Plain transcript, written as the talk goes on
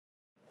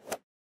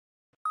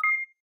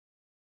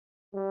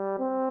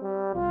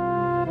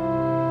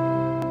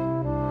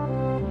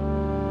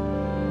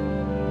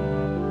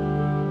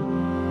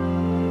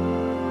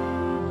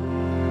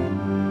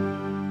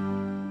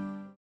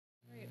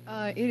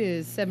It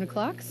is 7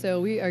 o'clock, so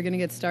we are going to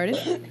get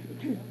started.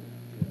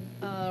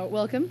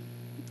 Welcome,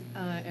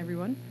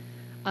 everyone.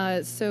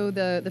 So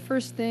the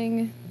first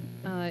thing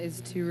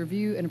is to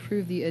review and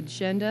approve the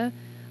agenda.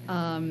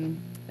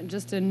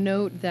 Just a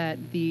note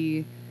that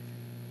the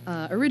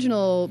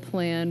original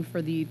plan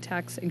for the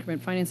tax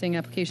increment financing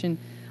application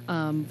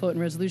vote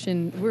and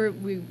resolution,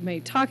 we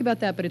may talk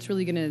about that, but it's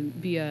really going to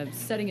be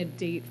setting a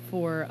date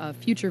for a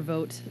future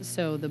vote.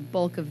 So the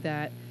bulk of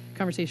that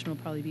conversation will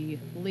probably be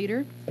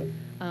later.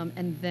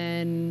 And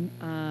then,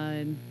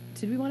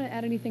 did we want to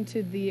add anything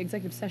to the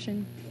executive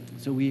session?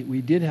 So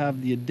we did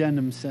have the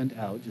addendum sent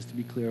out, just to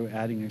be clear,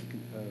 adding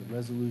a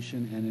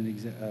resolution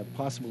and a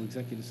possible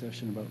executive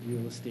session about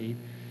real estate.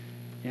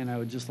 And I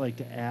would just like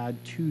to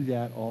add to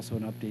that also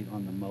an update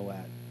on the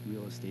MOAT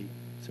real estate.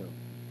 So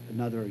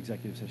another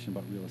executive session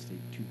about real estate,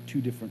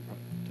 two different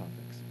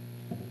topics.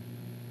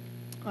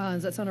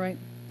 Does that sound all right?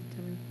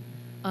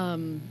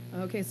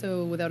 Okay,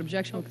 so without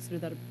objection, we'll consider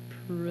that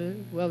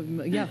approved. Well,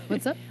 yeah,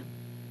 what's up?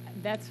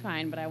 That's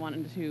fine, but I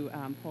wanted to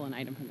pull an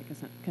item from the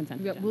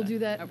consent Yeah, agenda. we'll do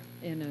that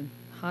in a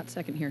hot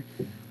second here.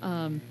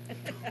 I'm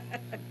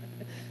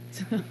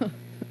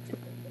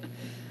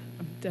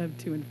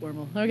too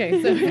informal.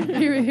 Okay, so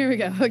here we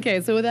go.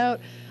 Okay, so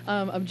without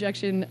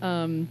objection,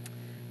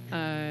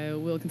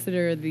 we'll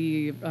consider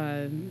the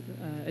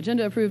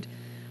agenda approved.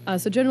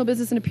 So general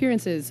business and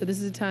appearances. So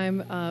this is a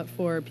time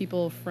for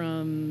people for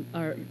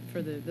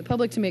the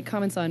public to make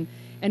comments on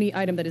any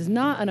item that is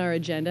not on our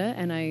agenda.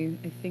 And I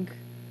think,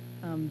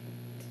 do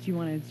you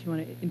want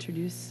to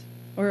introduce,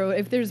 or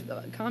if there's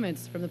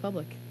comments from the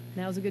public,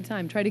 now's a good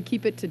time. Try to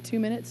keep it to 2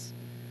 minutes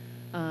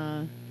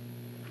or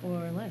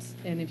less.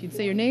 And if you'd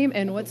say your name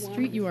and what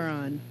street you are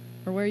on,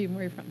 or where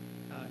you're from.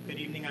 Good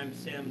evening. I'm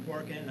Sam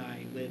Porkin.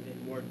 I live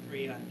in Ward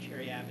 3 on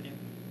Cherry Avenue,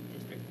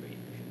 District 3. It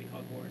should be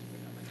called Ward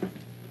 3.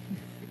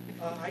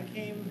 I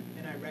came,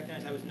 and I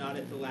recognize I was not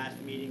at the last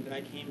meeting, but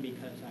I came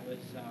because I was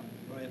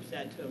really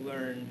upset to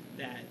learn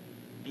that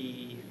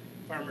the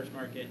farmers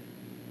market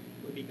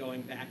would be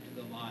going back to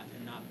the lot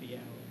and not be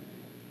out.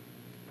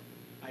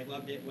 I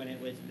loved it when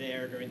it was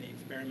there during the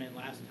experiment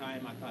last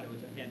time. I thought it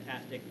was a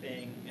fantastic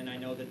thing, and I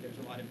know that there's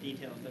a lot of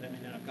details that I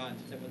may not have gotten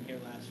since I wasn't here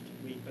last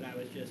week, but I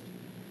was just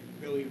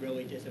really,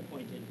 really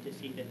disappointed to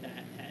see that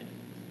that had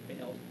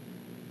failed.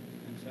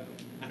 And so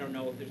I don't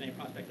know if there's any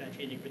prospect of that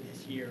changing for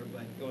this year,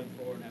 but going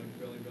forward, I would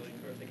really, really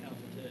encourage the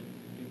council to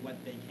do what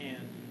they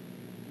can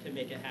to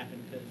make it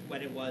happen, because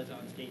when it was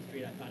on State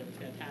Street, I thought it was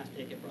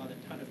fantastic. It brought a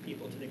ton of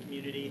people to the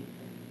community.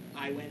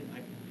 I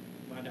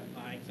wound up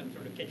buying some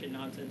sort of kitchen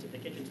nonsense at the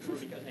kitchen store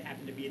because I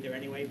happened to be there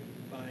anyway,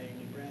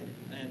 buying bread.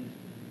 And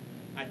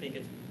I think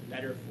it's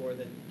better for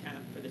the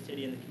town, for the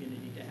city and the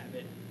community to have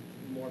it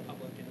more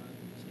public and on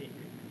State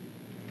Street.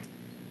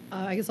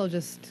 I guess I'll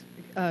just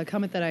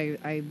comment that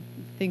I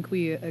think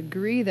we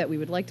agree that we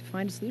would like to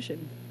find a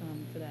solution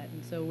for that.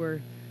 And so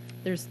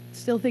there's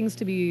still things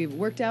to be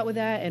worked out with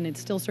that, and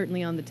it's still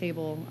certainly on the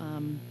table,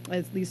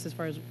 at least as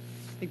far as I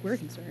think we're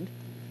concerned.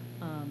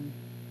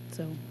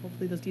 So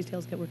hopefully those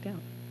details get worked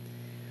out.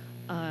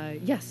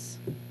 Yes.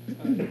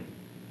 Stephen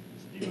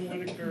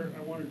Whitaker,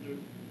 I wanted to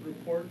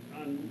report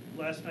on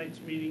last night's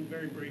meeting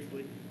very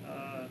briefly,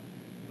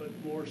 but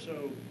more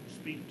so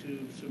speak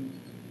to some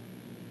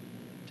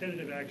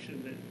tentative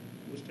action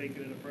that was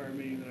taken at a prior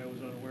meeting that I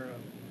was unaware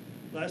of.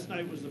 Last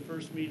night was the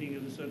first meeting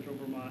of the Central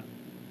Vermont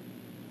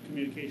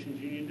Communications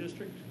Union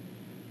District.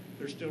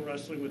 They're still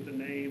wrestling with the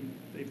name.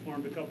 They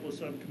formed a couple of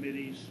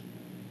subcommittees,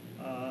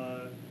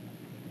 of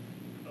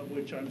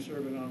which I'm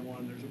serving on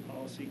one. There's a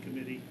policy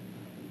committee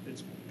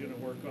that's going to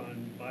work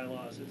on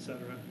bylaws, et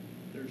cetera.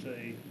 There's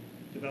a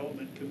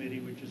development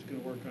committee which is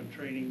going to work on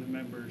training the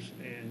members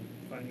and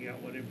finding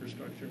out what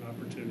infrastructure and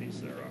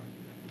opportunities there are.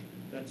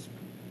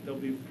 There'll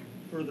be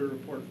further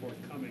report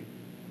forthcoming.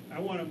 I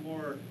want to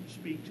more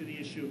speak to the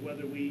issue of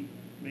whether we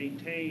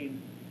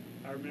maintain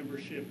our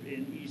membership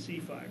in EC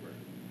Fiber.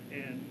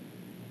 And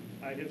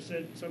I have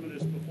said some of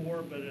this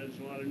before, but as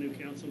a lot of new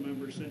council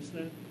members since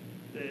then,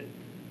 that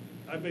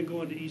I've been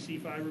going to EC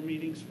Fiber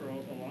meetings for a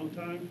long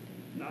time,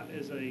 not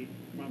as a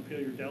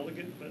Montpelier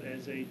delegate, but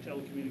as a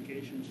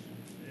telecommunications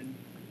and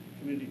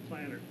community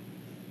planner.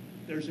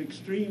 There's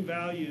extreme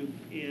value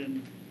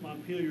in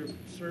Montpelier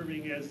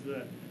serving as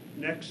the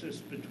nexus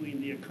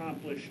between the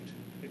accomplished,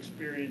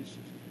 experienced,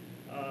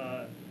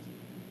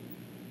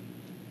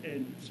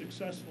 and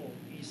successful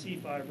EC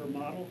Fiber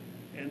model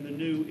and the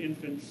new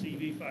infant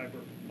CV Fiber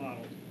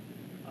model.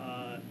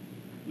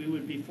 We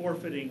would be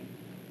forfeiting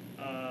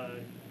a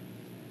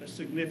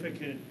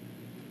significant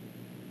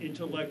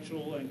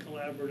intellectual and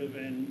collaborative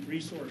and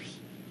resource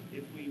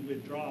if we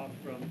withdraw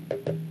from.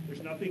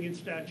 There's nothing in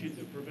statute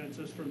that prevents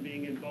us from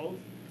being in both.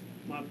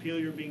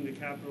 Montpelier, being the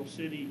capital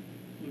city,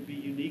 would be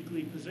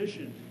uniquely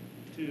positioned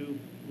to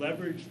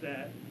leverage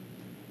that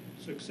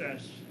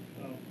success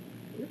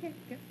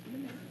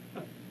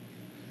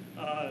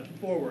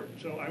forward.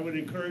 So I would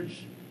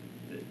encourage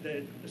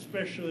that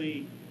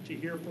especially to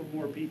hear from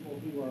more people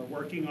who are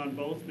working on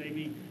both,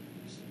 maybe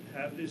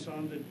have this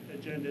on the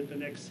agenda at the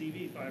next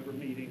CV Fiber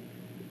meeting,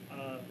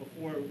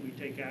 before we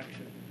take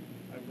action.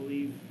 I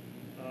believe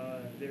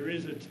there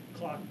is a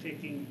clock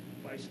ticking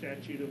by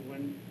statute of when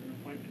an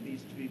appointment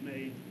needs to be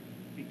made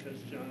because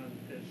John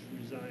has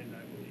resigned,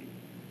 I believe.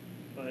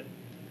 But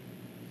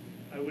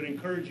I would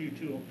encourage you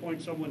to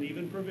appoint someone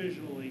even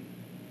provisionally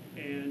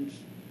and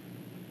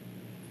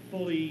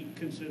fully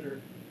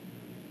consider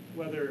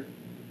whether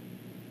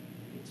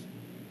it's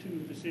to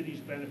the city's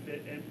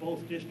benefit and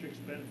both districts'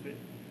 benefit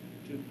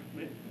to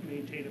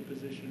maintain a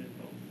position in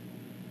both.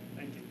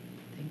 Thank you.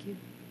 Thank you.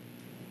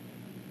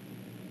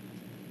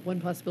 One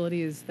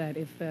possibility is that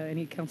if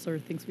any counselor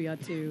thinks we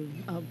ought to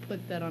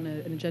put that on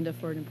an agenda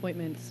for an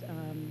appointment,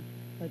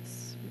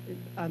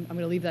 I'm going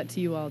to leave that to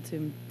you all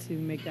to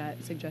make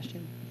that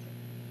suggestion.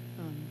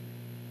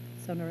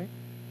 Sound all right?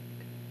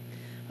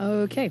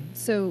 Okay,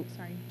 so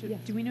Sorry. Yes.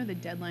 Do we know the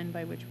deadline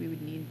by which we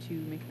would need to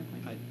make an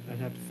appointment? I'd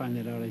have to find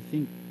that out. I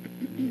think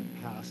it may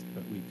have passed,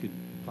 but we could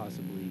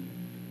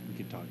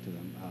talk to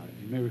them.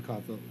 You may recall,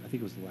 I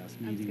think it was the last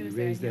I was meeting, we gonna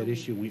say, I raised know that we-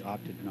 issue, and we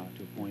opted not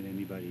to appoint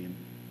anybody, and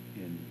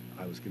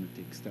I was going to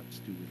take steps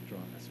to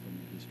withdraw us from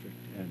the district,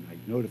 and I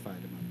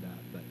notified him of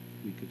that, but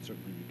we could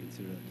certainly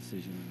reconsider that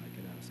decision, and I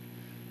could ask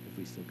if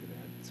we still could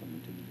add someone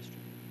to the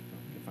district. So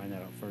I can find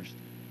that out first.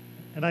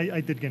 And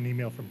I did get an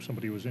email from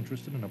somebody who was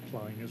interested in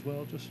applying as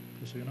well, just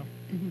so you know.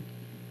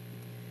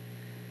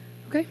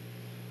 okay.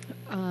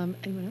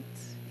 Anyone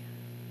else?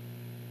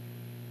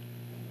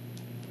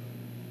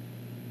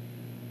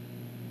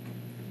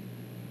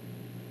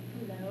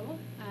 Hello,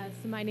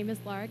 so my name is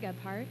Laura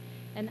Gebhardt,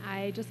 and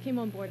I just came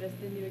on board as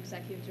the new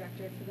executive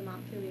director for the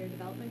Montpelier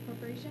Development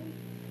Corporation.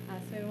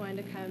 So I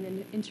wanted to come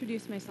and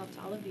introduce myself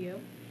to all of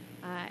you.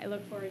 I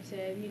look forward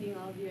to meeting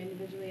all of you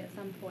individually at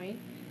some point.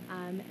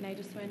 And I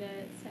just want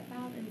to step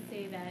out and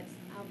say that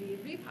I'll be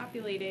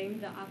repopulating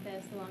the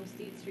office along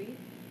State Street.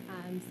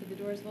 So the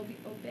doors will be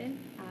open,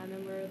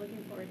 and we're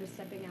looking forward to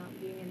stepping out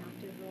and being an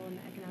active role in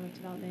the economic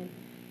development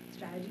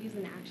strategies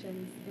and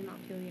actions in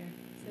Montpelier.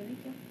 So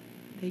thank you.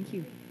 Thank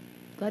you.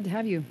 Glad to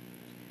have you.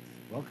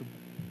 Welcome.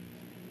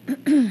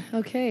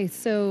 Okay,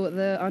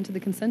 so onto the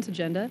consent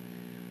agenda.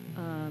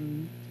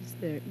 Is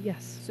there?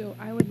 Yes. So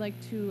I would like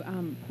to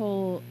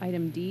pull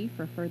item D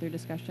for further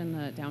discussion,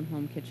 the down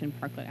home kitchen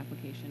parklet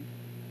application.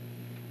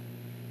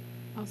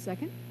 I'll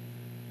second.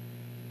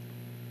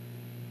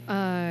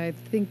 I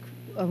think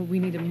we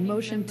need a Any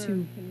motion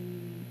member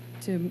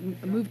to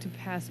move to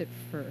pass it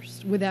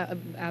first, without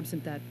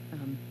absent that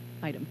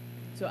item.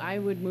 So I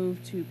would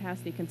move to pass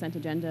the consent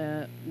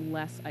agenda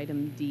less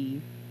item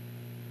D.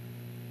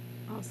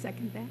 I'll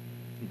second that.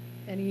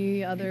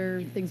 Any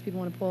other things people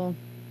want to pull?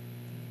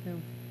 No?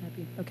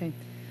 Happy? Okay.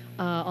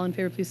 All in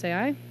favor, please say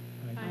aye.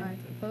 Aye.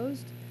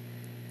 Opposed?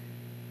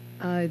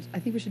 I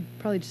think we should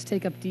probably just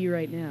take up D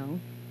right now.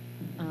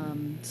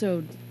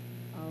 So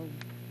I'll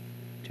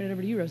turn it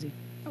over to you, Rosie.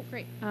 Oh,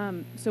 great.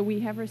 So we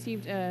have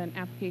received an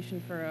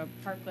application for a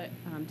parklet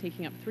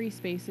taking up 3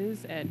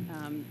 spaces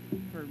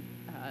for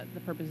the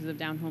purposes of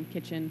down home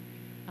kitchen.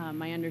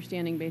 My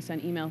understanding, based on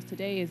emails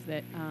today, is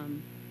that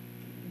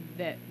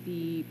that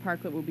the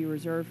parklet will be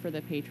reserved for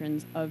the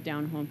patrons of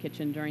down home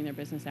kitchen during their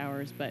business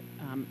hours, but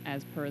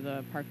as per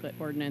the parklet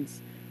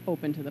ordinance,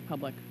 open to the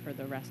public for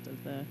the rest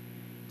of the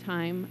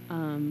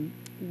time.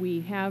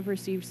 We have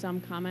received some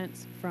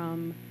comments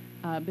from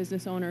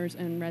business owners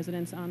and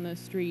residents on the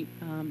street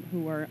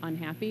who are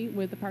unhappy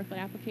with the parklet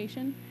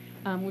application.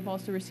 We've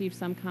also received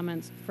some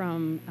comments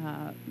from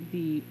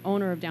the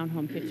owner of Down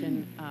Home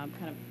Kitchen, kind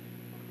of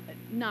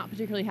not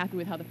particularly happy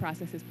with how the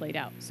process has played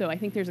out. So I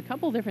think there's a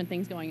couple different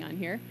things going on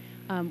here.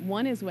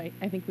 One is I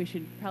think we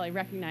should probably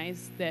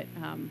recognize that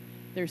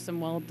there's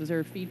some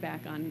well-deserved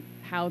feedback on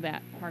how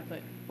that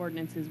parklet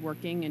ordinance is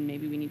working, and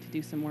maybe we need to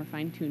do some more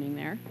fine-tuning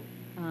there.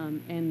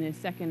 And the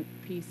second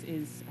piece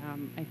is,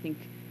 I think,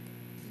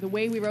 the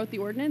way we wrote the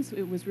ordinance,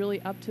 it was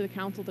really up to the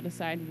council to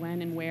decide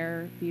when and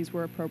where these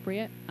were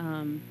appropriate.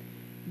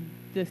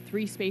 The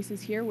 3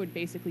 spaces here would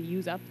basically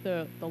use up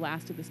the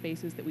last of the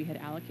spaces that we had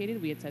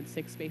allocated. We had said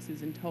 6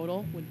 spaces in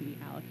total would be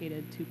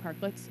allocated to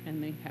parklets,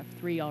 and they have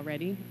 3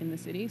 already in the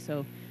city,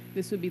 so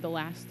this would be the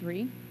last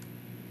 3.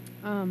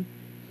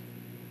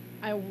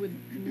 I would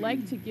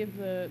like to give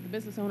the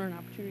business owner an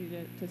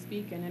opportunity to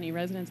speak, and any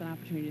residents an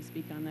opportunity to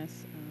speak on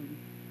this,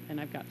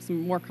 and I've got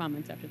some more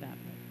comments after that.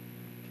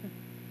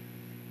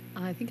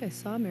 I think I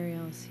saw Mary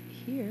Alice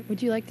here.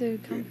 Would you like to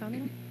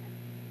comment?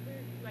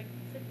 Like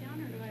sit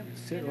down or do I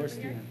Sit stand or over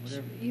stand, here?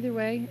 whatever. Either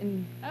way,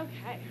 and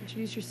Okay.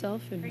 introduce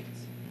yourself. And Great.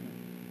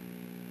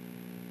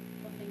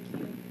 Well, thank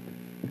you.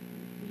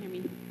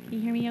 Can you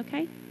hear me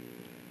okay?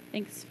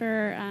 Thanks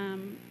for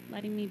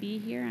letting me be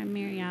here. I'm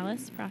Mary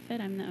Alice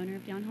Prophet. I'm the owner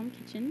of Down Home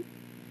Kitchen.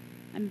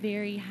 I'm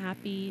very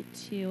happy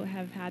to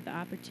have had the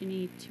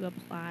opportunity to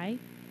apply.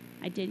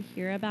 I did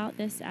hear about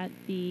this at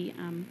the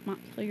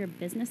Montpelier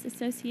Business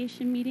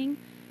Association meeting,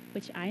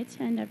 which I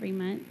attend every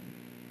month,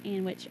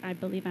 and which I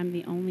believe I'm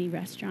the only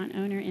restaurant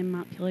owner in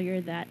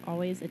Montpelier that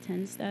always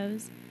attends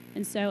those.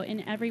 And so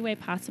in every way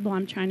possible,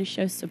 I'm trying to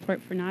show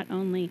support for not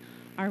only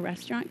our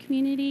restaurant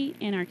community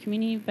and our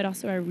community, but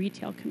also our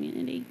retail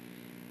community.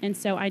 And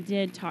so I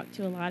did talk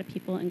to a lot of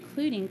people,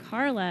 including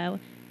Carlo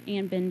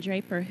and Ben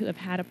Draper, who have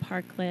had a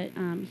parklet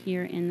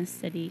here in the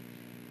city,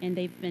 and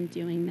they've been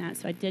doing that.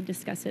 So I did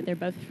discuss it. They're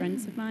both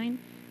friends of mine,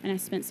 and I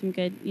spent some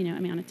good,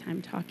 amount of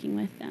time talking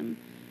with them.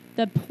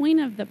 The point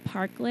of the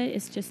parklet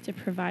is just to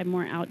provide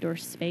more outdoor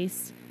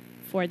space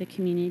for the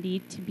community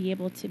to be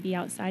able to be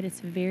outside. It's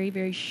a very,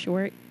 very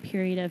short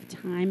period of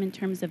time in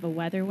terms of a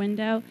weather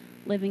window.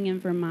 Living in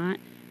Vermont,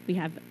 we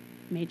have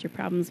major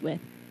problems with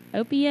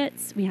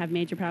opiates, we have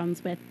major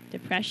problems with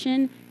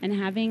depression, and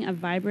having a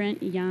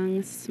vibrant,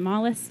 young,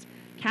 smallest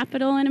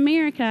capital in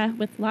America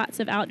with lots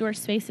of outdoor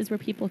spaces where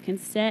people can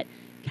sit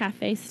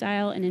cafe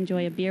style and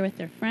enjoy a beer with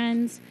their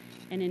friends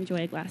and enjoy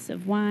a glass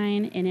of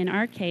wine, and in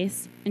our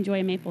case, enjoy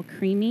a maple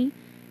creamy,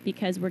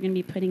 because we're going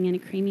to be putting in a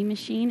creamy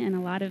machine, and a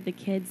lot of the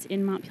kids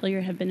in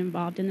Montpelier have been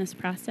involved in this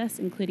process,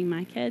 including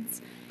my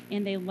kids,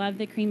 and they love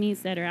the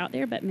creamies that are out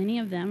there, but many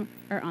of them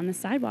are on the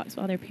sidewalks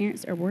while their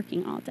parents are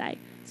working all day.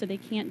 So they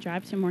can't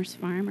drive to Morse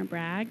Farm or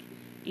Bragg,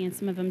 and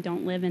some of them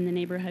don't live in the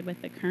neighborhood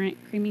with the current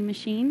creamy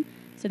machine.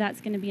 So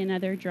that's going to be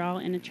another draw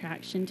and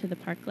attraction to the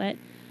parklet.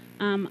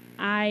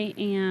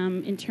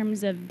 In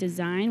terms of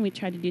design, we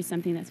try to do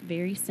something that's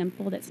very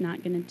simple, that's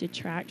not going to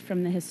detract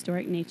from the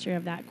historic nature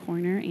of that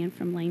corner and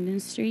from Langdon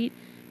Street,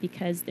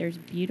 because there's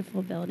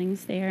beautiful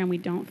buildings there, and we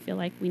don't feel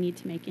like we need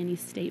to make any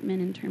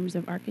statement in terms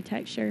of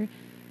architecture.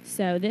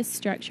 So this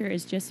structure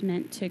is just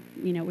meant to,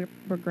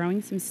 we're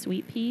growing some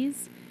sweet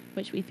peas,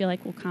 which we feel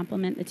like will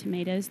complement the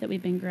tomatoes that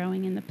we've been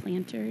growing in the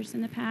planters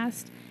in the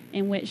past,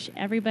 in which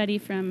everybody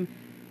from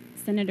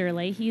Senator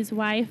Leahy's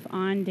wife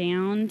on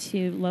down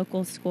to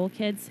local school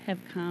kids have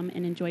come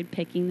and enjoyed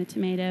picking the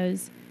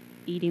tomatoes,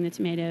 eating the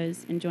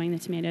tomatoes, enjoying the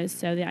tomatoes.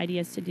 So the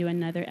idea is to do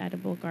another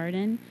edible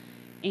garden.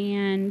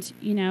 And,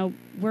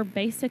 we're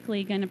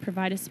basically going to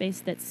provide a space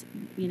that's,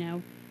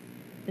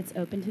 that's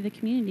open to the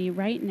community.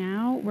 Right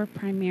now, we're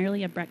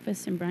primarily a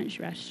breakfast and brunch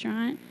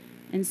restaurant.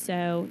 And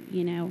so,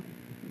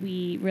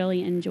 we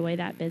really enjoy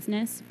that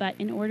business. But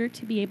in order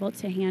to be able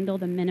to handle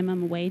the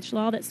minimum wage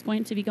law that's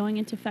going to be going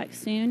into effect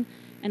soon,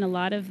 and a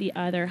lot of the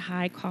other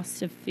high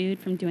costs of food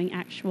from doing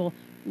actual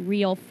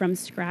real from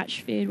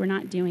scratch food, we're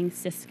not doing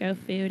Cisco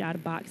food out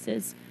of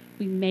boxes.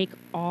 We make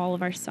all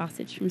of our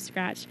sausage from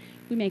scratch.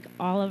 We make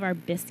all of our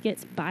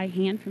biscuits by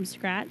hand from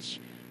scratch.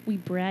 We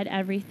bread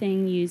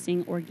everything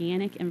using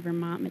organic and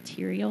Vermont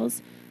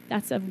materials.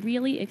 That's a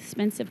really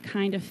expensive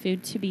kind of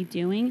food to be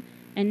doing,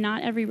 and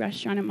not every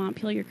restaurant at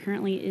Montpelier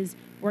currently is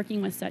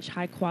working with such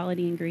high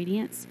quality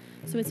ingredients.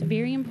 So it's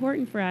very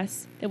important for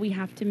us that we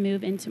have to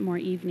move into more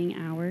evening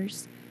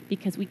hours,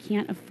 because we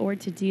can't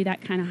afford to do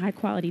that kind of high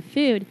quality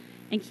food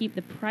and keep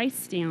the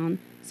price down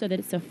so that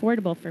it's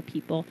affordable for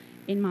people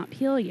in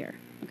Montpelier,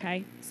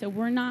 okay? So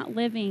we're not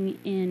living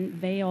in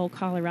Vail,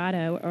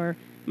 Colorado, or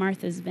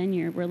Martha's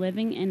Vineyard. We're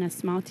living in a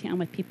small town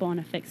with people on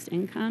a fixed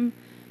income.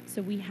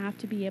 So we have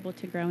to be able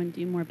to grow and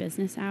do more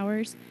business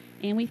hours.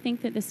 And we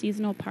think that the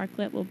seasonal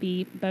parklet will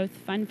be both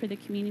fun for the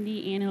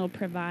community, and it'll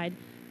provide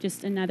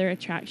just another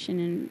attraction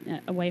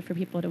and a way for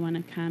people to want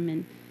to come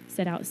and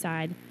sit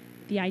outside.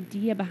 The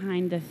idea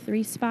behind the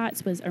 3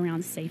 spots was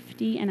around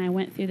safety, and I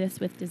went through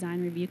this with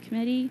Design Review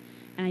Committee,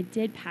 and I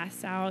did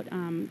pass out,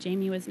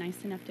 Jamie was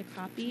nice enough to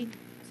copy,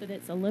 so that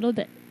it's a little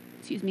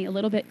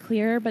bit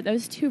clearer, but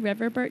those 2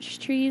 river birch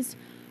trees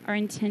are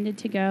intended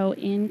to go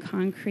in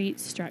concrete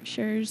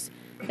structures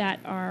that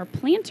are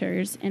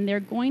planters, and they're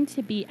going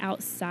to be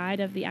outside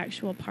of the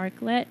actual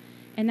parklet,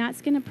 and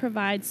that's going to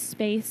provide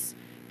space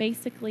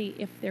basically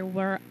if there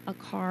were a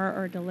car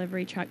or a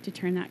delivery truck to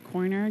turn that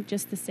corner,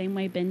 just the same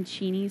way Ben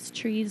Cheney's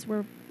trees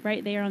were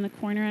right there on the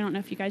corner. I don't know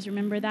if you guys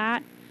remember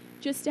that.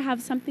 Just to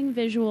have something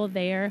visual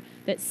there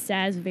that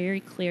says very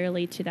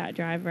clearly to that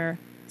driver,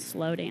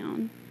 slow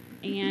down.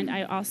 And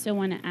I also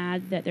want to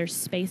add that there's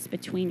space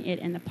between it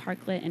and the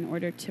parklet in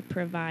order to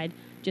provide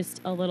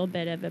just a little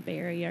bit of a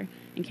barrier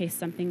in case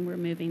something were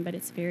moving, but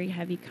it's very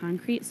heavy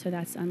concrete, so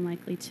that's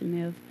unlikely to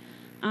move.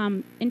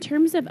 In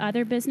terms of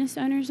other business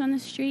owners on the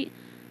street,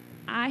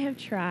 I have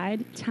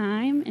tried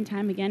time and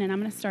time again, and I'm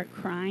going to start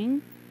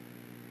crying,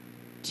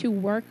 to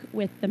work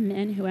with the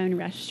men who own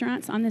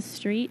restaurants on the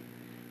street,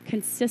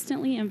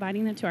 consistently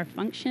inviting them to our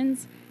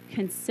functions,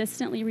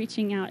 consistently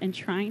reaching out and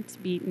trying to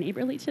be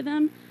neighborly to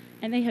them,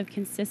 and they have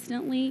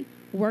consistently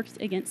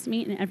worked against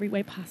me in every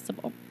way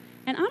possible.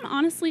 And I'm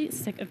honestly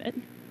sick of it.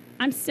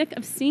 I'm sick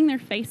of seeing their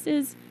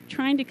faces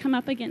trying to come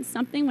up against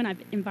something when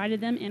I've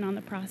invited them in on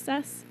the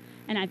process,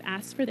 and I've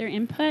asked for their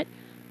input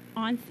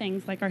on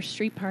things like our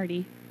street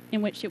party,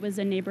 in which it was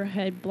a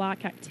neighborhood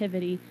block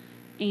activity.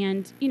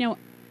 And,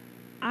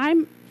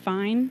 I'm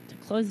fine to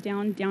close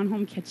down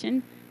Home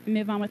Kitchen and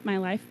move on with my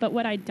life, but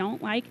what I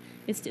don't like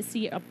is to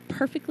see a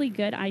perfectly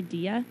good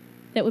idea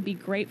that would be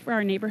great for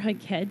our neighborhood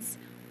kids,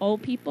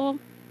 old people,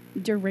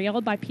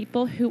 derailed by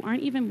people who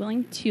aren't even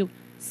willing to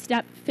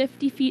step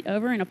 50 feet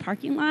over in a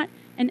parking lot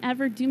and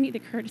ever do me the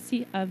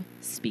courtesy of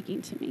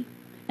speaking to me.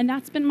 And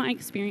that's been my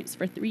experience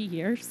for 3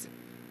 years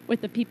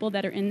with the people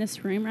that are in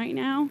this room right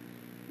now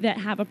that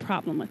have a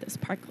problem with this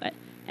parklet.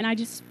 And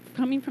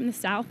coming from the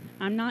South,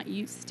 I'm not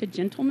used to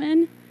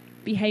gentlemen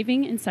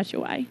behaving in such a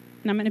way.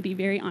 And I'm going to be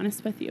very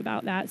honest with you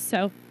about that.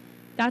 So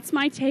that's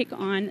my take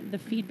on the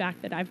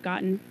feedback that I've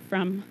gotten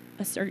from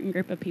a certain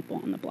group of people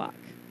on the block.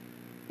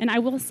 And I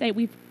will say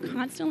we've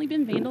constantly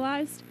been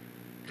vandalized,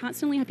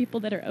 constantly have people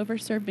that are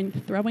overserved been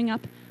throwing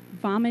up,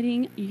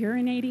 vomiting,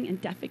 urinating,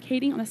 and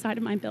defecating on the side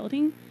of my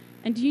building.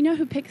 And do you know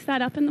who picks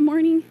that up in the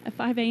morning at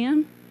 5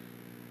 a.m.?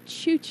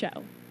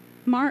 Chucho,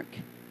 Mark,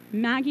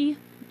 Maggie,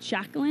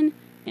 Jacqueline,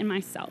 and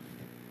myself.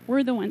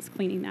 We're the ones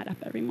cleaning that up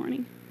every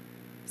morning.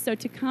 So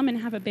to come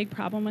and have a big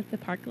problem with the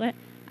parklet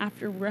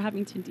after we're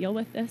having to deal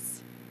with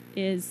this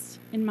is,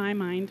 in my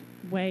mind,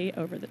 way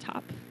over the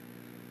top.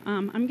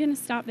 I'm going to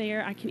stop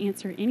there. I can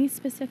answer any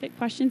specific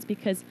questions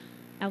because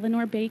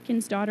Eleanor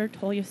Bacon's daughter,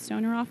 Tolia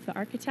Stoneroff, the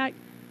architect,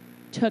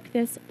 took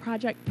this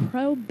project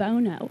pro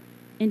bono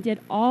and did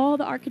all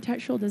the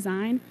architectural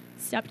design,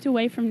 stepped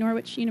away from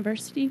Norwich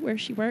University, where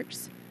she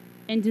works,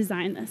 and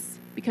designed this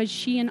because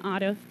she and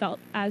Otto felt,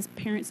 as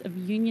parents of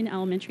Union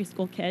Elementary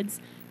School kids,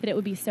 that it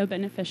would be so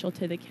beneficial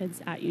to the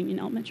kids at Union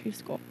Elementary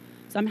School.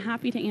 So I'm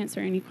happy to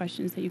answer any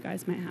questions that you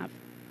guys might have.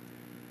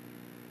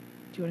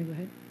 Do you want to go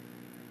ahead?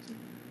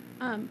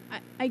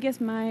 I guess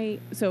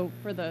so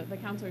for the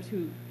counselors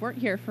who weren't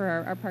here for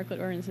our parklet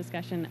ordinance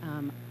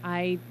discussion,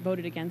 I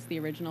voted against the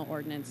original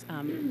ordinance,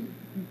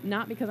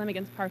 not because I'm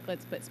against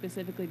parklets, but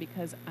specifically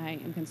because I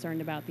am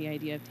concerned about the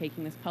idea of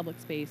taking this public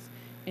space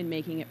and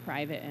making it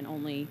private and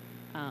only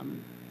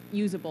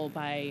usable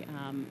by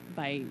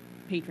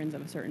patrons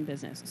of a certain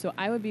business. So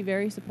I would be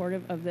very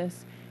supportive of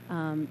this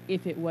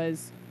if it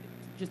was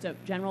just a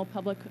general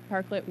public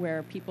parklet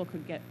where people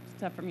could get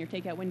stuff from your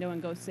takeout window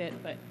and go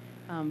sit, but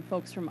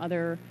folks from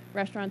other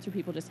restaurants or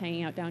people just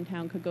hanging out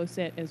downtown could go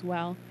sit as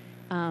well.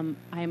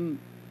 I'm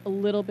a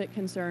little bit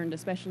concerned,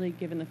 especially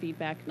given the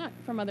feedback, not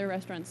from other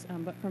restaurants,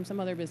 but from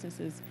some other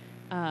businesses,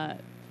 that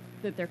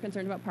they're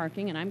concerned about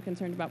parking, and I'm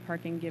concerned about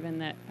parking given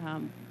that,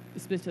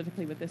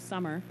 specifically with this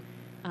summer,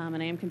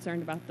 and I am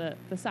concerned about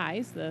the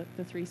size, the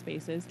 3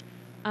 spaces.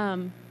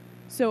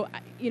 So,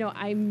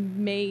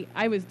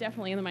 I was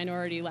definitely in the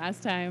minority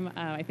last time.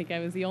 I think I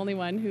was the only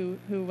one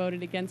who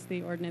voted against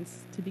the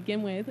ordinance to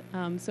begin with.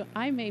 So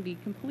I may be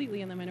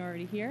completely in the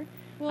minority here.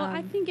 Well,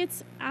 I think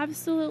it's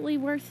absolutely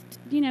worth,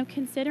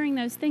 considering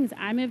those things.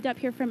 I moved up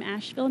here from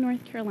Asheville,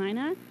 North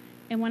Carolina,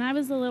 and when I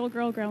was a little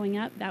girl growing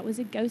up, that was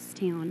a ghost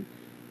town.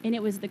 And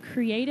it was the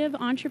creative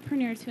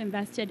entrepreneurs who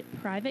invested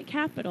private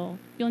capital.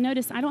 You'll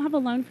notice I don't have a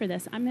loan for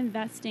this. I'm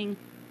investing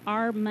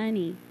our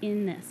money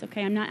in this,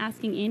 okay? I'm not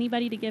asking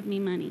anybody to give me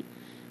money.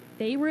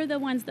 They were the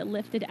ones that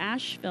lifted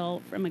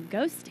Asheville from a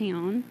ghost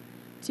town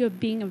to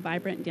being a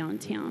vibrant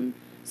downtown.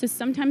 So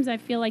sometimes I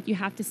feel like you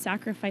have to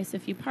sacrifice a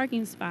few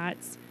parking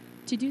spots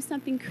to do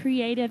something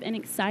creative and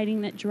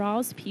exciting that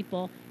draws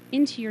people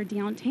into your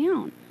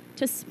downtown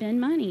to spend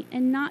money,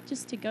 and not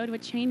just to go to a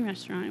chain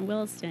restaurant in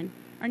Williston,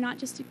 or not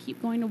just to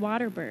keep going to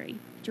Waterbury,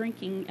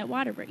 drinking at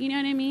Waterbury. You know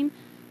what I mean?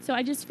 So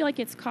I just feel like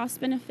it's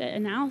cost-benefit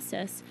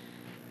analysis.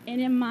 And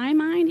in my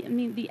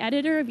mind, the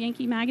editor of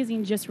Yankee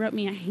Magazine just wrote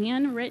me a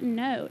handwritten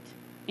note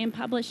and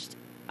published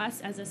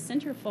us as a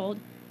centerfold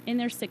in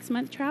their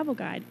 6-month travel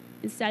guide.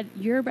 It said,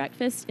 "Your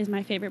breakfast is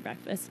my favorite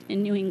breakfast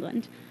in New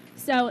England."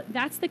 So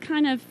that's the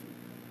kind of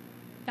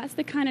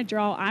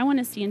draw I want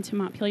to see into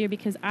Montpelier,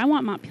 because I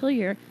want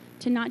Montpelier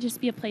to not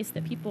just be a place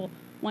that people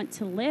want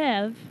to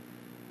live.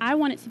 I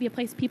want it to be a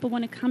place people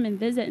want to come and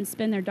visit and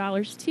spend their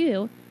dollars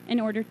to in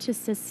order to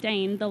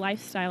sustain the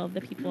lifestyle of the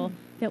people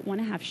that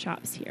want to have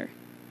shops here.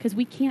 Because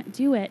we can't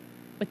do it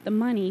with the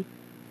money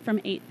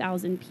from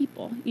 8,000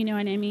 people. You know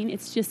what I mean?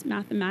 It's just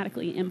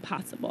mathematically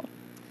impossible.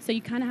 So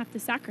you kind of have to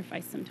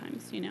sacrifice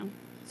sometimes,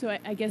 So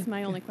I guess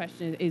my only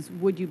question is,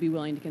 would you be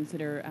willing to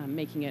consider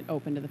making it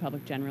open to the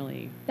public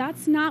generally?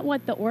 That's not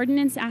what the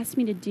ordinance asked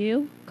me to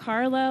do.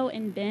 Carlo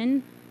and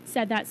Ben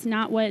said that's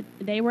not what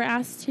they were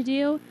asked to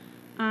do.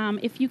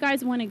 If you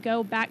guys want to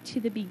go back to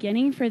the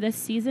beginning for this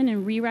season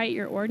and rewrite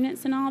your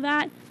ordinance and all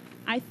that,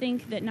 I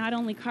think that not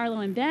only Carlo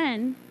and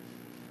Ben,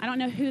 I don't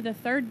know who the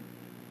third,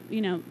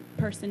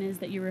 person is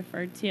that you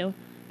referred to,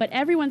 but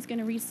everyone's going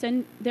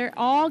to they're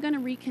all going to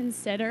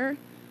reconsider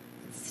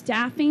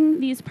staffing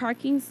these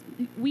parkings.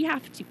 We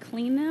have to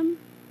clean them.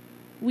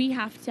 We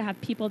have to have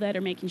people that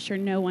are making sure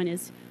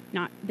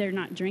they're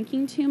not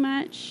drinking too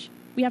much.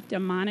 We have to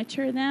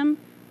monitor them.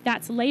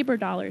 That's labor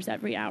dollars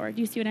every hour.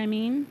 Do you see what I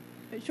mean?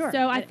 Sure.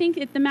 So I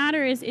think the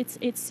matter is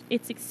it's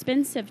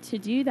expensive to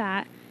do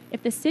that.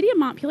 If the city of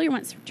Montpelier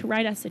wants to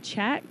write us a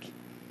check,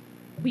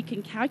 we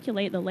can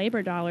calculate the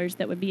labor dollars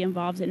that would be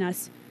involved in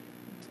us,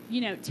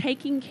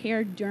 taking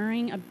care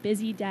during a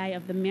busy day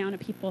of the amount of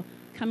people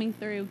coming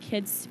through,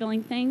 kids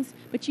spilling things.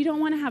 But you don't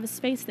want to have a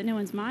space that no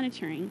one's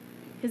monitoring,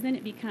 because then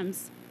it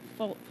becomes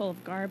full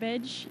of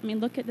garbage.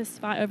 Look at this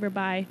spot over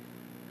by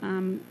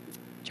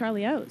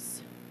Charlie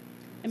O's.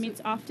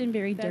 It's often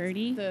very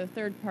dirty. The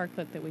third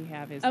parklet that we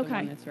have is the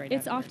one that's right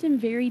It's after. often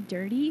very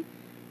dirty,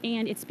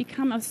 and it's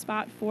become a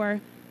spot for,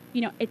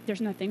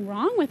 there's nothing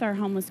wrong with our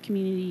homeless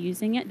community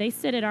using it. They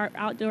sit at our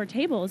outdoor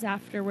tables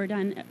after we're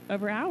done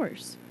over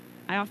hours.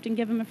 I often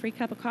give them a free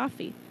cup of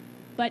coffee.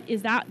 But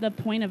is that the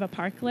point of a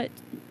parklet?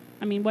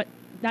 I mean,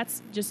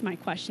 that's just my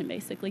question,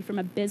 basically, from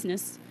a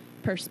business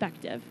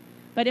perspective.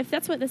 But if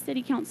that's what the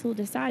city council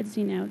decides,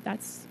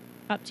 that's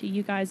up to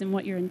you guys and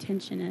what your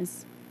intention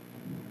is.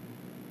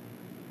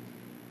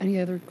 Any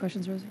other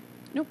questions, Rosie?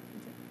 Nope.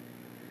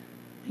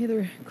 Any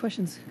other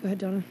questions? Go ahead,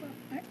 Donna.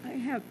 Well, I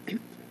have,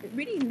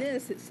 reading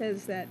this, it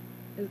says that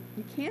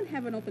you can't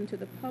have it open to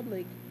the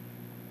public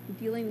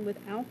dealing with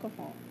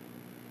alcohol.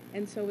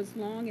 And so as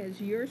long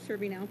as you're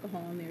serving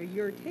alcohol on there,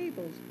 your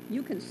tables,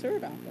 you can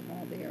serve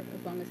alcohol there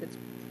as long as it's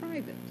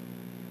private.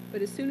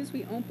 But as soon as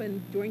we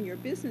open during your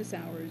business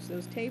hours,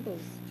 those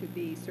tables to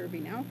be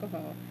serving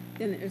alcohol,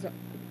 then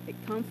it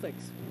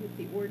conflicts with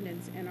the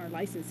ordinance and our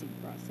licensing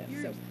process.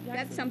 So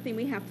that's something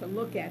we have to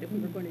look at if we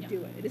were going to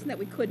do it. It isn't that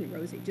we couldn't,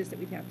 Rosie, just that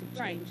we'd have to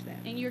change that.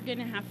 And you're going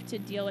to have to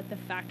deal with the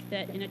fact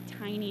that in a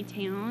tiny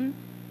town,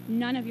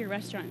 none of your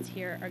restaurants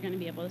here are going to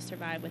be able to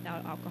survive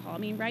without alcohol. I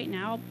mean, right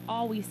now,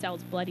 all we sell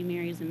is Bloody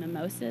Marys and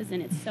mimosas,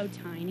 and it's so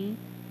tiny.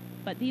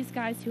 But these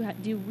guys who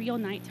do real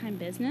nighttime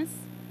business,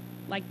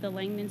 like the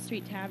Langdon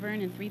Street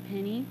Tavern and Three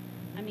Penny,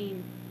 I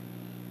mean,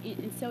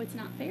 and so it's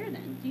not fair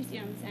then. Do you see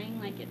what I'm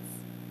saying?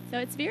 So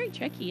it's very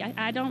tricky.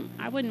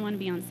 I wouldn't want to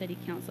be on city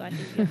council. I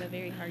think you have a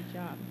very hard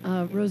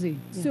job. Rosie.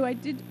 Yeah. So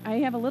I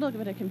have a little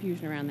bit of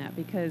confusion around that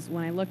because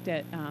when I looked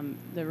at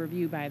the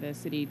review by the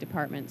city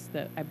departments,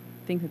 I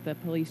think that the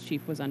police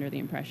chief was under the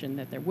impression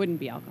that there wouldn't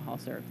be alcohol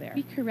served there.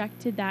 We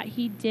corrected that.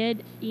 He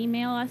did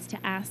email us to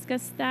ask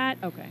us that.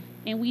 Okay.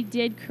 And we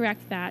did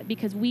correct that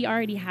because we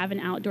already have an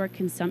outdoor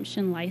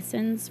consumption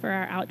license for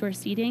our outdoor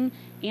seating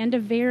and a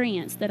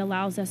variance that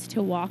allows us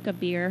to walk a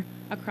beer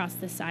across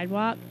the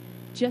sidewalk.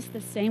 Just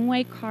the same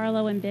way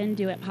Carlo and Ben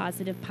do at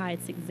Positive Pie.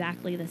 It's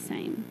exactly the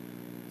same.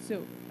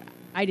 So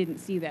I didn't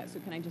see that. So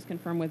can I just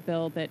confirm with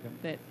Bill that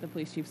the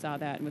police chief saw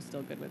that and was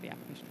still good with the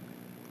application?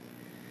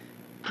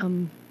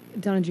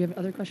 Donna, do you have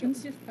other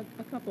questions? Just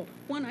a couple.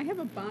 One, I have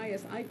a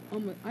bias.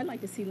 I like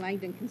to see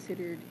Langdon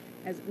considered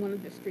as one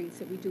of the streets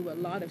that we do a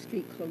lot of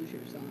street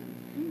closures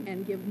on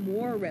and give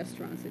more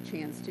restaurants a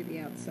chance to be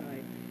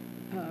outside.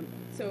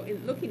 So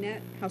in looking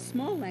at how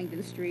small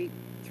Langdon Street,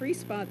 3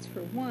 spots for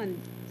one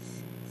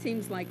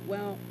seems like,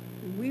 well,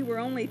 we were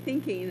only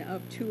thinking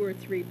of 2 or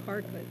 3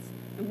 parklets,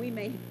 and we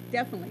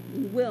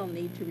will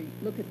need to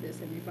look at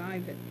this and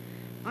revive it.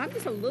 I'm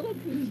just a little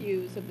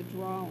confused of the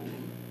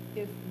drawing.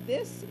 If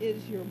this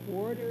is your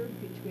border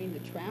between the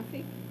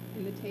traffic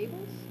and the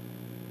tables,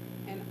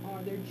 and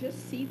are there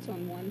just seats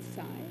on one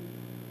side?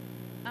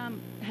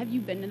 Have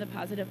you been to the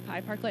Positive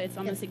Pie Parklet? It's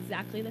almost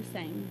exactly the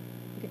same.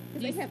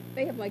 Okay.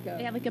 They have like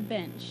a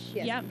bench.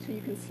 Yes, Yep. so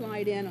you can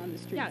slide in on the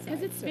street Yeah, side.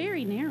 because it's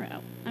very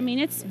narrow. I mean,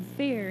 it's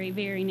very,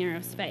 very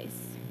narrow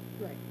space.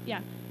 Right.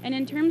 Yeah. And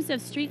in terms of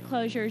street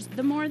closures,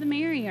 the more the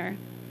merrier.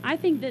 I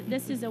think that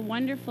this is a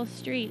wonderful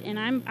street, and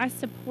I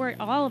support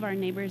all of our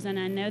neighbors, and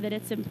I know that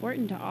it's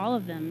important to all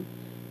of them.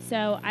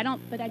 So I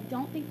don't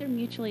think they're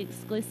mutually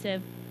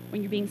exclusive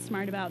when you're being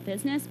smart about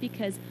business,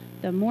 because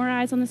the more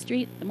eyes on the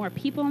street, the more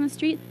people on the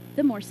street,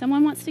 the more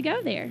someone wants to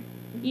go there.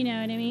 You know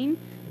what I mean?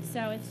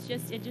 So it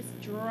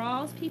just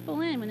draws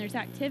people in when there's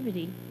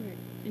activity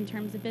in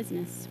terms of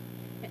business.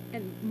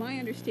 And my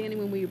understanding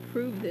when we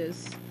approve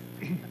this,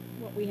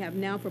 what we have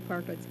now for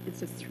parklets,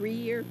 it's a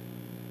 3-year,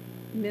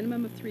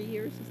 minimum of 3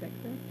 years, is that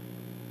correct?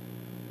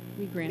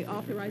 We granted We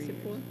authorize it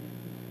for?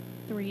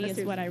 3 Unless is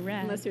there's- what I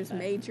read. Unless there's but-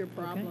 major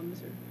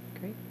problems or,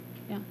 Great.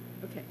 Yeah.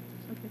 okay,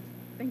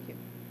 thank you.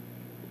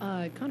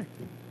 Connor.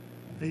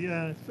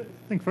 I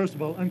think, first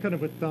of all, I'm kind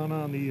of with Donna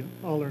on the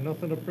all or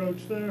nothing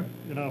approach there.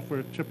 If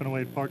we're chipping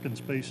away at parking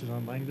spaces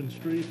on Langdon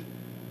Street,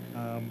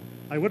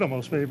 I would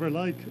almost favor,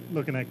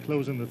 looking at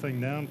closing the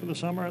thing down for the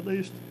summer at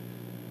least.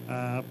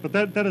 But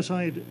that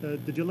aside,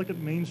 did you look at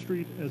Main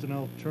Street as an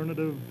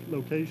alternative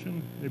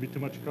location? Maybe too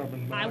much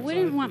carbon monoxide? I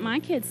wouldn't want my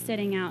kids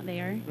sitting out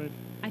there. Right.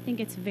 I think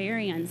it's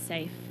very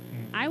unsafe.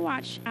 I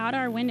watch out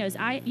our windows.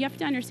 You have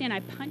to understand, I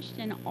punched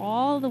in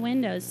all the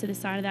windows to the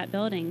side of that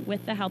building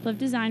with the help of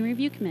Design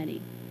Review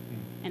Committee.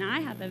 And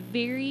I have a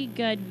very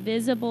good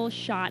visible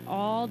shot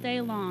all day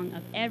long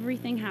of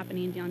everything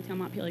happening in downtown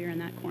Montpelier in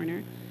that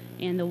corner.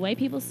 And the way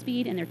people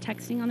speed and they're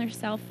texting on their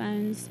cell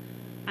phones,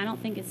 I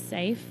don't think it's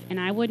safe. And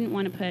I wouldn't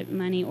want to put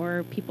money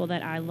or people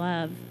that I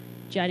love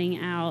jutting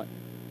out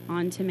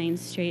onto Main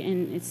Street.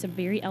 And it's a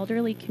very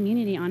elderly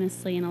community,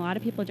 honestly, and a lot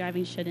of people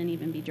driving shouldn't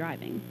even be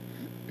driving.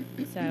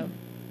 So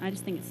I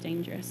just think it's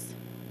dangerous.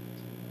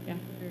 Yeah.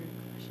 Other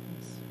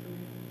questions?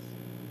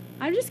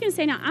 I'm just going to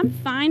say now, I'm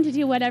fine to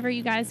do whatever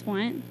you guys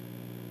want.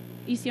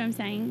 You see what I'm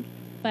saying?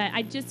 But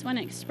I just want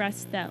to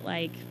express that,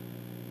 I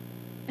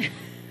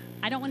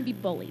don't want to be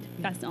bullied.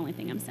 That's the only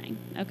thing I'm saying.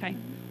 Okay?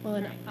 Well,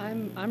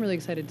 and I'm really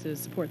excited to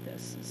support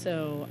this.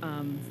 So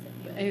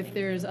if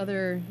there's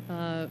other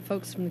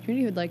folks from the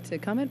community who'd like to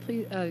comment,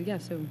 please.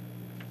 So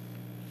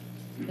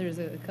there's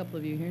a couple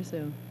of you here.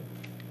 So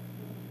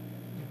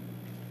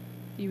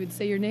you would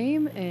say your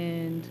name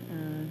and.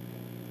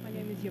 My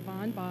name is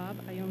Yvonne Bob.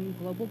 I own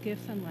Global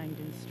Gifts on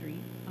Langdon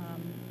Street.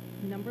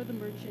 A number of the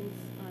merchants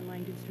on Langdon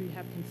Langdon Street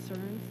have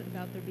concerns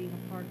about there being a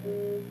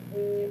parklet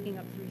taking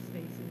up 3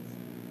 spaces.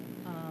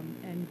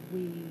 And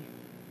we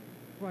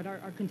brought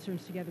our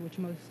concerns together, which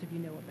most of you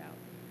know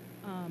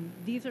about.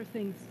 These are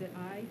things that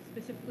I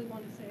specifically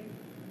want to say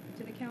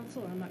to the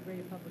council. I'm not great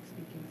at public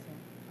speaking, so.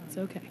 It's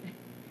okay.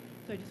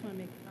 So I just want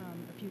to make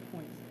a few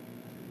points.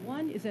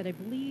 One is that I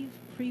believe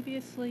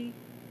previously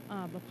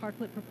the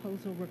parklet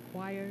proposal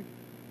required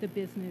the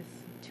business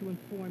to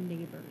inform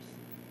neighbors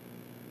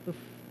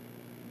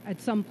at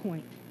some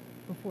point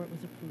before it was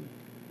approved.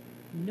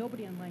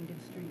 Nobody on Langdon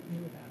Street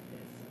knew about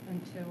this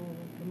until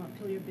the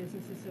Montpelier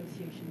Business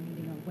Association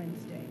meeting on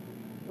Wednesday,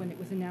 when it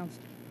was announced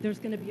there's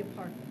going to be a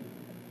parklet.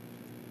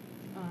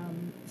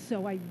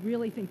 So I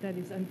really think that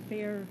is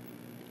unfair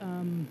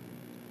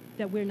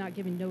that we're not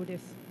giving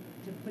notice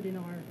to put in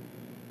our,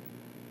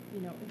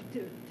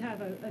 to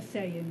have a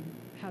say in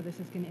how this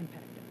is going to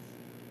impact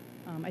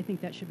us. I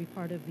think that should be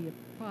part of the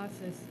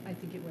process. I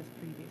think it was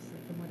previously,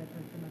 from what I've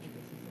heard from other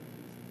business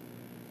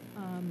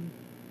owners.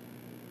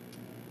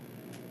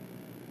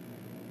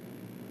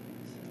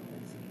 So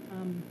let's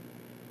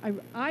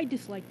see. I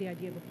dislike the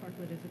idea of a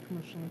parklet as a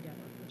commercial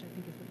endeavor, which I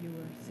think is what you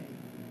were saying.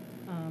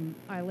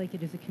 I like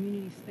it as a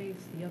community space.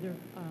 The other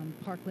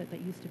parklet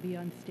that used to be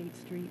on State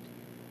Street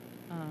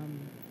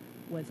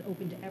was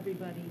open to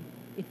everybody.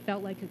 It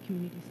felt like a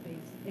community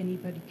space.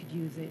 Anybody could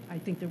use it. I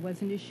think there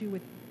was an issue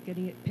with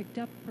getting it picked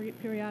up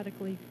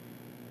periodically.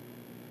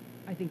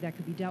 I think that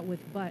could be dealt with,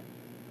 but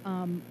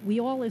we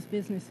all as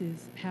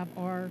businesses have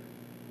our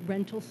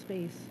rental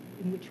space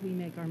in which we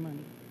make our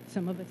money.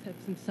 Some of us have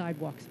some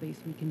sidewalk space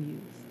we can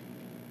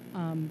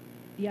use.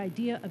 The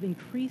idea of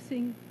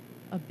increasing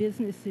a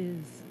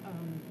business's,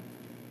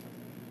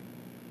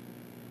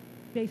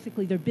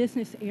 basically their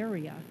business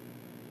area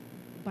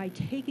by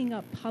taking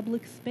up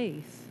public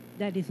space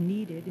that is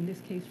needed, in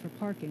this case for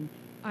parking,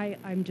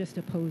 I'm just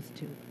opposed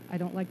to. I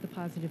don't like the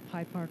positive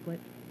pie parklet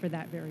for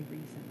that very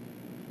reason.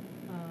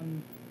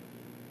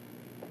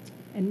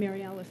 And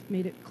Mary Alice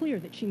made it clear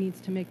that she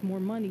needs to make more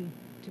money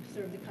to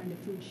serve the kind of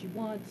food she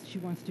wants. She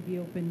wants to be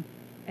open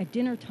at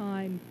dinner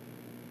time.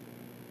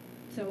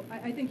 So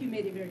I think you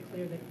made it very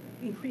clear that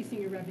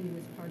increasing your revenue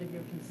is part of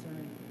your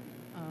concern.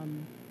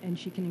 And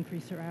she can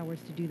increase her hours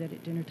to do that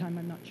at dinner time.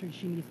 I'm not sure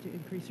she needs to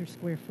increase her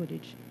square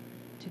footage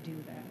to do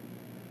that.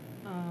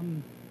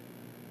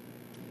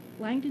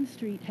 Langdon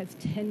Street has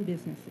 10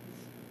 businesses,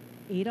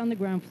 8 on the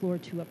ground floor,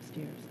 2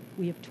 upstairs.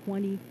 We have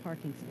 20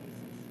 parking spaces.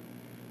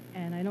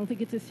 And I don't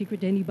think it's a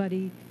secret to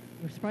anybody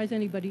or surprise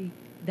anybody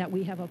that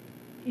we have an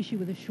issue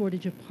with a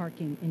shortage of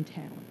parking in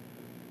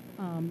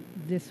town.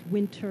 This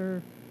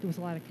winter, there was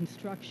a lot of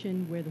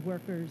construction where the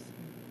workers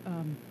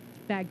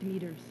bagged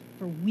meters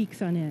for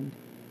weeks on end.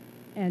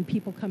 And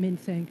people come in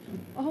saying,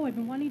 oh, I've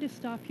been wanting to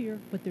stop here,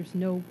 but there was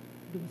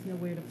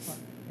nowhere to park.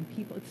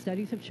 And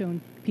studies have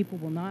shown people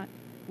will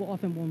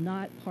often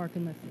not park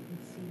unless they can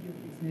see your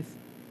business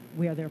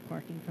where they're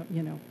parking from,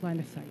 line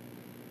of sight.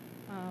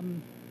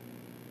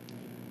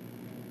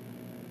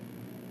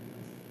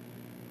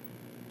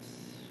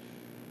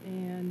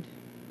 And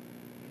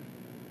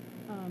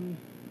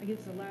I guess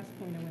the last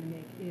point I want to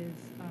make is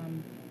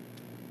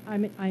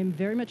I'm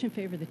very much in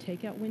favor of the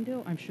takeout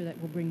window. I'm sure that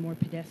will bring more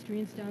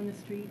pedestrians down the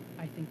street.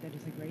 I think that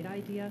is a great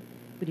idea,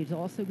 but it's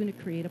also going to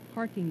create a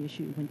parking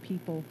issue when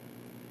people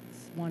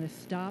want to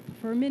stop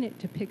for a minute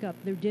to pick up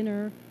their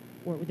dinner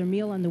or their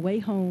meal on the way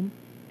home,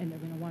 and they're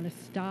going to want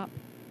to stop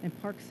and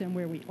park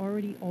somewhere. We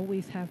already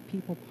always have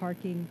people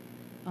parking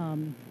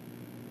in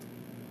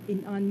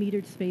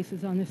unmetered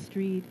spaces on the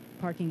street,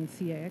 parking in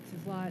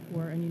CAX's lot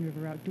or Onion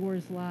River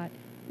Outdoors lot,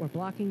 or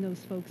blocking those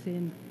folks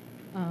in.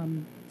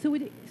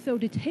 So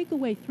to take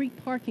away 3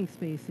 parking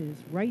spaces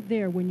right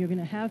there when you're going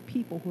to have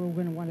people who are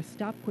going to want to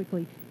stop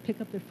quickly, pick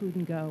up their food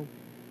and go,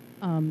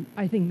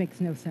 I think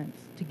makes no sense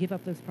to give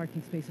up those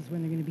parking spaces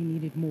when they're going to be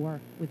needed more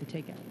with the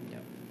takeout window.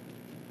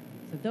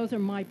 So those are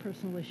my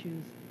personal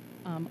issues.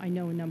 I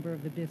know a number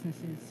of the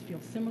businesses feel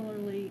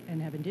similarly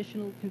and have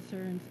additional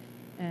concerns.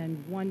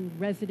 And one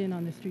resident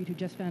on the street who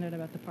just found out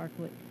about the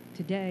parklet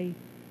today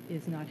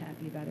is not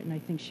happy about it. And I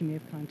think she may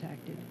have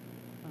contacted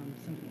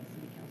somebody on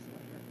city council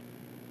like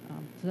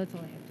her. So that's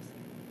all I have to say.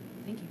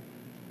 Thank you.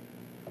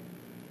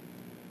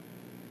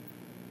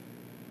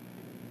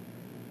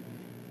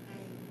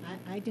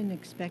 I didn't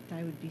expect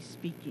I would be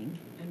speaking.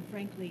 And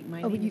frankly,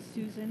 my name is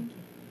Susan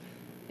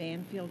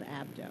Banfield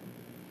Abdo.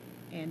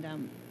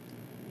 And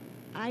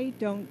I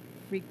don't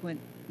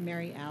frequent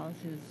Mary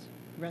Alice's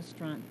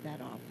restaurant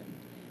that often.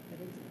 But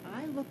as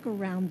I look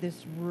around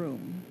this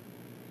room,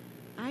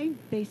 I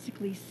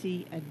basically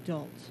see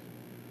adults.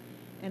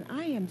 And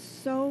I am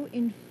so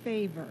in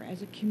favor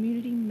as a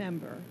community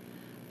member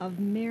of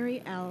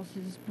Mary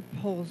Alice's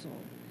proposal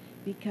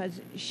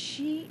because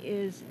she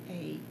is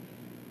a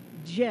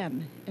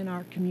gem in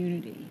our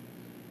community.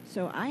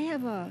 So I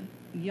have a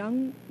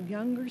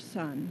younger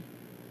son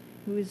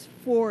who is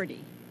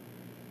 40.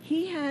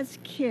 He has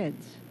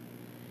kids.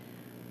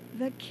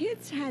 The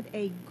kids had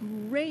a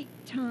great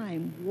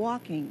time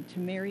walking to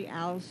Mary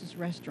Alice's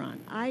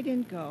restaurant. I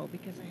didn't go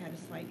because I had a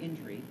slight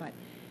injury, but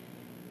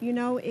you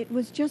know, it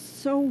was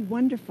just so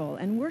wonderful.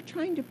 And we're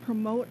trying to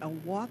promote a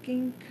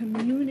walking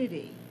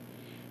community.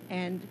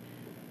 And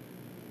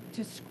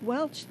to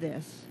squelch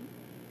this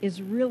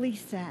is really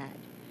sad.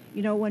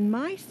 You know, when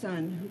my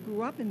son, who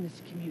grew up in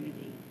this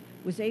community,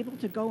 was able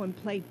to go and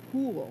play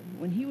pool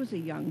when he was a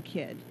young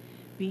kid,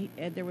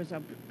 there was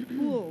a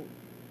pool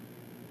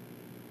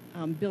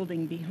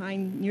building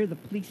near the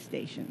police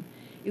station.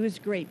 It was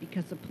great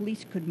because the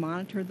police could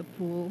monitor the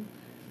pool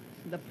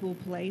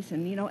place,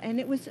 and, you know, and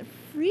it was a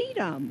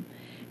freedom.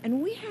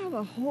 And we have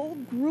a whole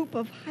group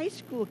of high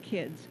school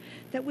kids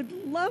that would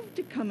love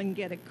to come and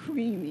get a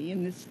creamy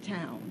in this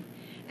town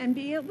and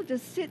be able to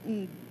sit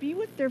and be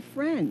with their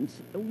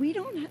friends. We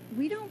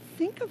don't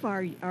think of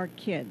our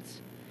kids.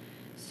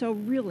 So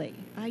really,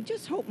 I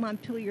just hope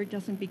Montpelier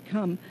doesn't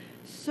become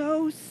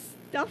so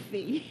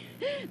stuffy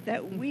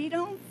that we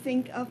don't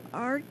think of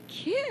our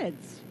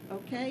kids,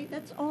 okay?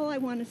 That's all I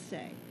want to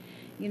say.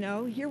 You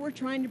know, here we're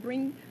trying to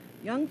bring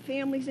young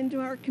families into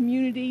our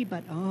community,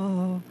 but,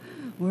 oh,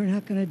 we're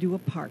not going to do a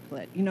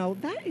parklet. You know,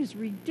 that is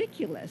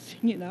ridiculous,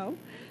 you know?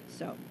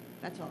 So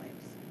that's all I have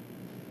to say.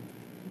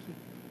 Thank you.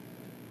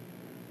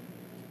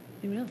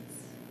 Anyone else?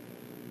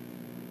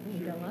 Oh,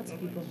 we've got lots of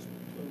people.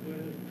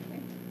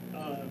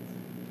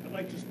 I'd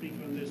like to speak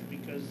on this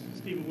because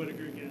Stephen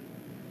Whitaker again.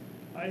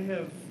 I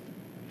have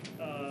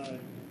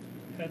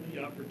had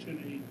the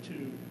opportunity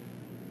to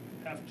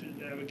have to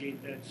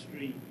navigate that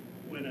street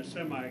when a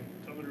semi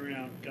coming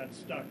around got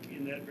stuck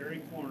in that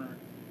very corner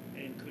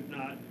and could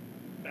not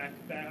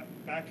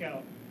back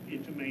out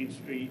into Main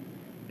Street.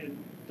 In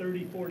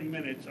 30, 40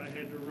 minutes, I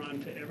had to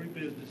run to every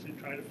business and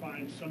try to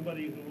find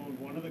somebody who owned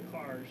one of the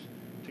cars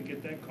to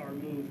get that car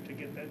moved, to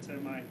get that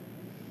semi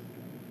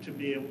to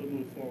be able to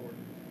move forward.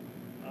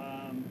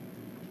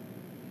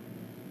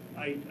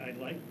 I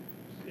like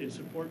and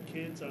support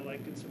kids. I like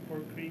and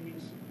support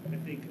creamies. I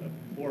think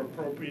a more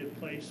appropriate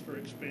place for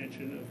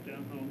expansion of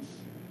Down Home's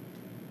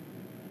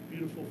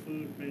beautiful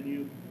food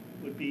menu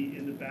would be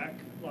in the back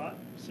lot,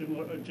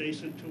 similar,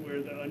 adjacent to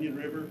where the Onion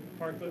River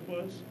Parklet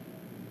was.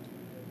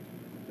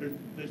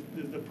 There's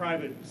the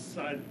private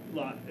side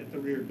lot at the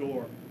rear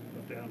door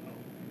of Down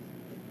Home.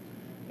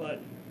 But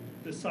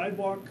the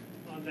sidewalk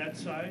on that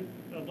side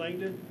of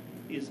Langdon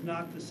is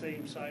not the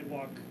same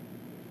sidewalk.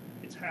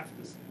 It's half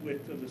the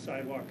width of the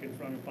sidewalk in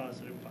front of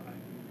Positive Pi.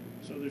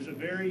 So there's a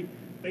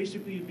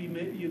basically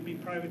you'd be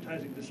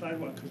privatizing the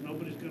sidewalk because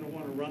nobody's going to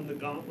want to run the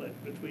gauntlet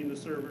between the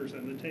servers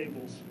and the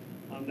tables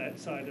on that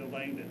side of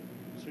Langdon.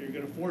 So you're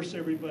going to force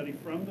everybody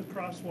from the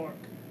crosswalk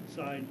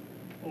side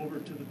over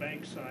to the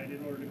bank side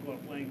in order to go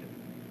up Langdon.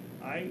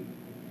 I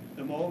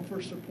am all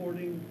for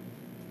supporting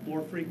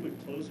more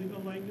frequent closing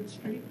of Langdon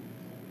Street,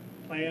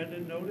 planned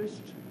and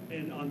noticed,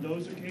 and on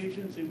those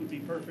occasions it would be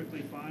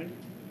perfectly fine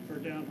for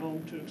Down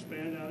Home to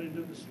expand out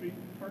into the street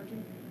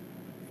parking,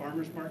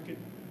 farmers market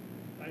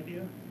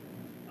idea,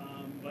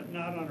 but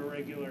not on a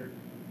regular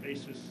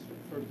basis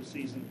for the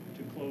season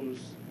to close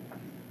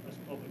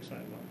a public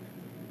sidewalk.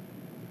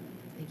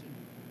 Thank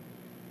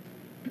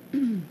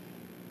you.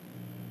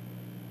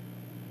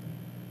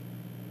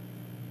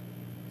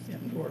 Sam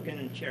Dworkin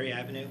and Cherry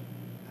Avenue.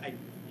 I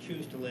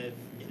choose to live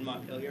in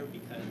Montpelier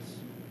because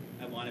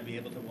I want to be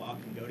able to walk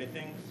and go to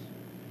things.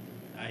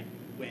 I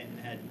went and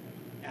had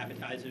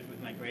appetizers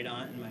with my great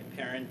aunt and my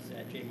parents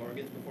at J.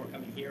 Morgan's before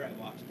coming here. I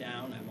walked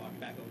down, I walked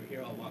back over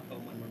here, I'll walk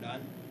home when we're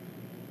done.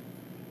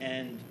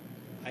 And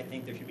I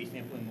think there should be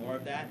significantly more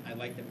of that. I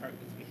like the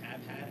parklets we have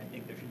had. I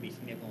think there should be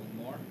significantly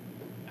more.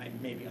 I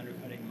may be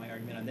undercutting my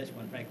argument on this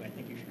one. Frankly, I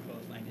think you should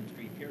close Langdon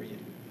Street, period.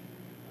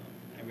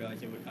 I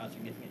realize it would cause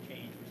significant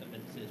change for some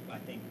businesses, but I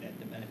think that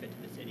the benefit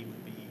to the city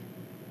would be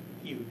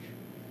huge.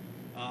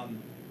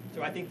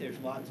 So I think there's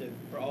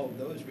for all of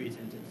those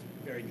reasons, it's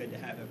very good to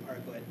have a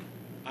parklet.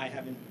 I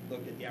haven't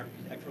looked at the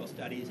architectural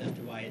studies as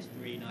to why it's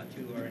 3, not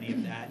 2, or any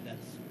of that.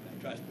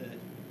 I trust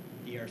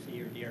the DRC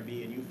or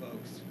DRB and you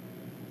folks.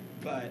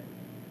 But,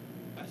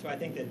 so I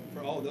think that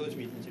for all of those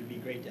reasons, it would be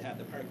great to have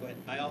the parklet.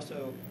 I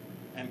also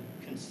am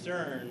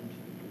concerned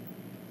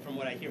from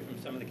what I hear from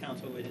some of the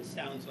council, it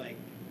sounds like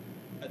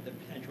the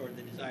potential or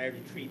the desire to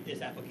treat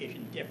this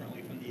application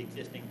differently from the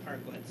existing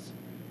parklets.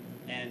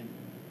 And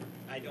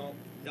I don't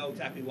know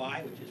exactly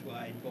why, which is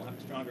why I won't have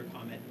a stronger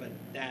comment, but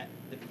that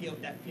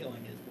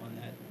feeling is one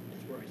that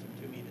is worrisome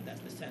to me,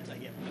 that's the sense I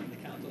get from the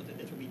council, that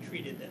this will be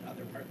treated that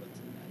other parklets,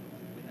 and I don't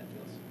like the way that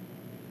feels.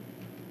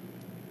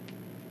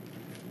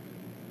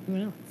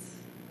 Anyone else?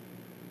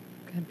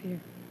 Go ahead, Peter.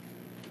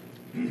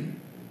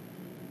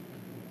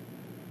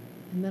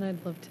 And then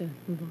I'd love to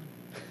move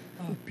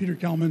on. Peter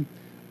Kelman.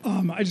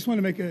 I just want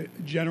to make a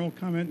general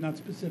comment, not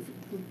specific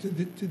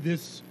to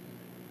this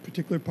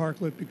particular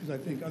parklet, because I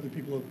think other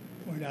people have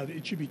pointed out that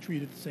it should be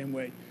treated the same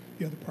way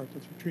the other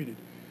parklets were treated.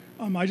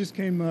 I just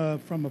came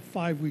from a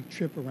 5-week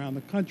trip around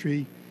the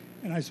country,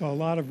 and I saw a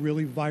lot of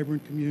really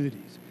vibrant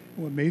communities.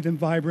 And what made them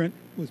vibrant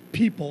was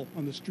people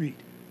on the street,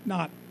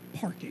 not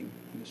parking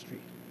on the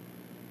street.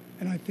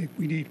 And I think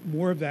we need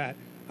more of that.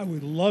 I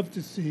would love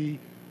to see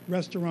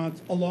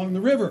restaurants along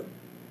the river.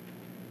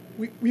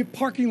 We have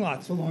parking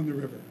lots along the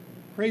river.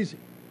 Crazy.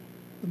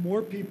 The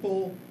more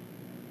people,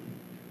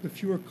 the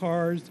fewer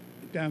cars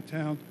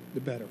downtown,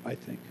 the better, I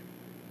think.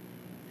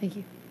 Thank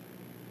you.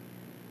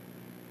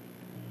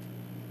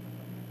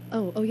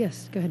 Oh,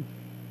 yes, go ahead.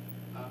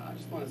 I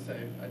just want to say,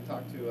 I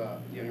talked to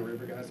the Onion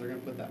River guys. They're going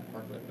to put that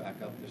parklet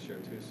back up this year,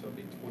 too, so it'll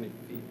be 20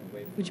 feet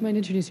away from... Would you mind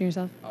introducing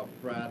yourself?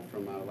 Brad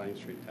from Lang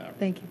Street Tavern.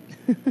 Thank you.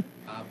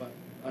 But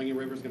Onion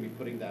River's going to be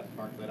putting that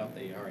parklet up.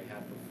 They already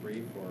had for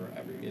free for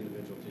every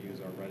individual to use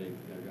already.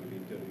 They're going to be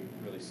doing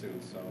it really soon,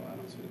 so I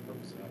don't see the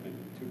purpose of having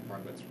two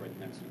parklets right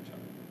next to each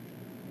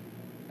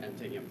other. And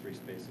taking up 3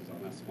 spaces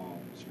on that small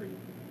street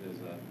is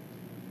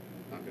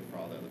not good for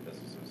all the other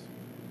businesses.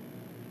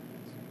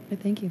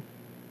 Thank you.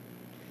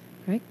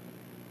 All right.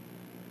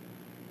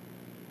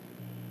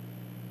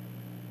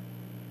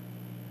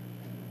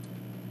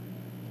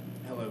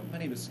 Hello, my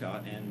name is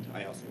Scott, and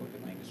I also work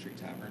at Lang Street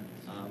Tavern.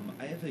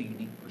 I have a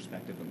unique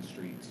perspective on the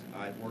street.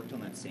 I've worked on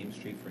that same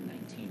street for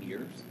 19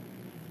 years,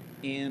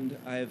 and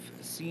I've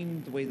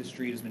seen the way the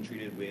street has been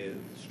treated with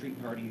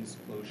street parties,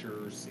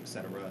 closures,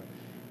 etc.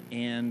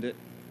 And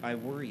I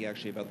worry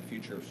actually about the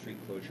future of street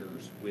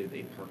closures with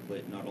a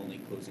parklet not only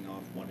closing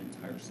off one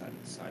entire side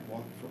of the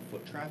sidewalk for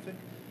foot traffic,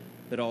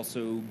 but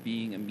also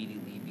being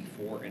immediately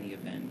before any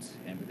event,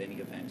 and with any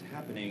event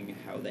happening,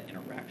 how that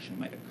interaction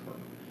might occur.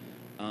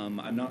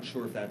 I'm not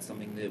sure if that's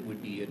something that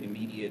would be an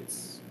immediate,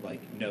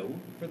 no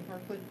for the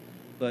parklet,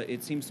 but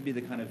it seems to be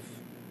the kind of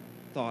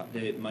thought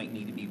that it might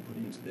need to be put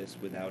into this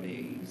without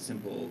a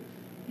simple,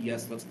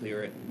 yes, let's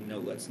clear it, no,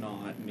 let's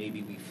not,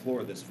 maybe we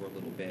floor this for a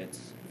little bit,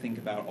 think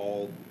about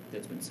all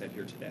that's been said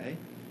here today,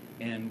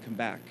 and come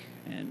back,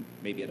 and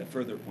maybe at a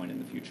further point in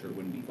the future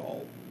when we've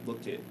all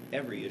looked at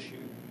every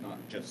issue, not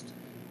just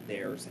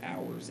theirs,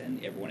 ours,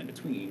 and everyone in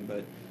between,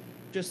 but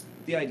just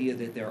the idea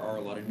that there are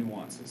a lot of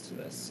nuances to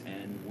this,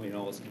 and when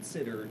all is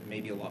considered,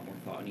 maybe a lot more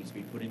thought needs to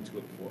be put into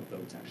it before a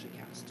vote's actually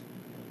cast.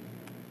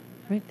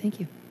 All right, thank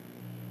you.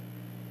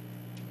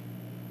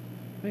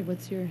 All right,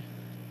 what's your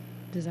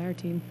desire,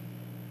 team?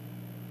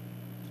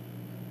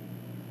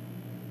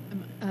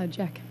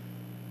 Jack.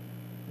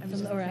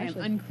 I'm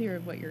unclear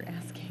of what you're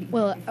asking.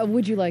 Well,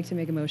 would you like to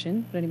make a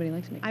motion? Would anybody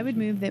like to make a motion? I would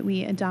move that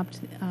we adopt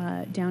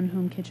Down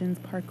Home Kitchen's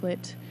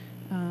parklet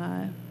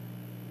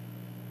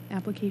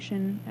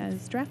application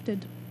as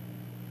drafted.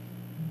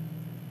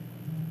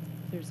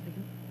 Is there a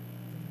second?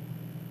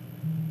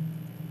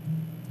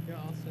 Yeah,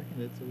 I'll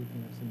second it so we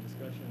can have some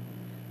discussion.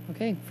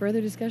 Okay, further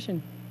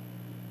discussion.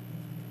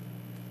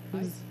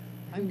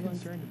 I'm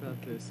concerned about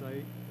this.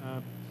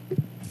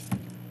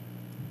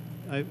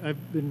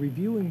 I've been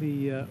reviewing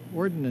the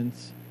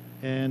ordinance,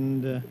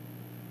 and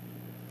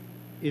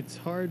it's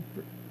hard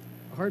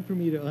for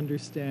me to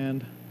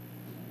understand,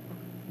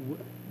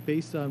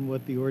 based on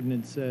what the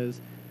ordinance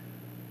says,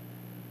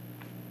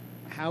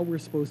 how we're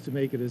supposed to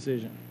make a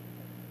decision.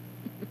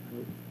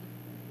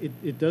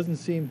 It doesn't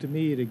seem to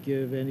me to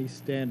give any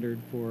standard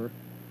for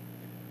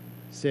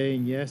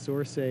saying yes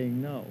or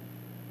saying no,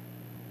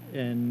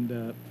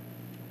 and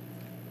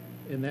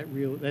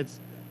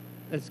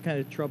that's kind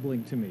of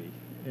troubling to me.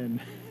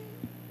 And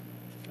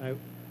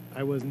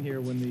I wasn't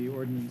here when the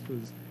ordinance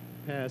was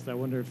passed. I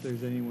wonder if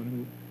there's anyone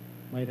who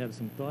might have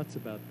some thoughts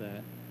about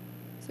that.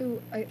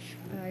 So I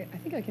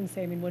think I can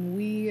say, I mean, when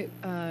we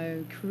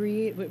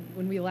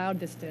when we allowed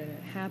this to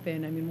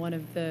happen, I mean, one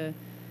of the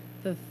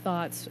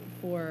thoughts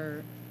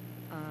for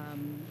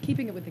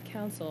keeping it with the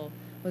council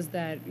was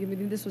that, I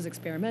mean, this was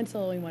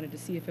experimental. We wanted to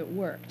see if it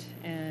worked.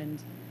 And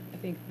I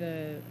think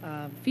the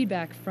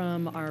feedback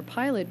from our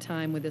pilot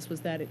time with this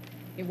was that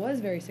it was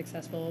very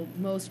successful.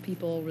 Most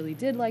people really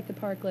did like the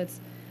parklets.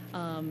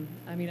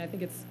 I mean, I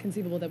think it's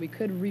conceivable that we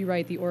could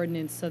rewrite the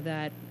ordinance so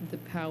that the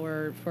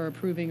power for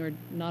approving or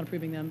not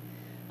approving them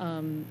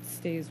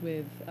stays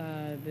with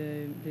the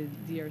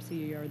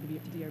DRC or the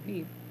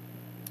DRB.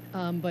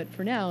 But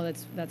for now,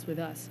 that's with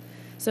us.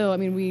 So, I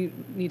mean, we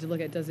need to look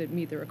at, does it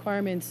meet the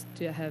requirements,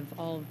 to have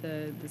all of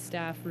the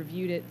staff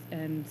reviewed it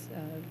and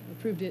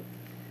approved it?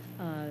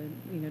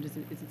 You know, is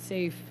it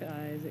safe?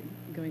 Is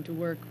it going to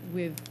work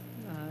with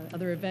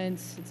other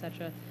events,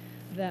 etc.?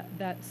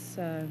 That's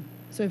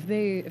so if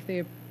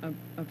they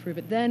approve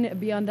it, then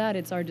beyond that,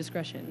 it's our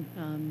discretion.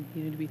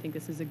 You know, do we think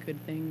this is a good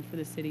thing for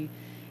the city?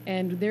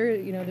 And there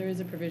is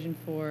a provision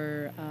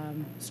for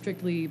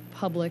strictly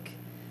public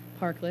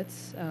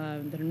parklets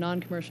that are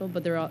non-commercial,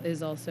 but there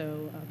is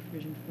also a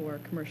provision for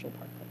commercial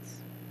parklets.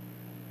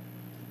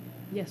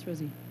 Yes,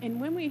 Rosie. And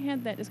when we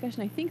had that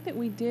discussion, I think that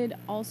we did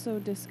also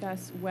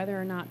discuss whether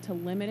or not to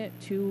limit it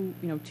to,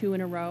 two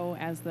in a row,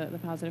 as the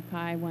Positive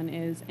Pie one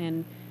is.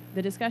 And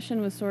the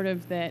discussion was sort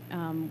of that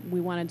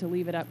we wanted to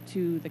leave it up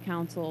to the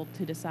council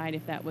to decide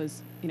if that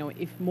was,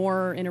 if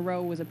more in a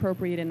row was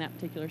appropriate in that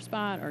particular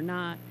spot or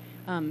not.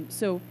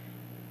 So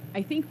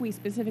I think we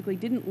specifically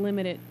didn't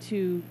limit it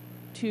to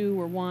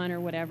 2 or 1 or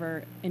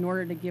whatever in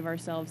order to give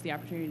ourselves the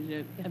opportunity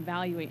to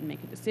evaluate and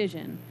make a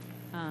decision.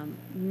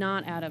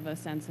 Not out of a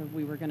sense of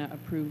we were going to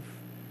approve,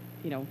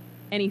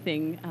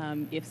 anything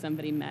if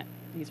somebody met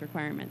these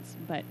requirements.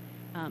 But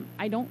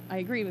I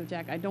agree with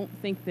Jack. I don't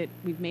think that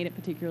we've made it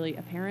particularly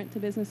apparent to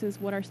businesses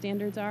what our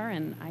standards are,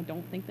 and I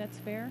don't think that's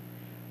fair.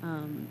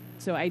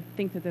 So I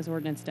think that this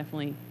ordinance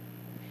definitely,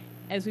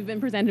 as we've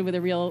been presented with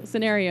a real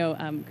scenario,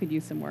 could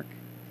use some work.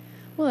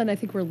 Well, and I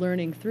think we're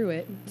learning through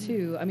it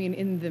too. I mean,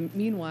 in the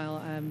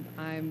meanwhile,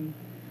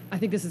 I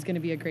think this is going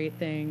to be a great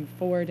thing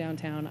for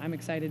downtown. I'm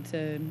excited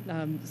to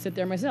sit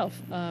there myself.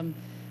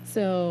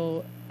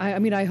 So,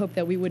 I hope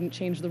that we wouldn't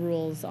change the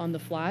rules on the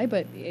fly.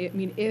 But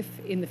if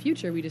in the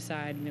future we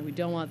decide, we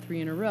don't want 3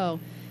 in a row,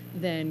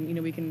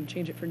 then we can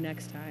change it for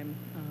next time.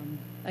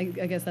 I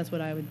guess that's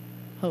what I would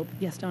hope.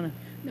 Yes, Donna.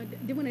 No,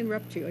 didn't want to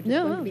interrupt you. I just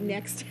No, wanted to be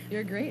next.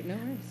 You're great. No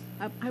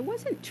worries. I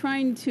wasn't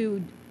trying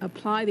to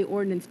apply the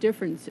ordinance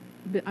difference,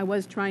 but I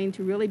was trying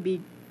to really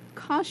be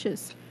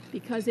cautious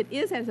because it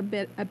is as a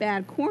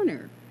bad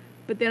corner.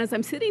 But then as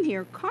I'm sitting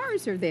here,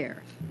 cars are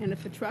there. And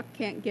if a truck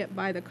can't get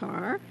by the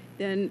car,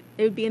 then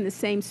it would be in the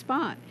same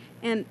spot.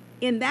 And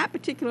in that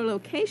particular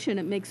location,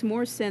 it makes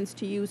more sense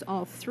to use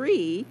all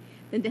 3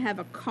 than to have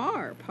a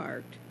car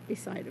parked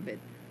beside of it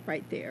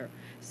right there.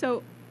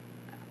 So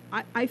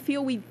I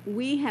feel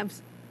we have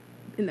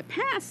in the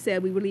past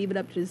said we would leave it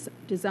up to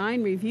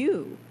design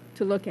review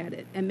to look at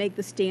it and make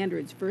the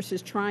standards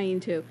versus trying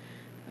to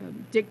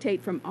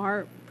dictate from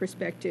our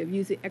perspective,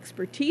 use the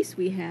expertise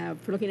we have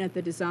for looking at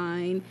the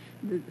design.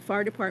 The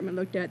fire department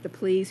looked at the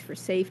police for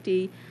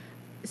safety.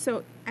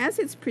 So as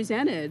it's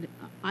presented,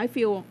 I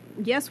feel,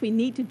 yes, we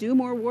need to do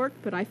more work,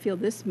 but I feel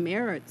this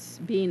merits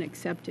being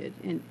accepted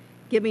and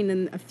giving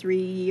them a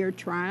 3-year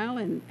trial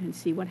and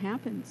see what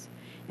happens.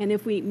 And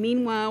if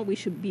meanwhile, we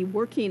should be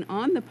working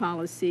on the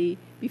policy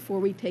before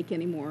we take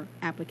any more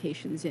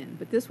applications in.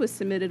 But this was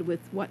submitted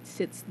with what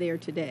sits there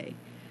today.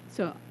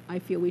 So I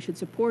feel we should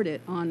support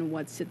it on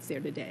what sits there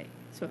today.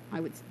 So I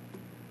would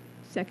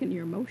second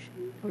your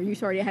motion. Or you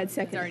already had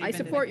second. I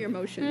support your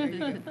motion.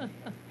 There you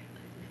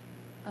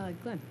go.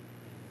 Glenn.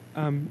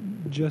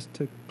 Just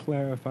to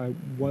clarify,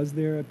 was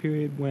there a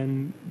period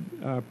when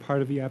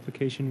part of the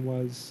application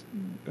was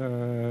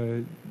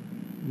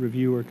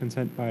review or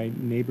consent by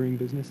neighboring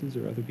businesses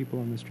or other people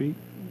on the street?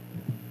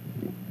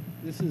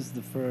 This is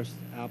the first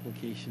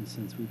application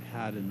since we've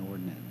had an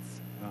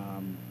ordinance.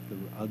 The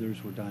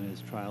others were done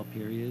as trial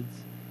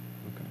periods.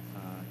 Okay.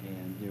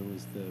 And there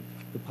was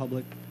the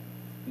public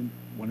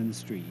one in the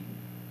street,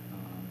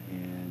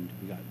 and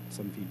we got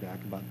some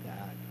feedback about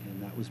that,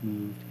 and that was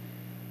moved.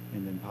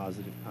 And then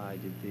Positive Pie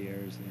did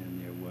theirs,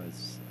 and there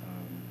was,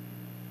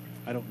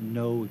 I don't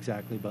know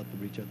exactly about the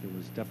reach out. There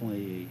was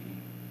definitely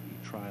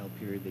a trial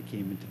period. They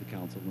came into the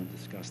council and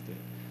discussed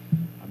it.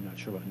 I'm not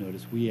sure about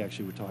notice. We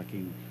actually were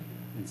talking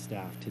in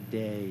staff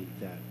today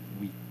that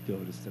we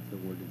noticed that the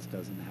ordinance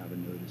doesn't have a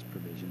notice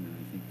provision, and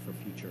I think for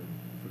future,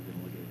 if we're going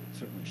to look at it, it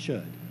certainly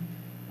should.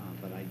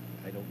 But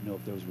I don't know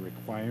if there was a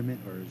requirement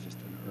or it was just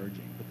an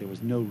urging. But there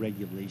was no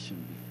regulation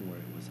before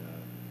it was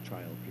a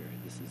trial period.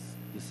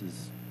 This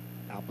is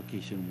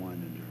application 1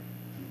 under ordinance.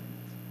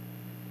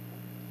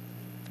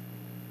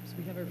 So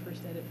we have our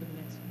first edit for the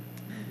next one.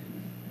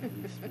 At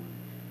least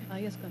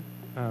one. Yes,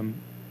 Glenn.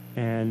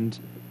 And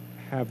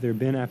have there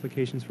been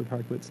applications for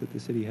parklets that the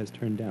city has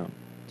turned down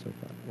so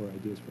far, or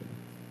ideas for them?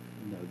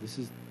 No, this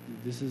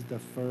is the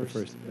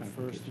first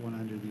one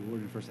under the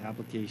ordinance, first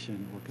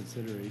application or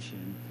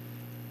consideration.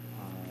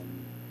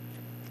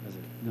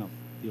 No,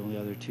 the only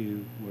other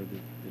 2 were the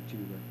 2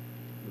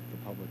 with the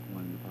public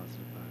one and the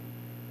Positive Pie.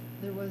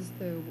 There was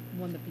the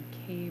one that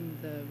became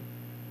the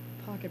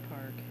pocket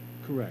park.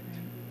 Correct.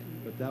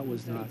 But that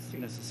was not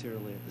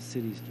necessarily at the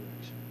city's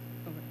direction.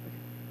 Oh, okay.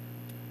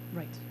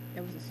 Right.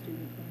 That was a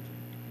student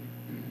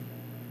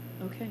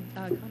project.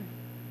 Okay.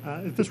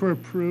 Connor. If this were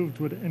approved,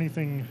 would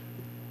anything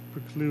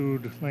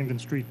preclude Langdon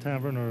Street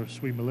Tavern or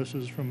Sweet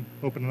Melissa's from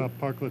opening up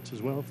parklets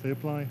as well if they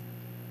apply?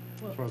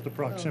 As far as the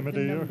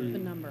proximity? The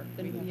number.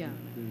 Yeah.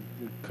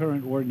 The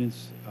current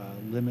ordinance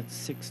limits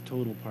 6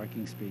 total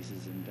parking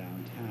spaces in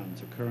downtown.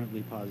 So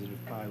currently Positive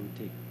Pie would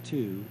take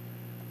 2.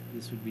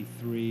 This would be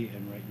 3,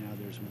 and right now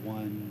there's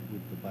 1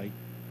 with the bike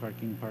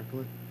parking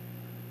parklet.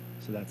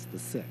 So that's the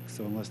 6.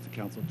 So unless the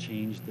council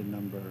changed the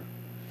number,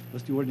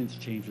 unless the ordinance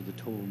changed the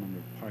total number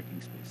of parking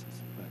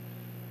spaces. But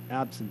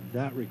absent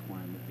that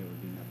requirement, there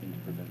would be nothing to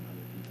prevent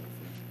other people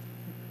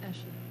from.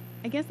 Ashley.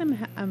 I guess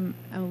I'm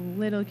a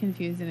little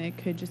confused, and it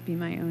could just be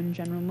my own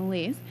general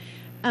malaise.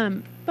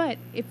 But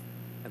if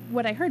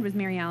what I heard was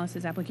Mary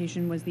Alice's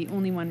application was the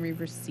only one we've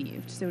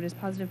received, so does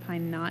Positive Pie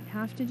not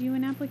have to do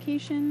an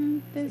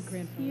application this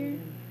year?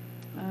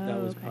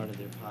 That was part of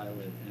their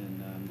pilot,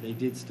 and they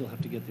did still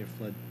have to get their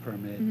flood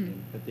permit,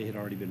 but they had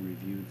already been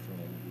reviewed for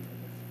all of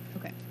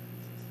the other. Okay.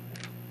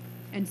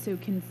 And so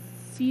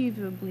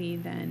conceivably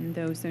then,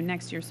 though, so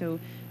next year, so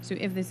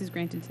if this is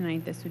granted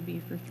tonight, this would be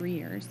for 3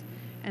 years.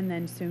 And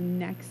then so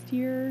next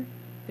year,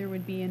 there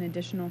would be an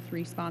additional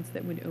 3 spots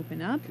that would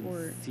open up?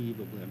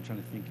 Conceivably. I'm trying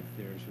to think if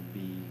theirs would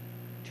be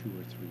 2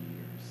 or 3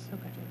 years.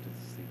 Okay.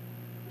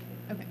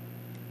 Okay.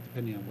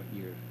 Depending on what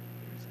year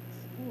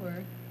theirs is.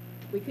 Or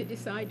we could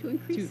decide to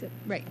increase it.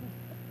 Right.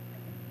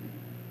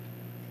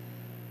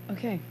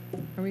 Okay.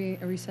 Are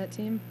we set,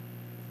 team?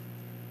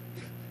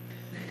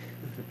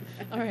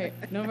 All right,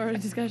 no more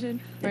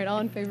discussion. All right, all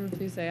in favor,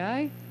 please say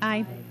aye.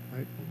 Aye.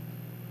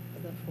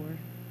 Was that 4? I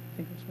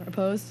think that's 4.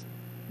 Opposed?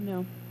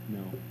 No. No.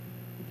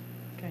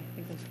 Okay, I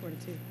think that's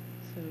 4-2.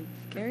 So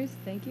carries.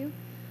 Thank you.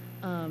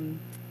 And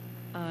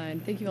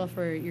thank you all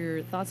for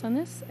your thoughts on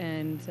this,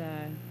 and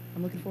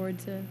I'm looking forward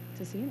to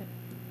seeing it.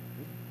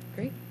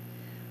 Great.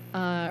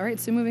 All right,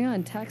 so moving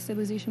on, tax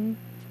stabilization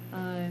for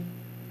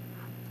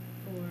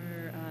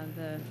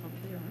the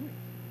Montpelier Armory.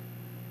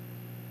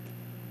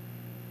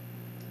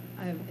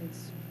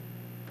 It's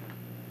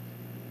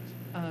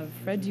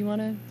Fred. Do you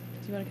want to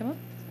come up?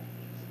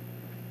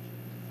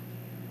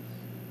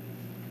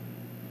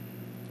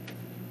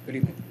 Good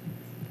evening.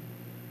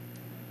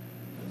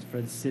 As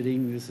Fred's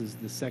sitting, this is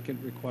the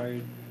second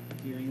required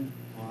hearing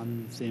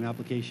on the same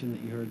application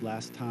that you heard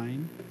last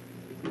time.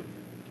 If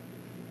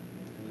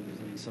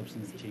there's any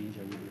substantive change,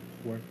 I would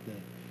report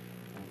that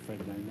Fred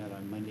and I met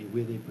on Monday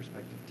with a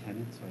prospective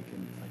tenant, so I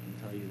can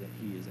tell you that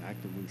he is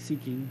actively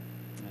seeking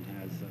and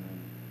has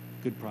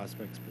good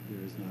prospects, but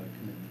there is not a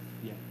commitment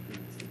yet.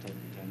 It's the type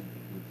of tenant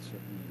that would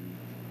certainly meet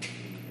the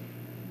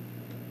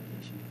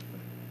application,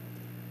 but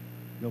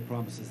no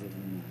promises other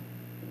than that.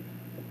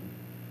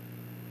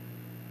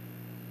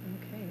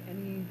 Okay.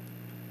 Any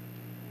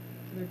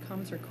other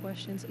comments or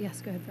questions?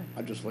 Yes, go ahead, Fred.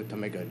 I'd just like to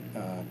make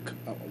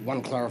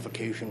one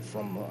clarification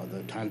from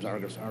the Times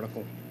Argus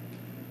article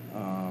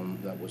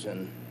that was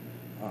in,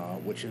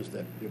 which is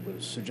that it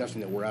was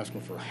suggesting that we're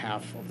asking for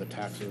half of the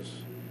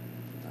taxes,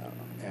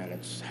 and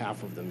it's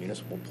half of the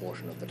municipal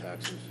portion of the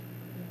taxes.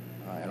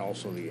 And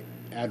also the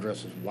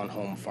address is One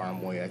Home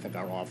Farm Way. I think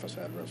our office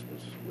address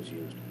was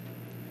used.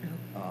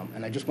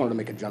 And I just wanted to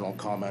make a general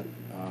comment,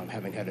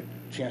 having had a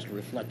chance to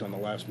reflect on the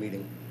last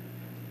meeting,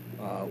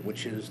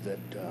 which is that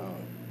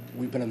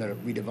we've been in the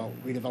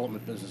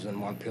redevelopment business in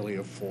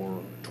Montpelier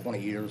for 20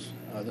 years.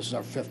 This is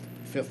our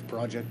fifth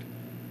project.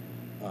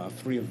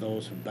 3 of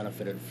those have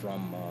benefited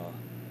from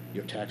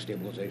your tax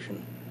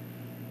stabilization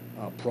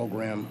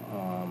program.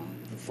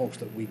 The folks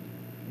that we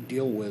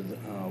deal with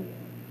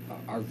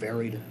are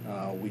varied.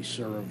 We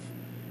serve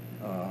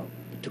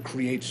to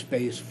create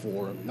space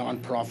for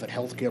nonprofit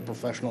healthcare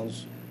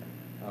professionals,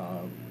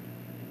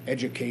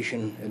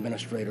 education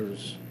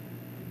administrators,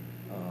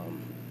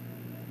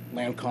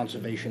 land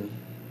conservation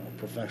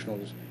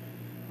professionals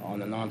on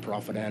the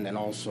nonprofit end, and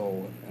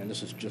also, and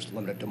this is just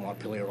limited to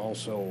Montpelier,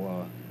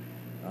 also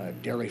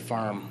dairy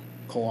farm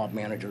co-op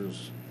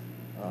managers,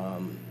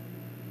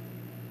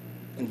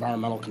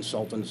 environmental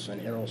consultants, and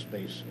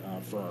aerospace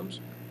firms.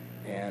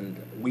 And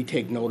we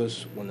take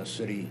notice when the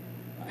city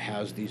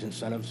has these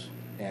incentives,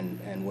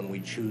 and when we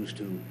choose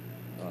to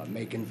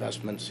make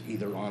investments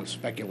either on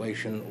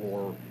speculation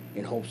or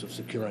in hopes of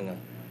securing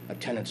a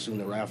tenant soon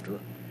thereafter.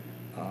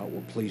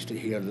 We're pleased to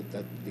hear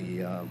that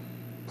the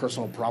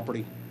personal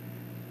property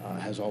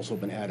has also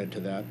been added to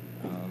that,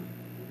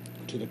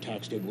 to the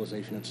tax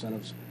stabilization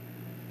incentives.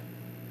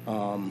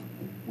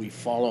 We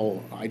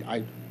follow,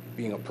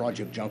 being a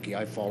project junkie,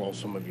 I follow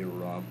some of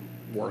your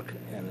work,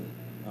 and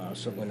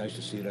certainly nice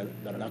to see that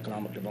an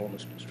economic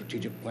development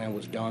strategic plan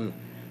was done.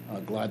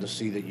 Glad to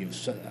see that you've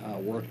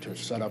worked to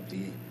set up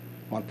the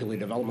Montpelier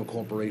Development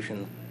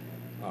Corporation,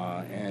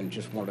 and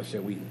just wanted to say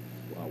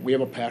we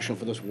have a passion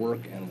for this work,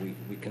 and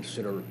we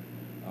consider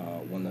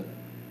when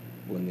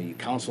the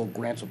council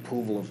grants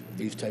approval of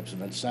these types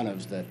of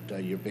incentives that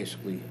you're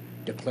basically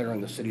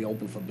declaring the city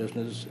open for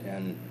business,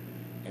 and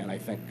I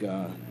think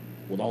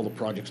with all the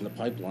projects in the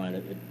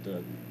pipeline,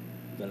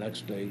 the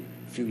next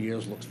few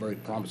years looks very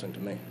promising to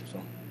me.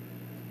 So,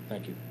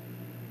 thank you.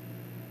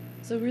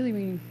 So really,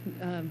 we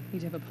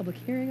need to have a public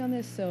hearing on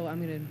this, so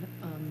I'm going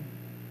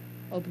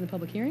to open the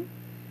public hearing.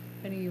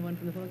 If anyone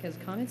from the public has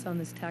comments on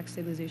this tax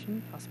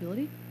stabilization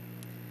possibility.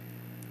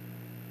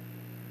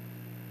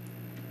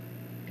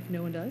 If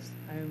no one does,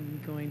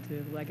 I'm going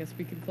to, well, I guess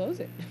we could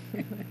close it.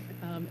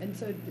 And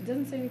so it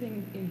doesn't say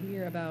anything in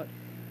here about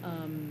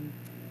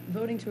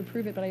voting to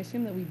approve it, but I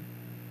assume that we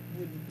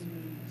would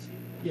need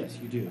to. Yes,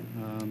 you do.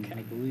 Okay.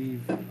 I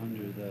believe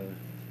under the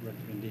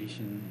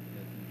recommendation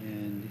at the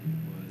end,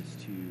 it was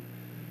to,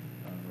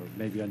 or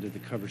maybe under the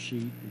cover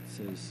sheet, it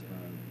says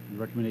the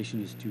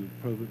recommendation is to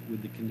approve it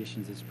with the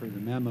conditions as per the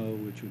memo,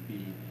 which would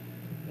be,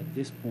 at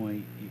this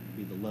point, it would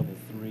be the level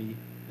 3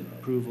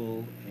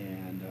 approval,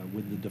 and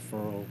with the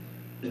deferral,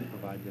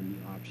 provide them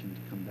the option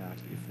to come back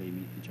if they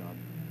meet the job,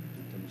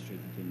 to demonstrate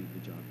that they meet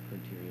the job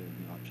criteria,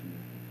 and the option to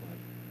apply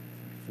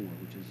for,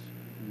 which is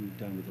we've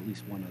done with at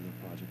least one other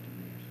project of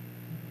theirs.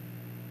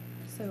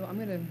 So I'm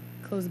going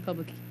to close the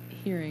public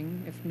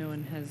hearing if no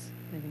one has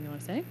anything they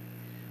want to say.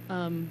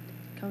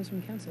 Comments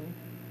from the council.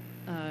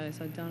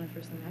 So Donna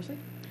first, and Ashley.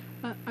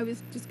 I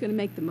was just going to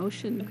make the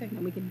motion, okay,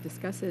 and we can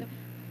discuss it. Yep.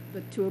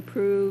 But to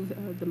approve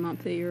the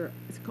Montpelier,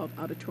 it's called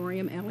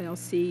Auditorium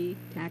LLC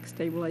tax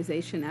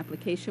stabilization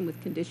application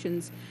with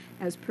conditions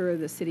as per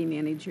the city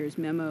manager's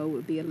memo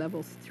would be a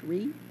level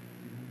 3.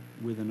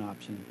 With an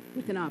option.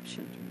 With an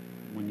option.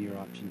 1-year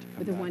option to come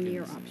with back. With a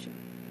 1-year option.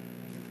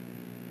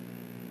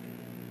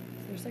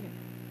 Is there a second?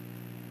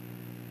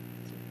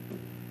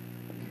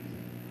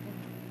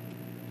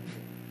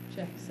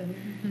 Jackson.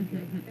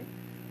 Okay.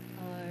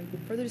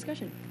 Further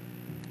discussion?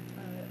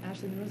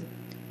 Ashley and Rosa.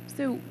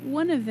 So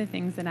one of the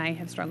things that I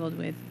have struggled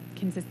with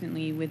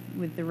consistently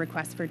with the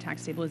request for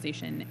tax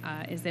stabilization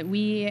is that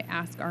we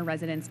ask our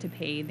residents to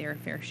pay their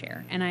fair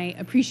share. And I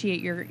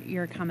appreciate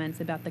your comments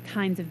about the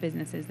kinds of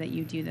businesses that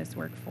you do this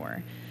work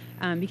for,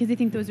 because I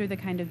think those are the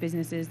kind of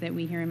businesses that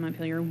we here in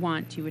Montpelier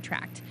want to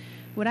attract.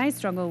 What I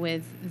struggle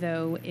with,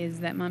 though,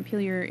 is that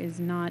Montpelier is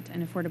not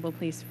an affordable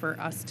place for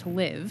us to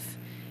live.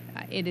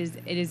 It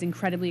is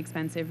incredibly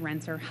expensive.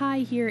 Rents are high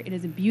here. It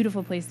is a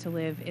beautiful place to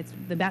live. It's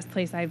the best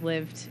place I've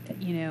lived,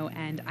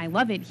 and I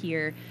love it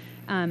here.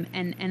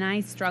 And I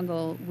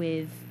struggle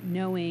with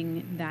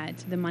knowing that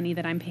the money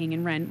that I'm paying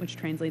in rent, which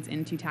translates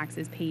into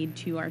taxes paid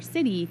to our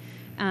city,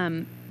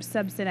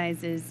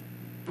 subsidizes,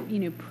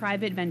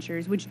 private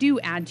ventures, which do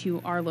add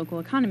to our local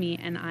economy.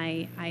 And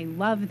I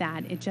love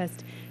that. It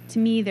just, to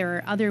me, there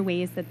are other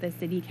ways that the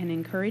city can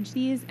encourage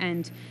these.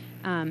 And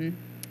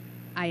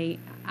I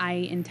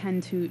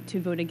intend to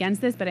vote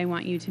against this, but I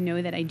want you to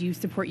know that I do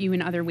support you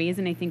in other ways,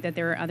 and I think that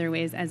there are other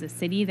ways as a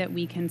city that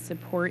we can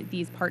support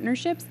these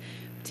partnerships.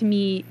 To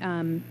me,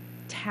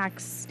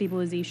 tax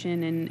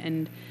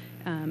stabilization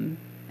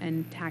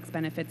and tax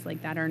benefits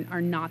like that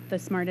are not the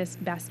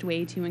smartest, best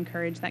way to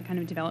encourage that kind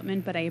of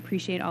development, but I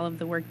appreciate all of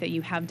the work that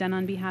you have done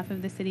on behalf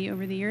of the city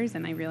over the years,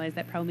 and I realize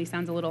that probably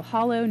sounds a little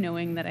hollow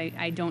knowing that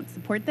I don't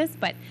support this,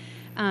 but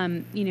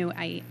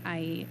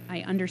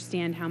I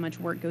understand how much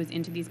work goes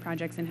into these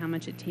projects and how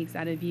much it takes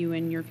out of you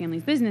and your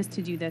family's business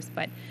to do this,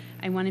 but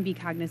I want to be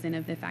cognizant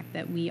of the fact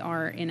that we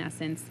are, in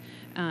essence,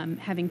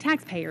 having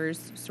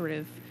taxpayers sort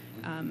of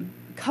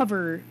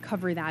cover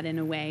that in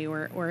a way,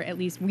 or at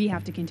least we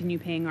have to continue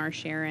paying our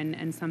share,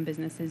 and some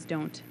businesses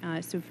don't.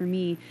 So for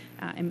me,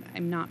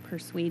 I'm not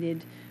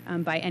persuaded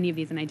by any of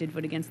these, and I did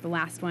vote against the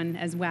last one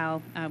as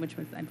well, which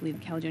was, I believe,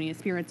 the Caledonia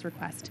Spirits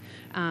request.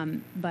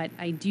 But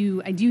I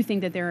do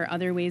think that there are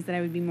other ways that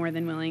I would be more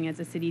than willing as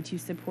a city to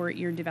support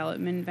your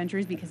development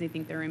ventures because I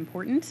think they're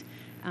important,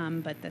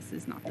 but this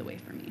is not the way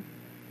for me.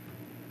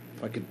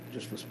 If I could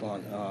just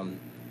respond,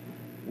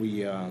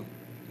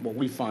 what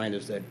we find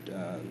is that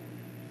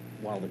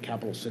while the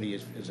capital city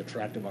is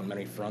attractive on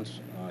many fronts,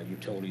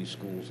 utilities,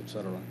 schools, et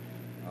cetera,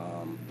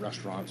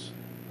 restaurants,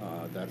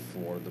 that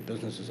for the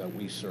businesses that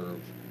we serve,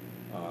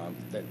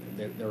 that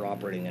they're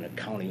operating in a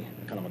county,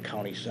 kind of a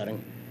county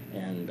setting.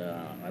 And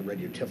I read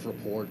your TIF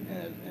report,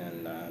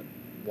 and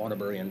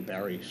Waterbury and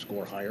Barry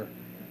score higher.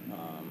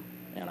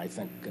 And I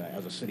think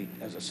as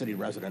a city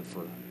resident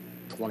for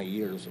 20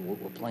 years, we're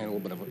playing a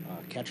little bit of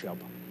a catch-up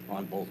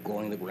on both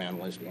growing the grand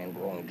list and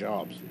growing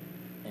jobs.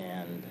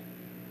 And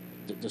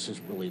this is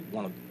really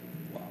one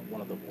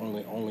of the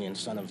only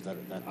incentives that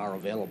are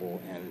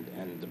available,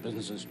 and the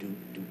businesses do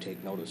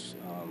take notice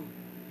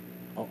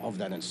of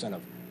that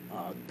incentive.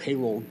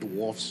 Payroll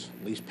dwarfs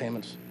lease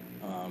payments,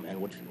 and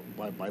which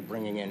by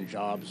bringing in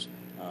jobs,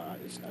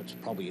 it's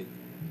probably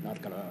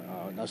not going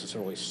to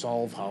necessarily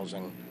solve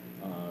housing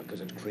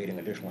because it's creating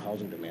additional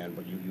housing demand.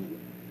 But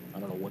I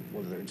don't know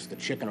whether it's the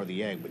chicken or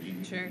the egg, but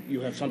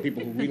you have some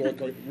people who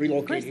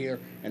relocate here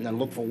and then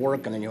look for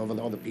work, and then you have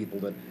other people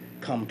that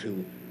come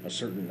to a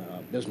certain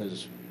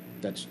business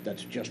that's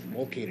just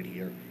located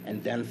here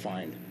and then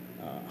find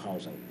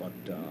housing. But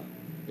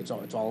it's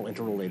all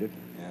interrelated,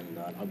 and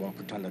I won't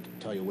pretend to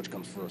tell you which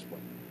comes first. But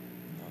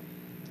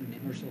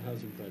commercial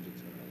housing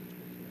projects are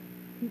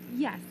eligible.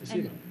 Yes.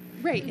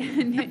 Right.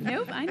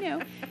 Nope, I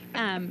know.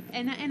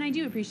 And I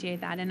do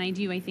appreciate that. And I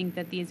think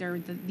that these are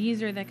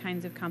the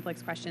kinds of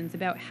complex questions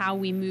about how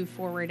we move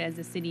forward as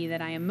a city that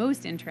I am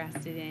most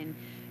interested in.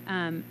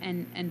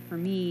 And for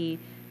me,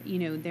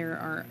 there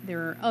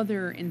are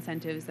other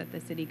incentives that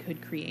the city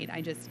could create.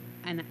 I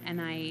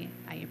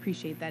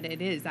appreciate that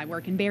it is. I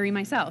work in Barrie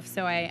myself,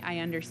 so I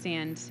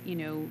understand,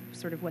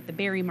 sort of what the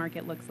Barrie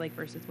market looks like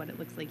versus what it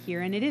looks like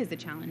here. And it is a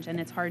challenge, and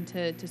it's hard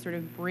to sort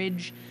of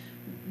bridge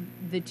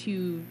the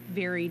two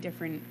very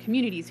different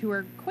communities who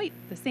are quite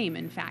the same,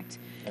 in fact.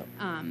 Yep.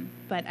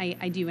 But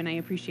I do, and I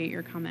appreciate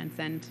your comments,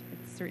 and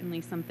it's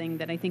certainly something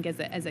that I think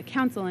as a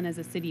council and as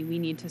a city we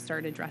need to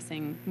start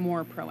addressing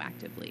more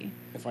proactively.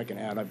 If I can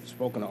add, I've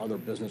spoken to other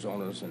business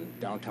owners and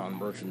downtown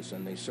merchants,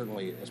 and they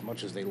certainly, as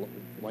much as they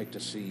like to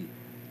see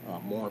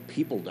more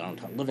people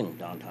living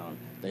downtown,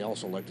 they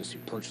also like to see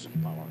purchasing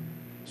power.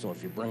 So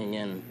if you're bringing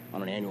in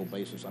on an annual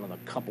basis another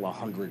couple of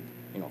hundred,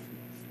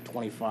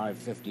 25,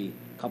 50,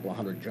 couple of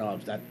hundred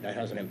jobs, that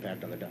has an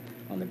impact on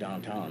the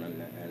downtown,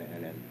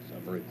 and it's a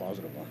very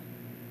positive one.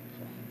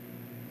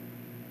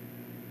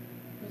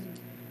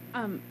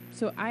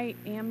 So I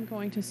am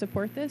going to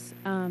support this,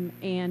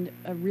 and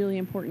a really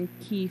important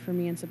key for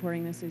me in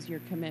supporting this is your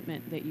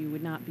commitment that you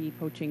would not be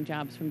poaching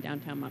jobs from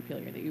downtown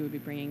Montpelier, that you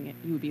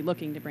would be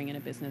looking to bring in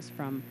a business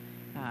from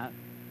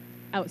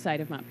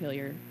outside of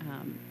Montpelier,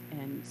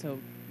 and so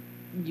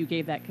you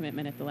gave that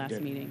commitment at the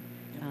last meeting,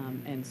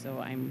 and so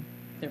I'm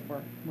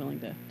therefore willing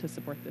to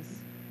support this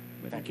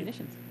with our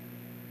conditions.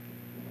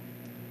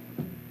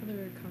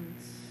 Other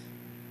comments?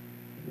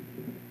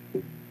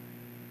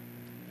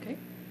 Okay.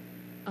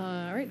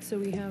 All right, so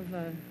we have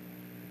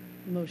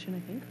motion, I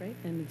think, right?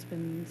 And it's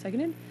been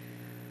seconded.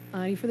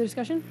 Any further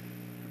discussion?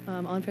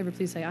 All in favor,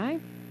 please say aye.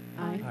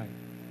 Aye. Aye.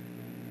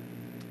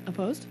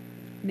 Opposed?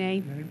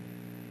 Nay.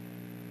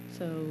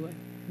 So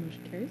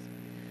motion carries.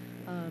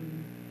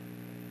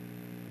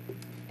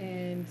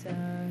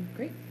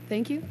 Great,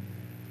 thank you.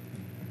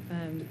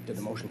 Did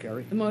the motion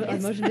carry? The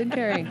motion did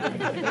carry.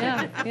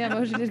 Yeah,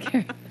 motion did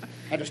carry.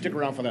 Had to stick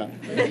around for that.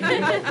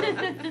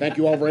 Thank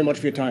you all very much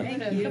for your time.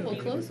 A couple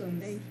close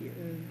ones. Thank you.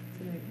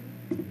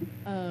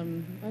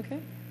 Tonight. Okay.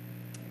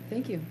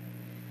 Thank you.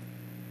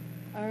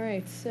 All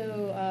right.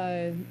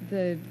 So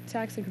the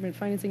tax increment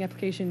financing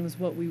application was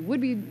what we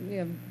would be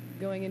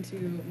going into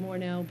more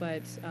now,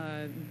 but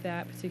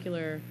that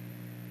particular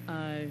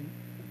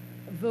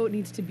vote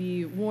needs to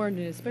be warned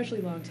in an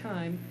especially long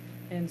time,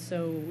 and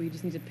so we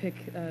just need to pick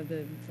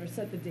or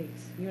set the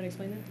dates. You want to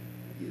explain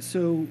that?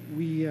 So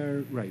we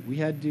are, right, we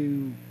had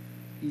to,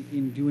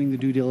 in doing the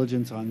due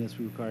diligence on this,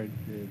 we required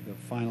the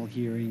final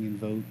hearing and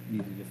vote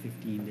needed a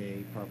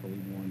 15-day properly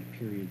warned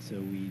period. So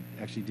we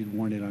actually did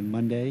warn it on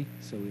Monday,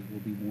 so it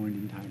will be warned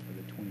in time for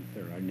the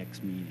 23rd, our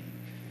next meeting.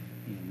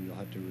 And we'll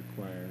have to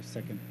require a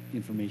second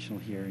informational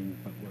hearing,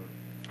 but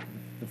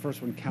the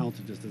first one counts,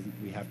 it just doesn't,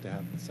 we have to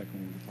have the second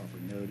one with proper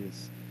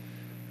notice.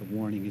 The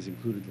warning has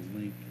included the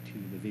link to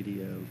the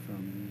video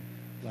from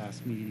the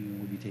last meeting, and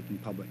we'll be taking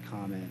public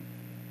comment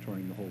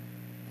during the whole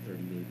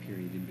 30-day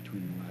period in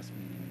between the last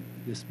meeting and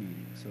this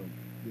meeting. So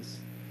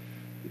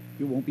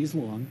it won't be as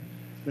long.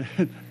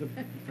 The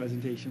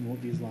presentation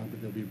won't be as long, but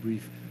there'll be a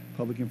brief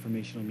public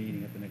informational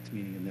meeting at the next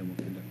meeting, and then we'll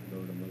conduct a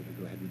vote on whether to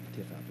go ahead with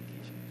the TIF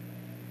application.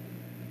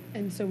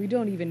 And so we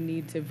don't even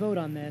need to vote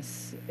on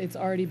this. It's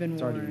already been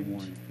warned. It's already been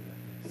warned for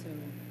that. So,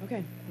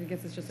 okay. I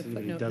guess it's just a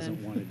Somebody footnote doesn't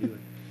then. want to do it.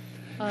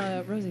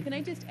 Rosie. Can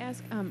I just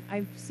ask,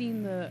 I've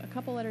seen a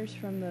couple letters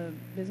from the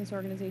business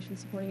organization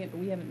supporting it, but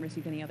we haven't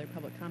received any other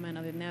public comment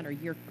other than that, or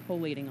you're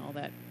collating all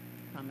that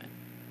comment?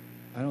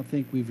 I don't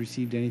think we've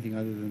received anything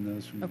other than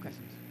those from the Okay.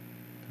 business.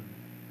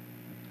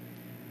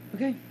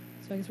 Okay.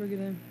 So I guess we're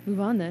going to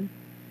move on then.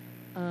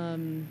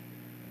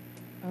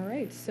 All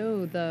right.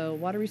 So the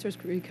Water Resource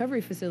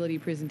Recovery Facility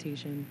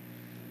presentation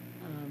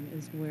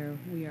is where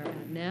we are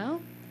at now.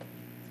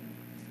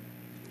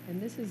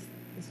 And this is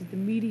the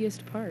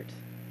meatiest part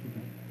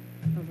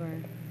of our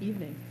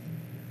evening.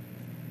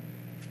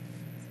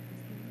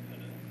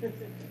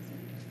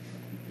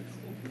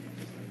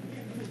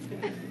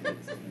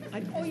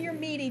 Oh, you're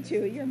meaty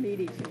too. You're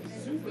meaty too.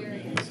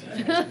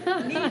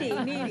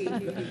 Meaty.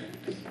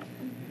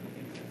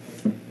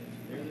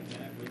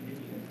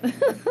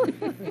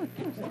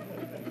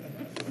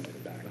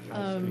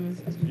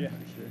 Yeah,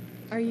 sure.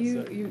 Are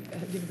you? Do you have a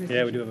presentation?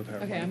 Yeah, we do have a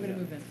PowerPoint. Okay, I'm going to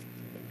move then.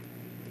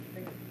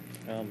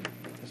 I'll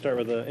start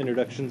with the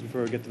introductions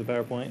before we get to the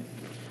PowerPoint.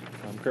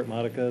 I'm Kurt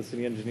Modica,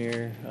 city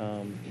engineer.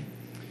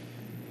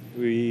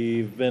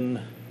 We've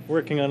been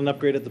working on an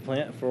upgrade at the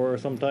plant for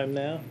some time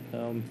now.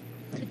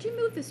 Could you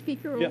move the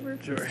speaker Yep, over?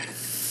 sure.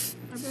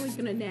 I'm really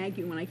going to nag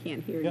you when I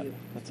can't hear Yep, you.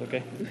 that's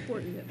okay. It's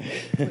important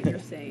what you're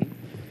saying.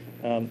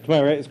 To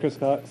my right is Chris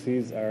Cox.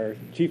 He's our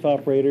chief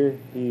operator.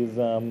 He's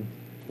been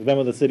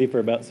with the city for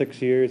about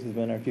 6 years. He's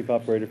been our chief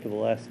operator for the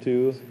last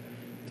 2.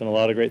 Done a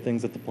lot of great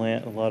things at the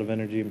plant, a lot of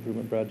energy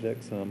improvement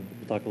projects. We'll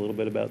talk a little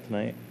bit about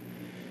tonight.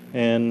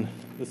 And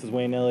this is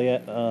Wayne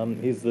Elliott.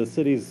 He's the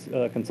city's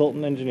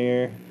consultant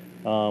engineer.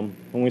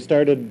 When we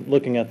started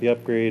looking at the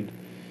upgrade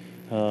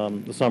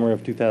the summer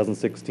of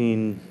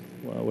 2016,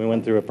 we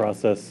went through a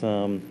process,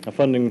 a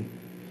funding,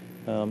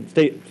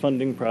 state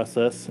funding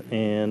process,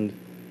 and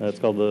it's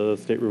called the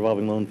State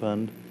Revolving Loan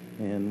Fund,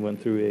 and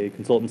went through a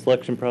consultant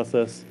selection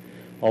process.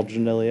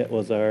 Aldrin Elliott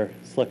was our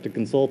selected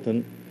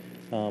consultant.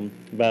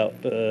 About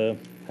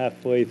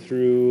halfway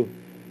through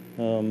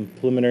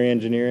preliminary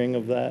engineering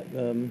of that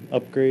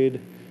upgrade,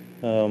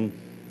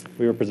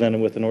 we were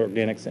presented with an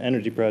organics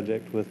energy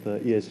project with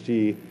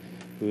ESG,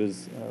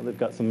 they've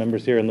got some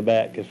members here in the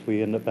back if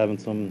we end up having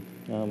some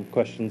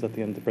questions at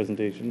the end of the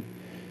presentation.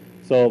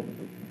 So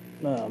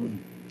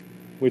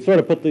we sort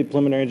of put the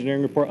preliminary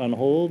engineering report on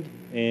hold,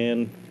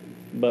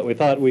 but we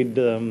thought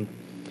it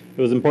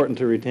was important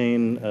to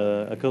retain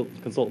a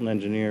consultant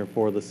engineer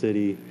for the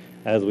city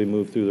as we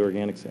move through the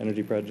organics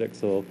energy project.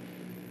 So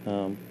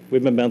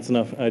we've been bouncing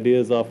off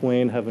ideas off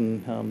Wayne,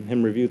 having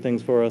him review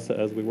things for us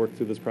as we work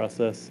through this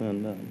process,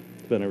 and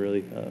it's been a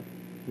really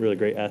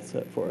great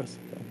asset for us.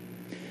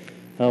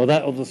 So, with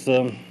that, I'll just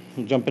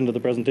jump into the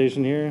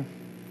presentation here.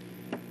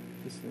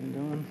 This thing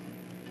going.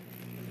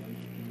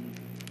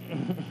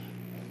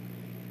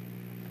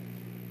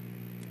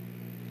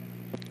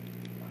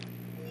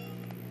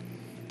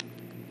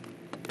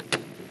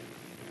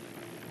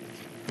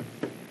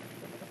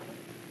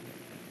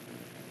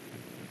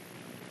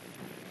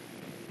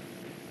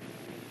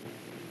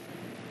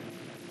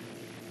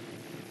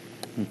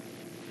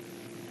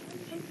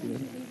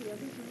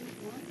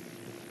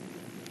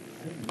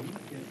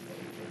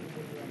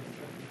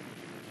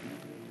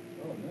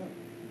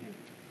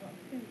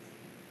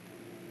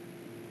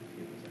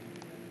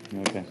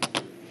 Okay.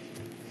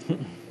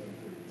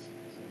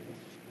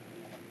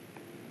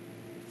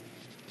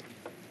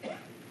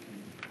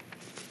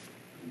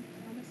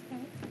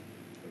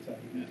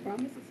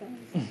 Promise is ours.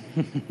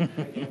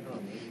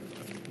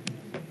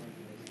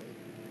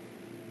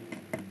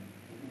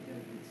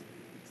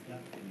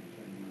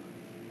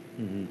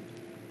 Mm-hmm.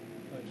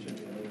 That's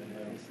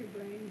your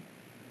brain.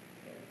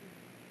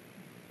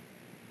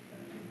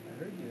 I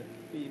heard you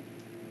beep.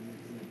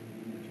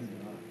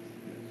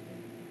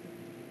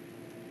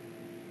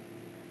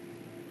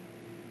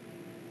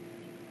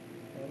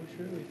 Oh,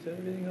 sure, we set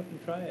everything up and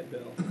try it,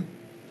 Bill.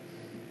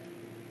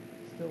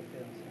 Still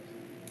fails us.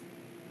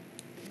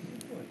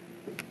 Good boy.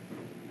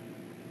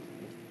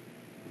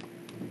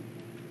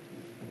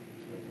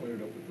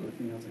 Fired up with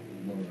everything else I can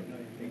remember.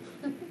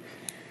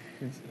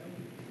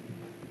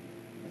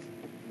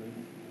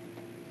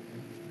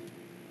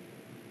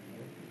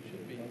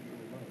 Should be.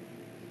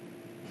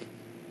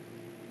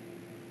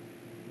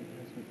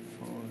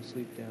 Falling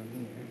asleep down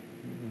here.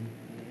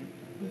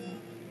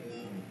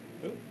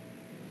 Oh.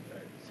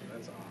 Okay, so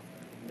that's off.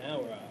 Now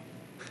we're off.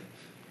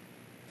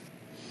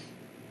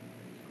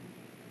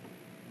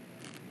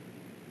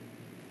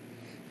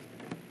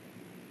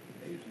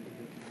 They usually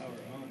put the power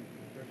on.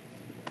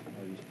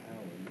 I'll use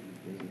power.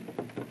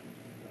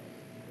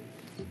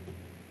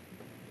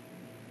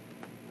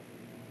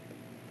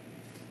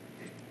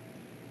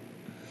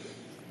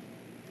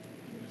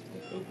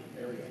 Oh,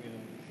 there we go.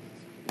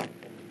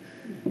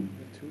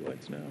 Two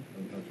lights now.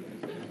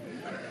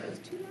 There's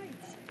 2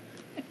 lights.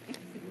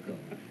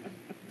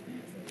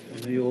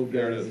 The old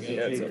There it guys. is.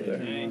 Yeah, it's up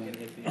there.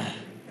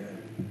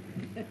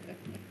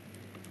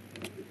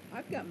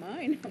 I've got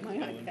mine on my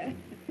iPad.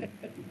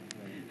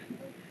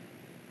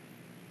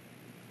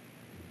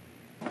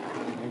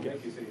 Thank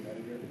you, City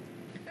Manager.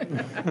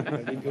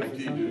 That'd be good for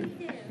something.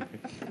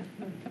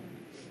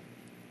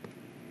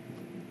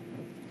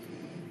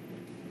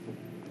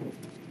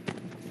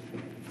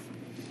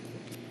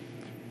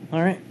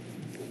 All right.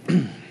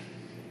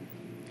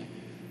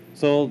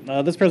 So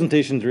this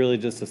presentation is really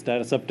just a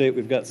status update.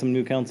 We've got some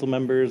new council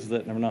members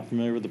that are not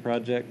familiar with the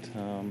project.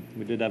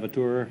 We did have a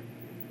tour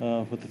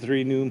with the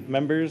 3 new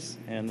members,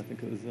 and I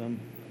think it was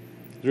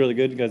really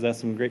good. You guys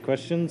asked some great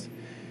questions.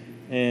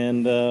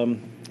 And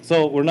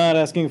so we're not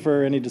asking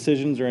for any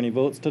decisions or any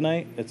votes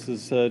tonight. It's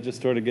just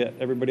sort of get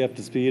everybody up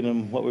to speed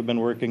on what we've been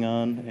working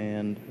on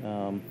and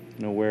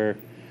you know where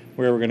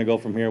we're going to go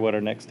from here, what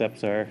our next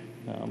steps are,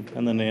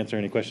 and then to answer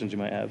any questions you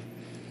might have.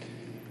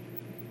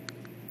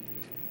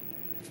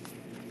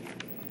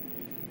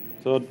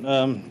 So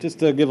just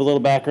to give a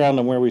little background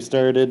on where we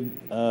started,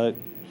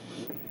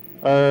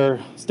 our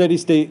steady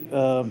state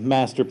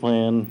master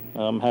plan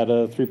had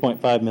a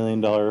 $3.5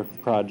 million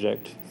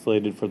project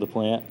slated for the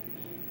plant.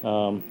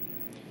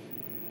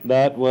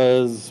 That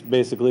was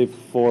basically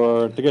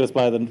to get us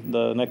by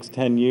the next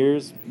 10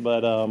 years.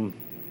 But you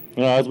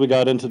know, as we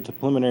got into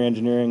preliminary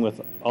engineering with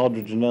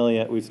Aldridge and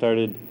Elliott, we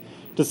started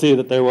to see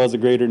that there was a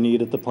greater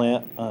need at the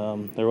plant.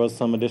 There was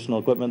some additional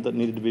equipment that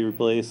needed to be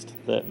replaced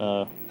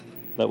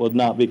that would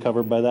not be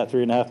covered by that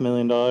 $3.5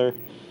 million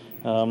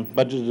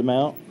budgeted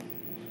amount.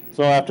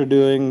 So after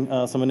doing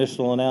some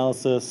initial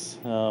analysis,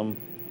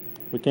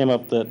 we came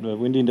up that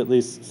we need at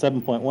least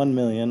 $7.1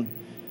 million.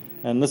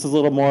 And this is a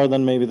little more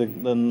than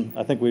than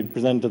I think we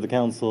presented to the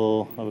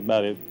council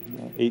about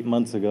 8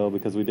 months ago,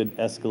 because we did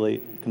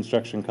escalate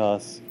construction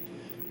costs.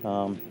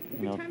 Every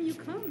time you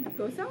come, it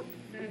goes up.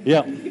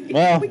 Yeah,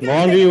 well, the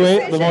longer you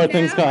wait, the more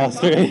things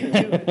cost,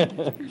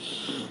 right?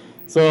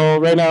 So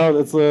right now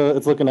it's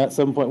looking at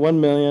 7.1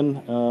 million,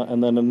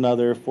 and then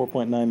another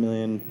 4.9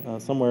 million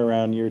somewhere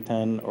around year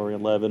 10 or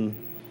 11.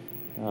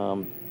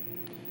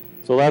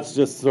 So that's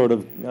just sort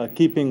of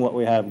keeping what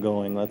we have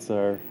going. That's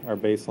our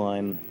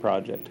baseline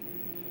project.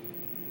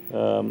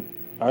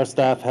 Our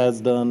staff has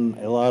done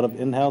a lot of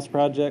in-house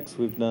projects.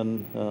 We've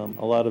done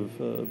a lot of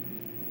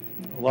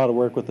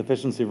work with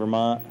Efficiency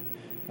Vermont,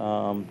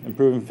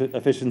 improving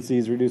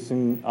efficiencies,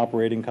 reducing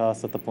operating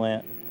costs at the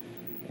plant,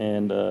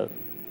 and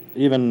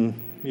even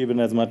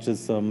as much as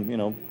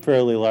some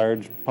fairly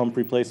large pump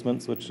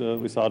replacements, which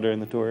we saw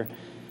during the tour.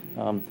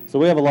 So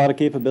we have a lot of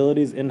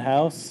capabilities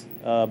in-house,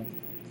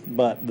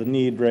 but the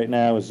need right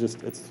now is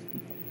it's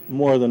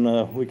more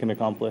than we can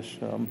accomplish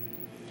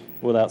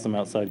without some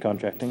outside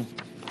contracting.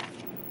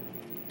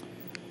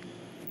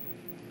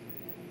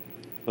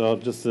 So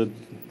just to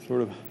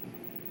sort of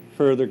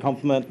further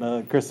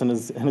compliment Chris and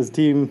his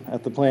team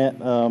at the plant,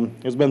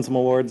 there's been some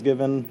awards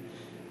given.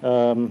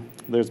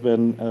 There's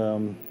been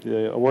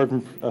the award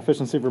from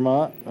Efficiency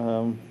Vermont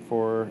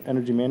for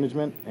energy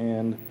management,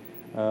 and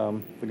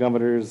the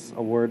governor's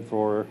award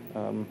for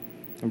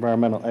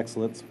environmental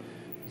excellence.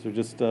 So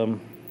just a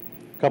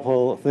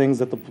couple of things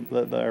that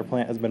our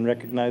plant has been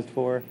recognized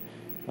for,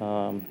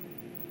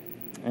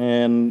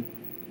 and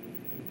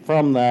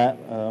from that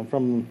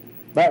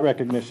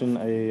recognition,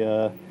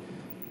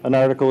 an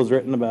article was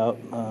written about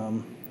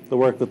the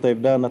work that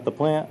they've done at the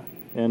plant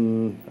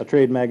in a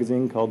trade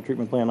magazine called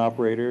Treatment Plant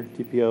Operator,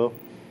 TPO.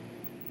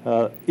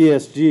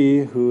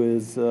 ESG, who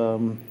is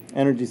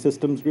Energy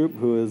Systems Group,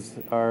 who is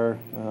our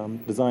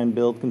design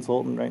build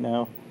consultant right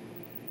now,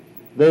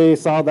 they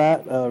saw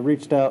that,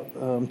 reached out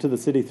to the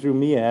city through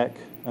MEAC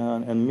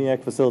and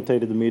MEAC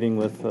facilitated the meeting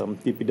with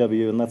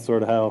DPW, and that's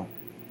sort of how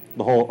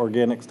the whole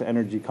organics to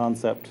energy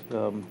concept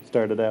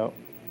started out.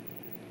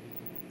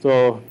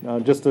 So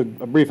just a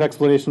brief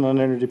explanation on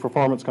energy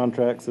performance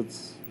contracts.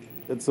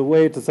 It's a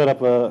way to set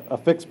up a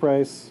fixed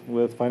price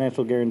with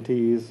financial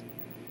guarantees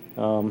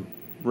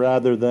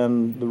rather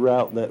than the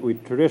route that we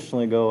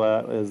traditionally go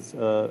at as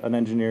an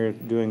engineer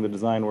doing the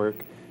design work,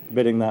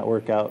 bidding that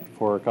work out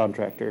for a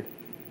contractor.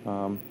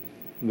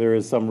 There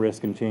is some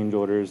risk in change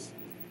orders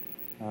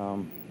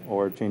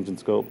or change in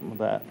scope of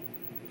that.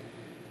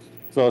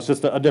 So it's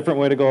just a different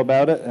way to go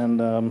about it, and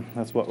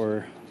that's what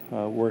we're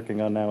working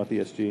on now with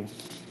ESG.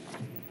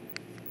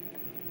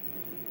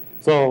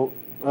 So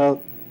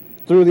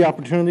through the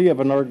opportunity of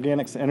an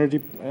organics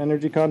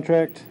energy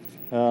contract,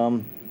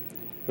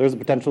 there's a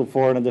potential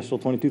for an additional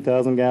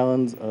 22,000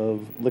 gallons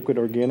of liquid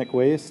organic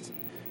waste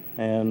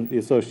and the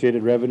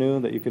associated revenue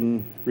that you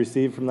can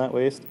receive from that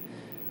waste.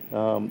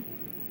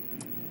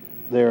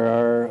 There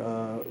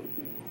are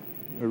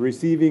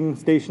receiving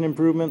station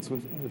improvements.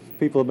 If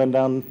people have been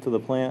down to the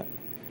plant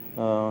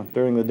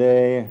during the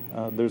day,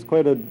 there's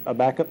quite a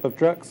backup of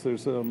trucks.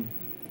 There's a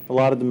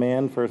lot of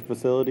demand for a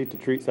facility to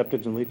treat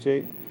septic and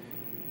leachate,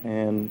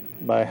 and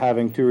by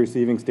having 2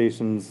 receiving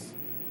stations,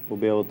 we'll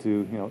be able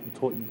to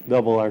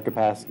double our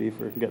capacity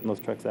for getting those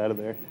trucks out of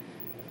there.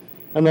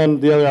 And then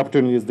the other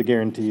opportunity is the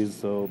guarantees.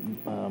 So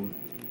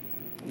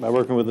by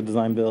working with a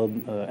design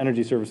build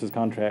energy services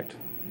contract,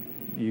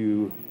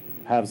 you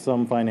have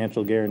some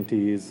financial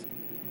guarantees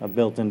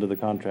built into the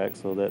contract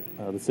so that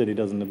the city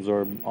doesn't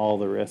absorb all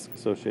the risk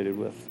associated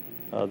with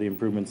the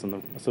improvements and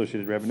the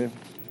associated revenue.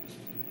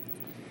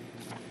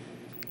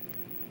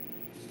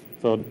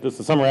 So just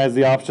to summarize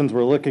the options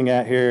we're looking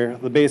at here,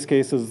 the base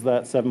case is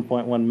that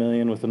 7.1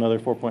 million with another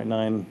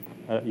 4.9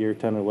 at year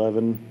 10 or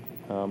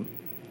 11.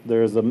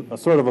 There's a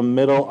sort of a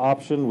middle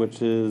option,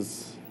 which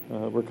is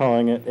we're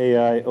calling it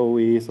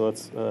AIOE, so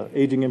it's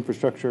aging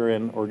infrastructure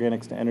and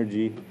organics to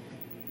energy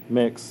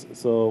mix.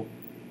 So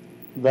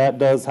that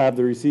does have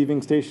the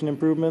receiving station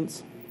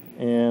improvements,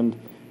 and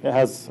it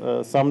has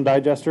some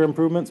digester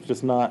improvements,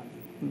 just not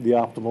the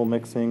optimal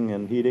mixing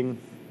and heating,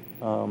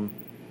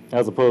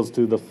 as opposed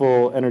to the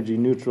full energy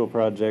neutral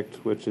project,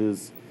 which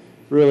is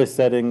really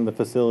setting the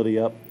facility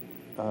up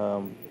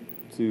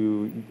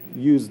to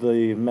use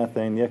the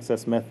methane, the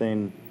excess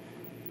methane,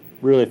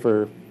 really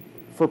for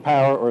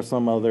power or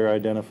some other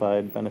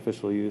identified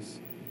beneficial use.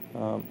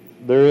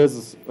 There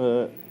is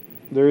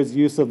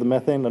use of the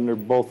methane under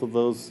both of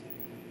those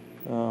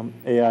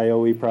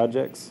AIOE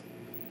projects,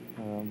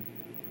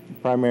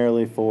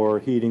 primarily for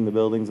heating the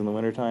buildings in the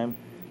wintertime,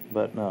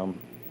 but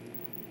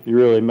you're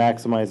really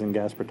maximizing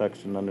gas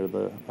production under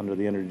the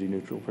energy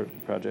neutral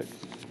project.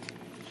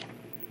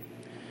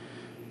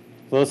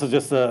 So this is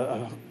just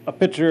a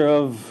picture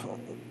of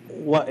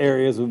what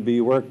areas would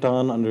be worked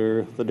on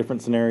under the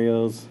different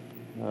scenarios.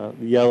 The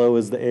yellow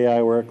is the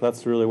AI work.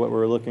 That's really what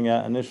we're looking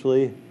at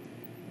initially,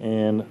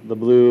 and the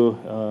blue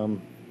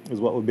is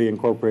what would be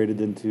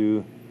incorporated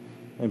into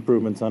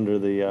improvements under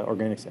the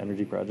organics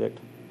energy project.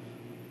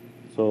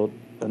 So,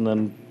 and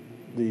then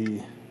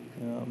the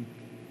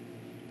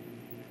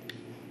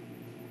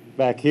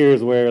back here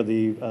is where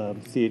the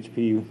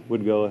CHP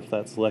would go if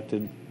that's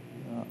selected,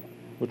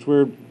 which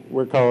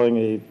we're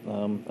calling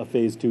a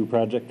phase 2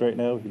 project right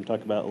now. We can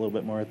talk about it a little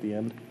bit more at the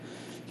end.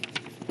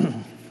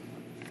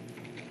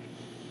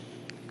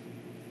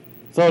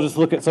 So I'll just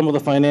look at some of the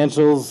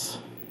financials.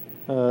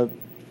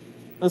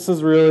 This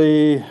is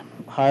really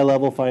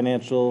high-level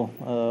financial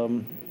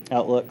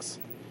outlooks.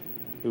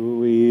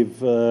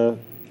 We're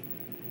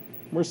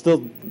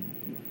still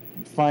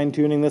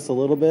fine-tuning this a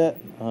little bit,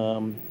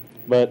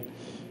 but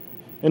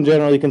in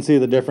general, you can see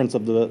the difference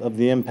of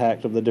the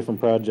impact of the different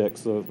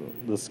projects, so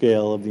the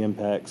scale of the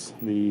impacts.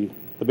 The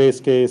base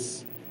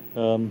case,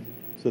 so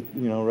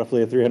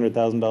roughly a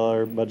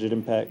 $300,000 budget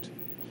impact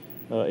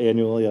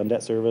annually on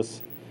debt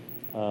service,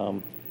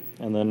 and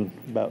then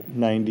about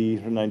 90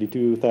 or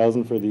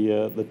 92,000 for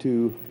the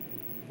 2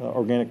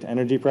 organic to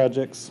energy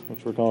projects,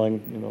 which we're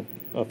calling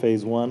a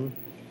phase 1.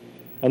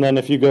 And then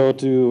if you go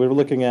to, we're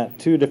looking at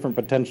 2 different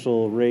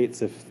potential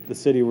rates if the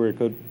city were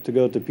to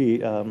go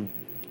to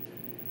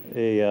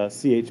a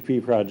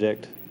CHP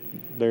project.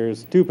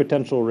 There's 2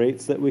 potential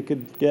rates that we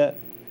could get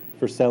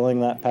for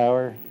selling that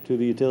power to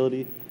the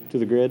utility, to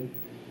the grid.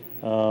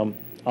 On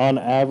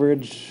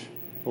average,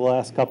 the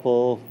last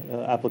couple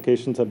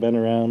applications have been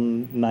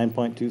around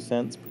 9.2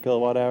 cents per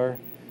kilowatt hour.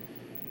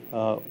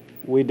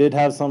 We did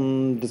have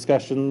some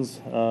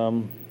discussions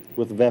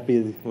with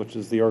VEPI, which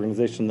is the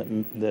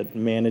organization that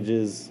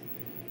manages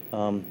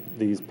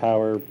these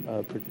power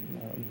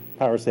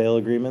sale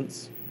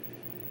agreements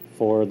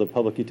for the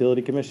Public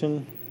Utility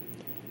Commission.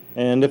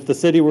 And if the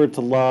city were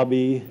to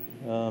lobby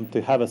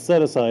to have a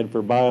set aside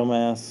for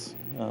biomass,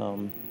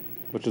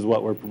 which is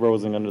what we're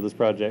proposing under this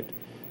project,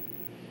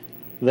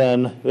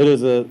 then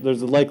there's a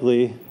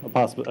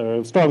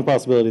strong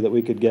possibility that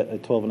we could get a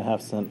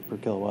 12.5 cent per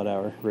kilowatt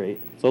hour rate.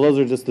 So those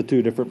are just the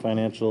 2 different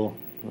financial,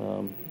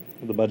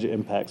 the budget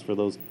impacts for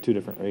those 2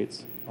 different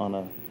rates on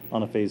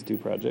a phase 2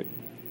 project.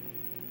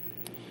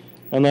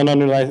 And then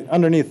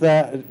underneath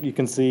that, you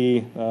can see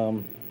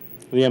the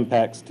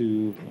impacts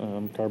to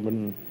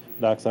carbon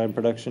dioxide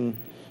production.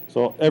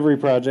 So every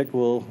project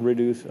will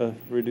reduce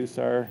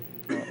our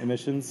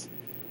emissions.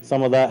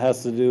 Some of that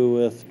has to do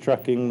with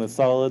trucking the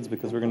solids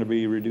because we're going to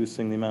be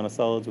reducing the amount of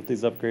solids with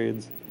these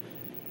upgrades.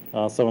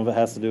 Some of it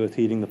has to do with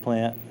heating the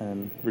plant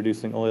and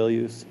reducing oil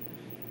use.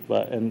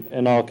 But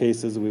in all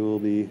cases, we will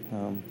be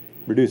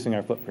reducing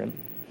our footprint,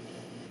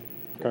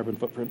 carbon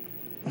footprint.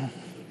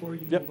 Before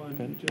you move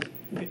on, just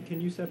can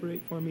you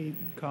separate for me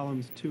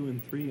columns 2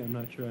 and 3? I'm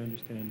not sure I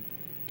understand.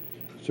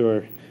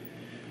 Sure.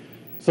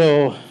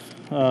 So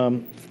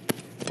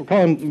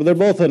they're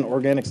both an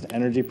organics to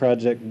energy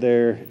project.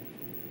 The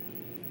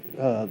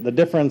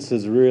difference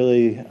is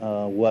really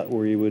what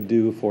we would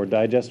do for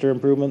digester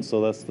improvements.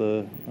 So that's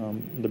the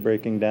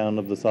breaking down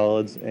of the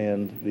solids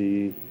and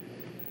the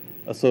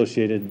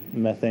associated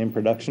methane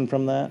production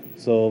from that.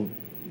 So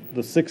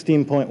the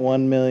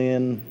 16.1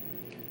 million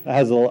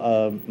has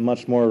a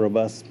much more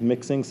robust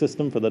mixing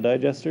system for the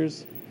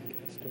digesters.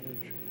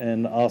 Storage.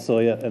 And also,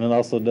 and it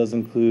also does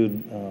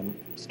include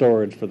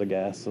storage for the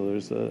gas. So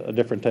there's a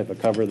different type of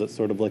cover that's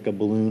sort of like a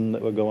balloon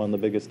that would go on the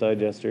biggest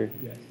digester.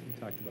 Yes, you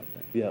talked about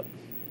that. Yep.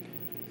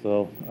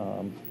 So,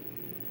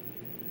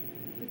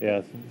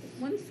 yeah.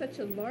 One such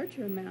a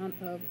larger amount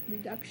of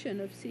reduction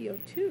of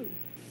CO2.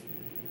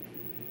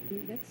 I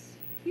mean, that's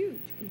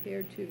huge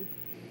compared to.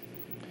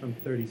 From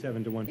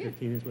 37 to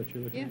 115 is what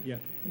you're looking at? Yeah.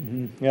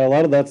 Mm-hmm. Yeah, a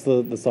lot of that's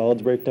the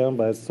solids breakdown.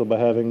 By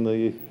having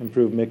the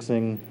improved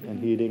mixing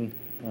and heating,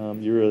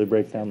 you really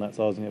break down that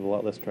solids and you have a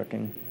lot less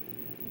trucking.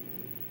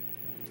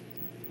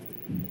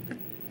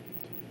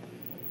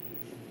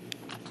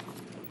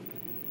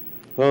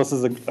 Well, this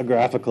is a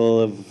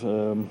graphical of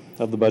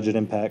the budget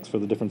impacts for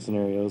the different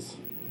scenarios.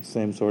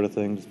 Same sort of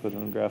thing, just put it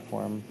in graph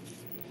form.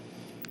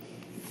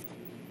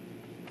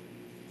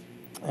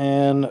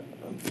 And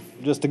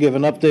just to give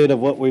an update of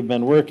what we've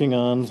been working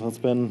on, so it's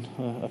been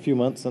a few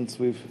months since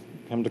we've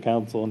come to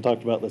council and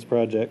talked about this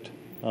project.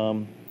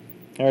 I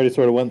already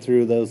sort of went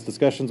through those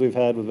discussions we've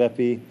had with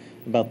VEPI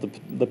about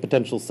the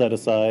potential set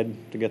aside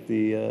to get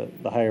the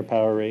higher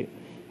power rate,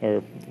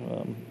 or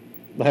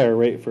the higher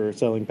rate for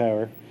selling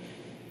power.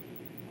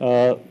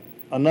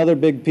 Another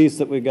big piece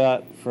that we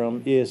got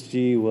from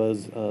ESG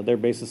was their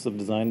basis of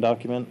design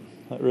document.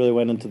 That really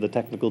went into the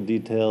technical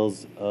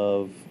details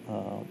of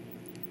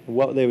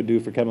what they would do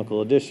for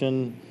chemical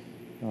addition,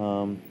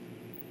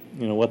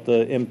 what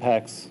the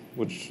impacts,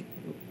 which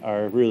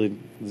are really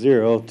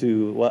zero,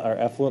 to what our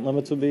effluent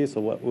limits would be.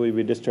 So what we'd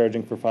be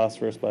discharging for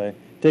phosphorus by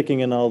taking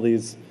in all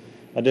these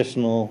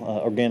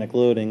additional organic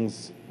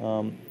loadings.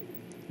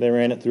 They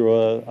ran it through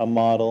a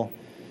model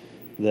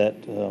that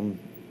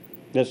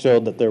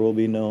showed that there will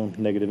be no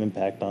negative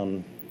impact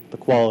on the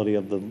quality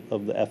of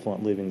the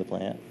effluent leaving the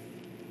plant.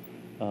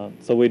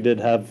 So we did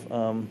have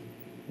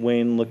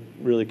Wayne look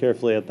really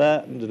carefully at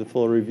that and did a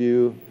full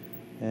review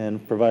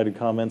and provided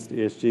comments to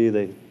ESG.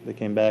 They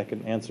came back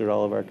and answered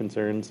all of our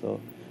concerns. So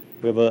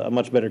we have a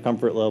much better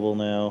comfort level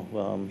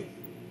now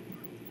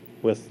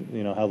with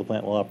how the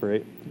plant will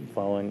operate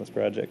following this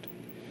project.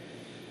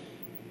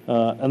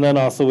 And then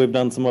also we've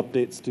done some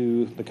updates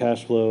to the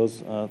cash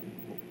flows.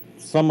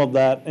 Some of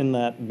that in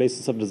that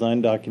basis of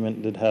design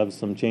document did have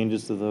some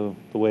changes to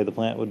the way the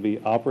plant would be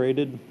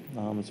operated,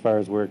 as far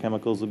as where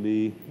chemicals would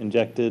be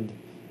injected.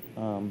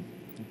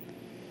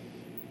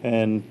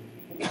 And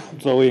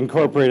so we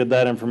incorporated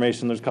that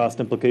information. There's cost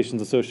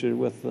implications associated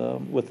with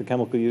the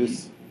chemical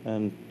use.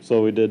 And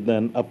so we did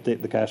then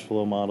update the cash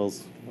flow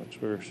models,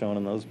 which were shown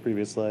in those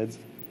previous slides.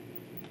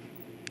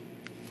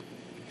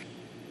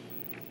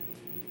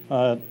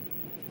 So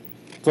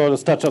I'll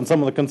just touch on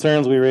some of the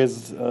concerns we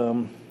raised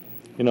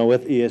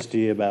with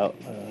ESG about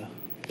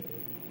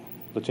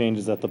the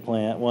changes at the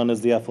plant. One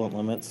is the effluent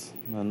limits,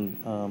 and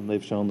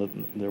they've shown that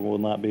there will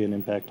not be an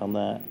impact on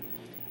that.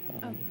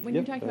 When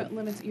you're talking about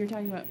limits, you're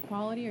talking about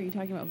quality, or are you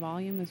talking about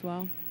volume as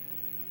well?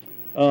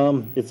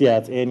 It's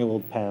annual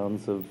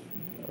pounds of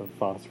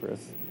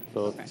phosphorus.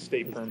 So Okay. it's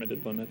State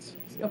permitted limits.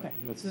 Okay.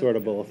 It's sort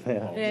of both,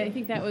 yeah. I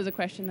think that was a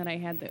question that I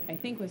had that I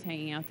think was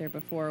hanging out there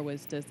before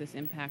was, does this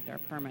impact our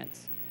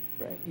permits?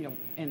 Right.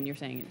 And you're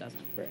saying it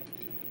doesn't. Right.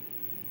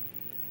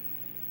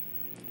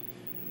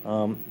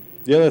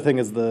 The other thing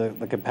is the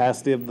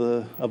capacity of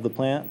the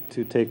plant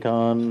to take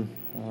on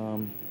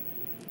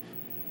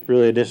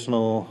really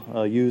additional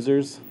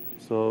users.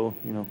 So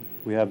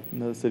we have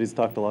the city's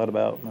talked a lot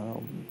about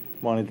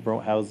wanting to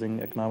promote housing,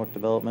 economic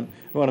development.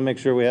 We want to make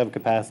sure we have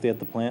capacity at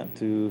the plant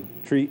to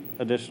treat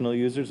additional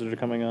users that are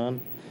coming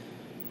on.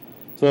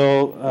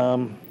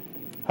 So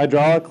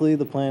hydraulically,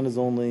 the plant is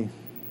only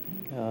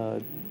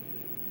about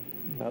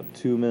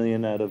 2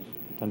 million out of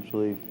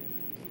potentially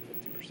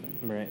 50%.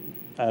 Right.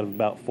 Out of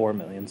about 4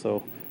 million.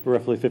 So we're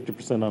roughly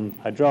 50% on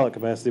hydraulic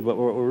capacity. But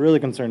what we're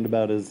really concerned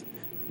about is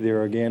the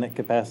organic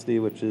capacity,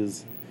 which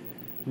is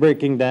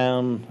breaking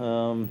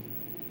down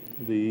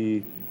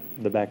the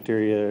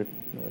bacteria.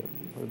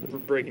 We're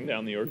breaking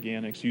down the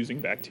organics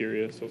using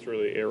bacteria, so it's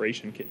really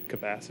aeration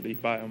capacity,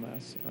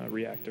 biomass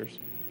reactors.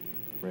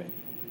 Right.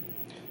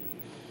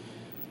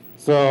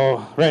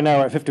 So right now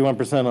we're at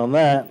 51% on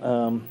that.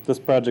 This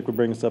project would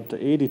bring us up to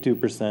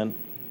 82%.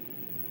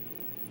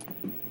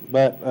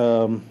 But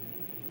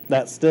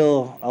that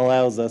still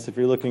allows us, if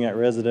you're looking at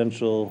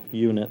residential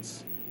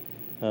units,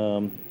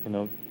 we'd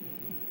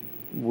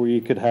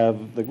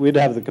have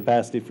the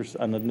capacity for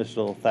an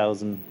initial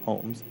 1,000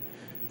 homes.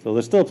 So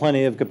there's still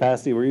plenty of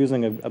capacity. We're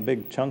using a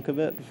big chunk of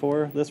it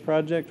for this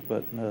project,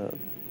 but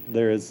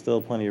there is still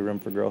plenty of room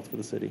for growth for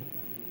the city.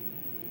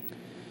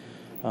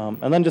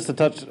 And then just to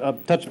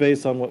touch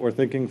base on what we're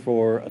thinking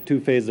for a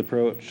two-phase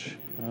approach.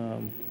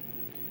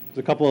 There's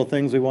a couple of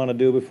things we want to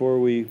do before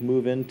we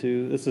move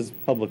into, this is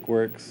Public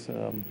Works,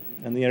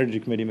 and the Energy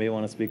Committee may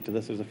want to speak to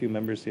this. There's a few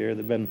members here.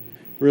 They've been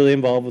really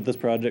involved with this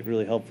project,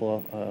 really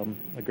helpful,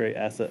 a great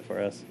asset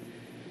for us.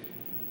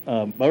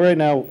 But right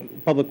now,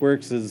 Public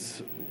Works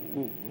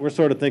we're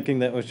sort of thinking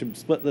that we should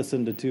split this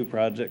into two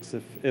projects.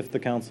 If the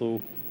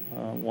council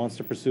wants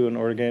to pursue an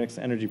organics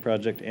energy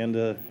project and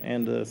a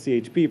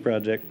CHP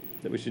project,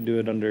 that we should do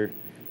it under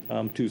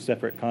two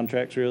separate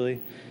contracts, really.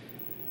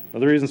 Well,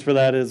 the reasons for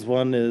that is,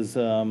 one is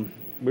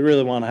we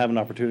really want to have an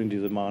opportunity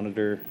to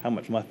monitor how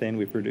much methane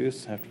we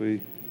produce after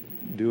we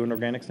do an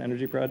organics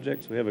energy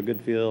project. So we have a good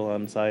feel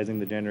on sizing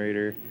the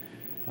generator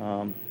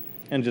and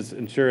just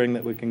ensuring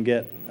that we can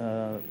get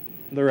the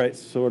right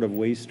sort of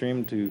waste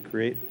stream to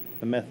create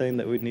the methane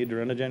that we'd need to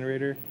run a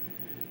generator.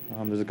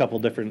 There's a couple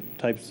different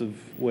types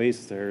of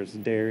waste. There's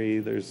dairy,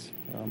 there's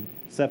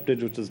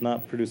septage, which does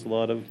not produce a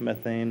lot of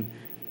methane.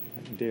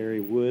 Dairy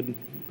would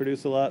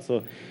produce a lot.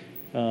 So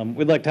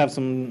we'd like to have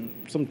some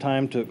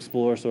time to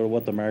explore sort of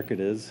what the market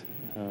is.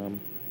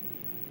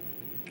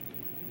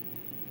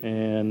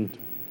 And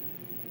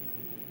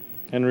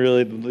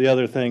really the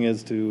other thing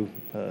is to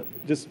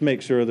just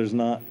make sure there's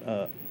not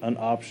an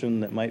option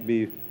that might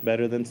be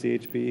better than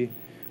CHP.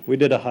 We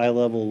did a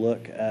high-level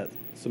look at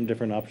some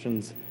different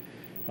options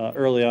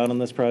early on in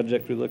this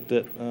project. We looked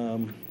at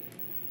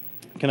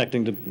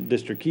connecting to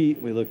district heat.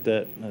 We looked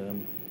at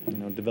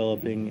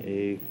developing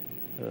a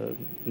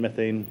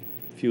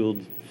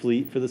methane-fueled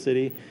fleet for the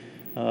city.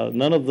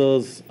 None of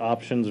those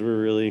options were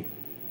really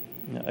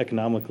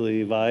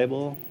economically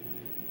viable,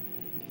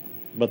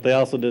 but they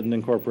also didn't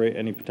incorporate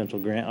any potential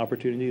grant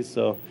opportunities.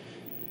 So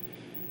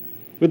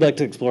we'd like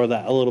to explore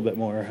that a little bit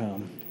more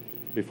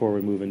before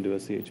we move into a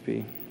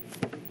CHP.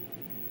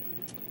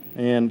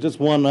 And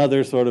just one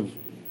other sort of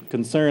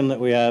concern that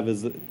we have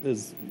is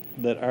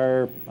that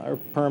our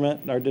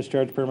permit, our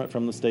discharge permit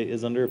from the state,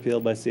 is under appeal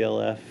by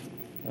CLF.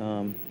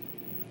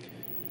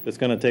 It's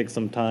going to take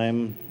some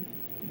time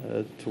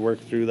to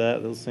work through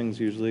that. Those things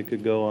usually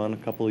could go on a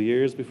couple of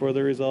years before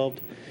they're resolved.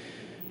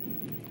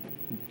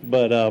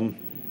 But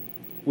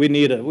we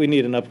need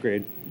an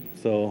upgrade,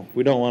 so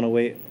we don't want to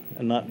wait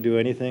and not do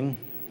anything.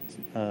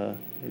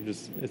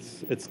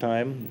 It's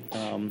time.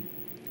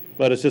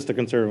 But it's just a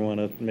concern we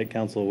want to make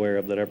council aware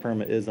of, that our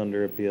permit is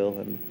under appeal,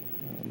 and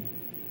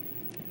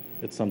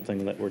it's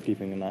something that we're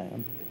keeping an eye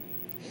on.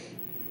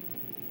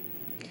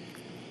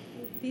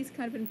 These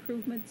kind of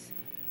improvements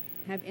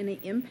have any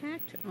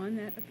impact on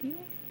that appeal?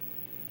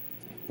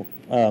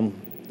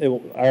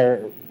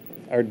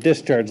 Our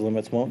discharge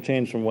limits won't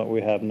change from what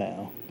we have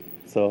now.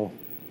 So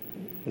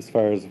as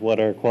far as what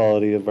our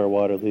quality of our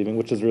water leaving,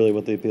 which is really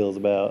what the appeal is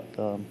about,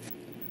 that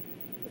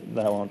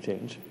won't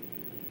change.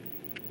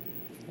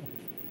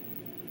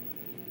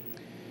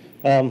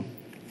 So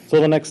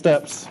the next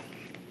steps.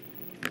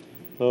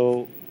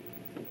 So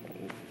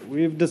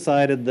we've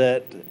decided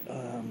that,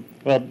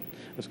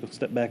 let's go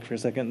step back for a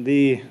second.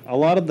 A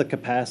lot of the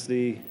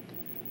capacity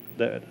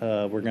that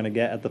we're going to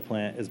get at the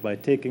plant is by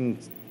taking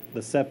the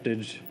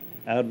septage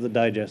out of the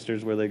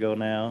digesters where they go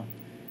now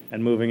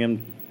and moving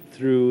them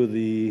through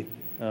the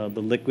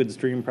liquid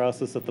stream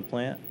process at the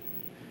plant.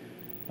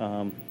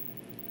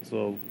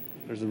 So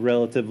there's a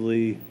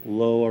relatively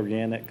low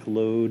organic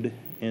load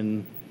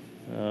in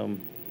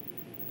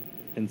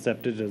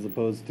septage as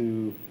opposed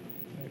to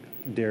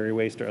dairy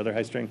waste or other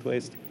high-strength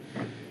waste.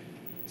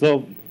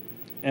 So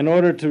in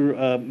order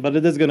to, but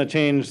it is going to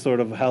change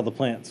sort of how the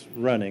plant's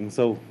running.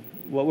 So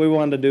what we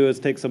wanted to do is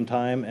take some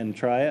time and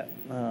try it.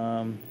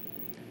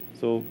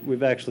 So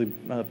we've actually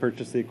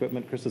purchased the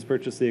equipment. Chris has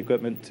purchased the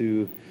equipment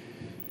to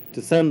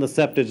send the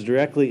septage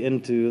directly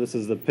into, this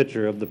is the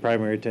picture of the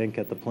primary tank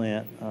at the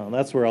plant.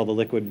 That's where all the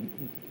liquid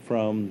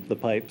from the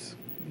pipes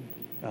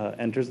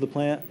enters the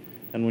plant.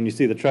 And when you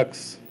see the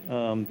trucks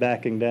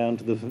backing down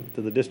to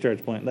the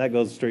discharge point, that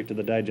goes straight to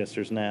the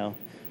digesters now.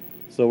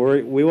 So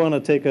we want to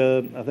take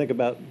I think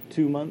about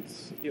 2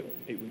 months,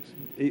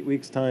 8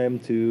 weeks time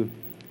to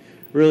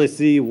really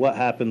see what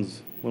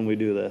happens when we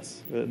do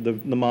this.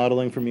 The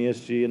modeling from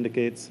ESG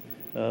indicates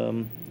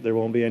there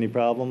won't be any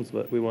problems,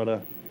 but we want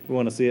to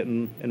see it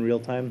in real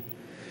time.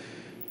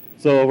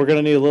 So we're going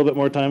to need a little bit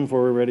more time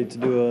before we're ready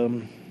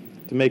to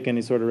make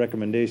any sort of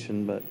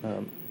recommendation, but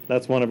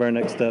that's one of our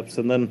next steps.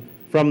 And then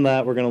from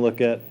that, we're going to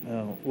look at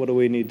what do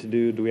we need to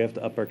do? Do we have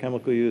to up our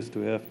chemical use?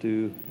 Do we have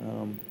to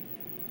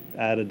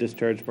add a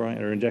discharge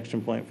point or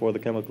injection point for the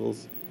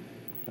chemicals?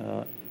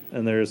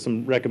 And there's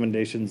some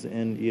recommendations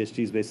in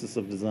ESG's basis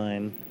of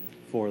design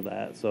for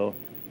that. So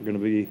we're going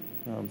to be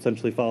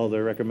essentially follow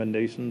their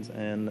recommendations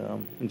and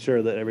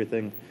ensure that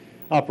everything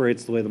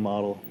operates the way the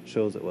model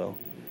shows it will.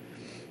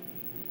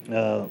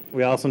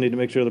 We also need to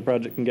make sure the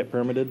project can get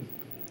permitted.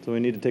 So we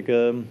need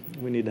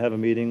to have a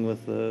meeting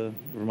with the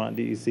Vermont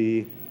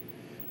DEC,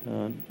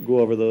 go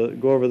over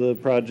the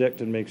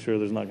project and make sure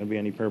there's not going to be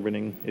any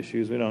permitting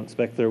issues. We don't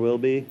expect there will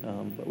be,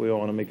 but we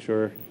want to make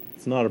sure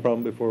it's not a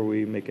problem before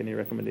we make any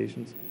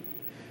recommendations.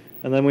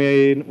 And then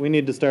we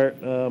need to start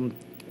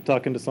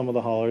talking to some of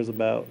the haulers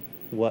about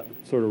what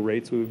sort of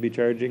rates we would be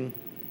charging.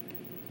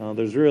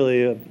 There's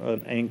really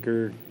an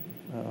anchor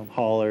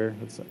hauler.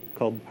 It's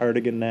called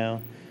Hardigan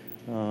now.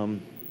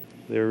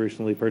 They were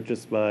recently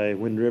purchased by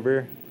Wind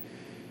River.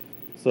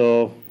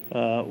 So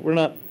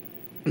we're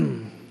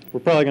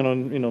probably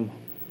going to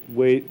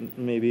wait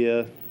maybe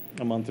a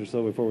month or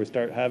so before we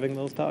start having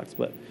those talks.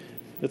 But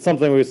it's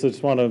something we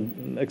just want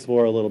to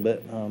explore a little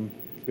bit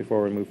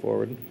before we move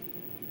forward.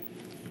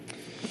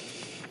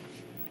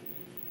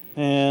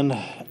 And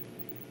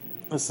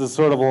this is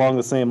sort of along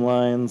the same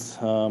lines.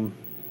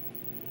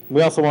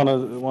 We also want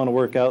to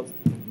work out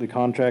the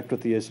contract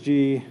with the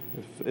ESG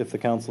if the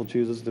council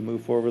chooses to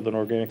move forward with an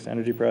organics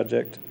energy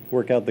project.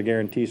 Work out the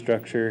guarantee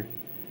structure.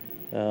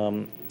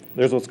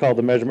 There's what's called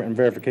the measurement and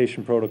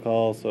verification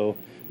protocol. So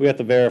we have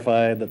to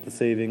verify that the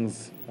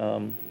savings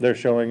they're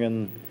showing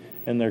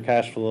in their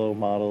cash flow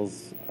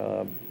models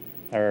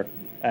are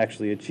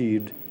actually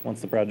achieved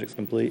once the project's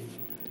complete.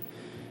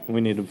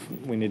 We need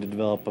to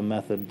develop a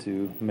method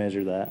to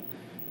measure that.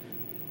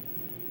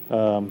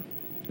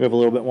 We have a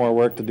little bit more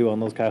work to do on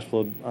those cash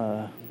flow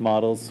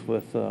models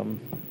with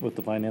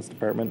the finance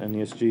department and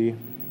ESG.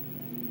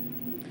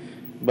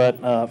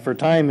 But for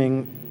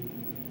timing,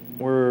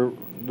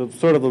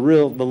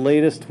 the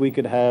latest we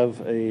could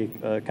have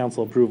a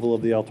council approval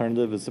of the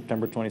alternative is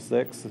September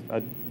 26th.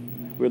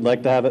 We'd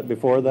like to have it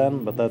before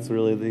then, but that's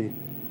really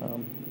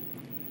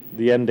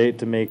the end date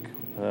to make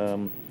a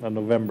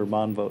November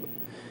bond vote.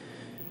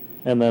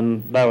 And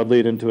then that would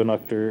lead into an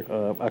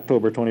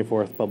October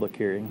 24th public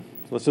hearing.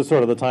 So it's just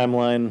sort of the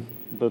timeline,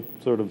 the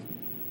sort of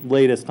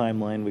latest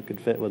timeline we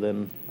could fit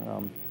within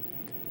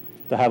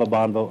to have a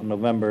bond vote in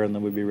November, and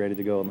then we'd be ready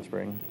to go in the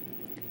spring.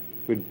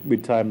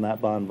 We'd time that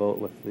bond vote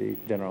with the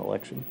general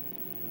election.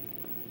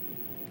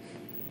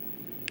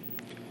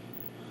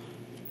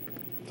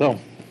 So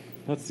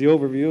that's the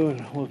overview,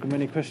 and I welcome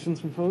any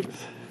questions from folks.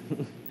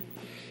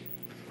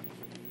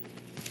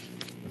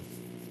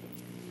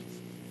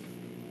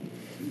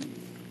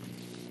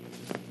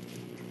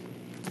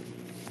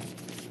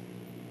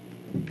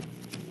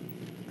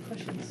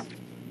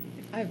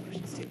 I have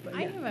questions too, but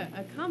I have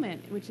a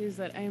comment, which is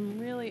that I am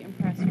really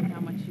impressed with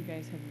how much you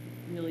guys have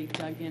really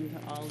dug into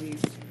all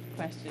these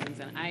questions,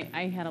 and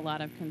I had a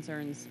lot of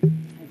concerns. I'm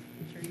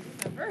sure you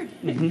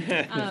remember.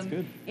 That's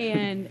good.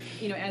 And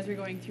as we're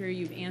going through,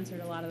 you've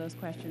answered a lot of those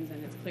questions,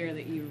 and it's clear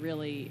that you're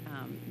really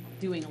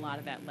doing a lot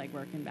of that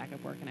legwork and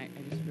backup work, and I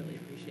just really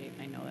appreciate.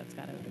 I know that's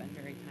got to have been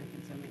very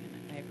time-consuming,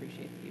 and I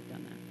appreciate that you've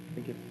done that.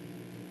 Thank you.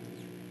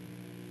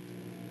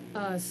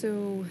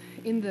 So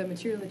in the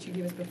material that you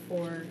gave us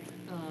before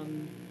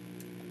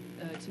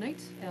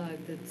tonight,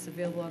 that's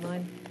available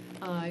online,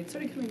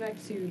 sort of coming back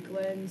to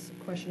Glenn's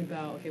question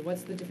about, okay,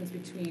 what's the difference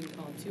between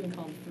column 2 and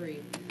column 3?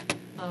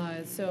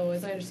 So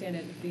as I understand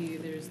it,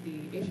 there's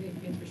the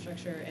aging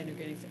infrastructure and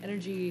organics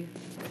energy,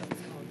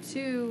 that's column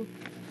 2,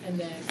 and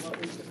then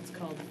what's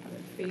called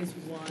phase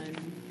 1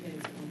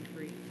 is column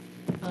 3.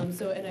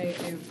 So, and I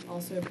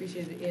also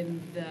appreciated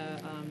in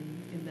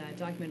that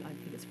document, I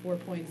think it's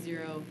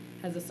 4.0,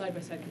 has a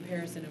side-by-side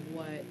comparison of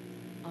what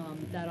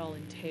that all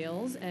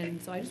entails.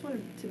 And so I just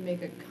wanted to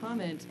make a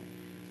comment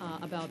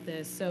about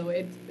this. So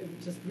it's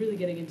just really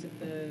getting into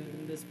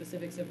the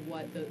specifics of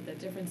what the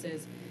difference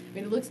is. I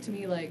mean, it looks to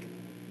me like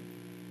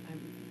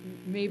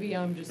maybe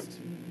I'm just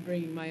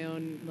bringing my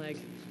own, like,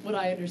 what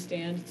I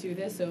understand to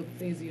this, so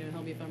please,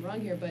 help me if I'm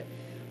wrong here, but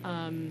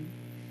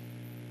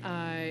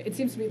it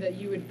seems to me that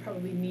you would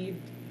probably need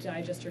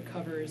digester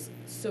covers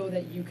so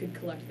that you could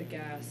collect the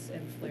gas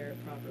and flare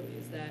it properly.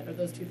 Are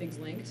those two things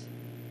linked?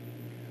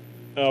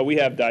 We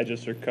have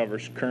digester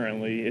covers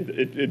currently.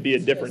 It'd be a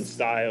different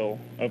style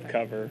of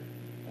cover.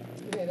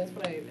 Okay, that's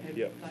what I had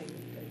Yep. thought you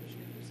had digester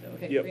covers. So,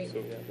 okay, Yep, great.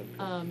 so we have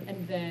them.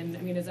 And then,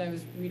 I mean, as I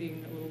was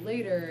reading a little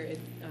later, it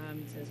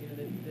says,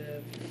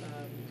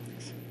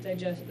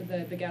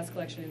 the gas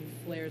collection and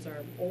flares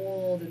are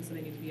old, and so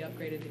they need to be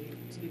upgraded. They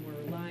need to be more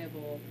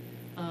reliable.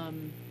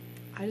 On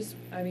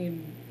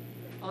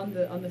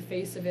the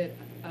face of it,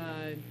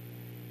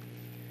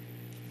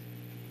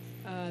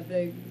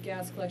 the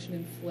gas collection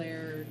and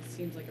flare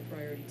seems like a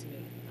priority to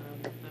me.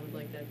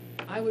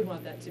 I would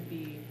want that to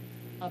be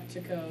up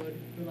to code,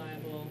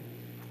 reliable.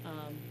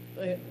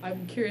 But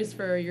I'm curious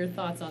for your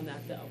thoughts on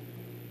that, though.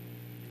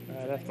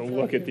 I'd have to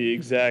look at the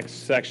exact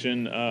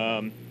section.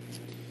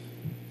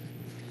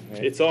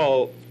 It's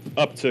all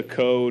up to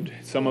code.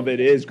 Some of it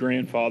is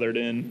grandfathered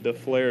in. The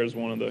flare is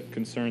one of the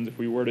concerns. If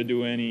we were to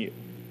do any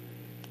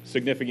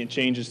significant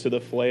changes to the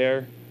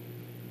flare,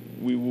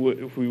 we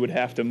would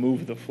have to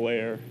move the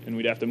flare, and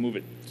we'd have to move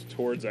it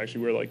towards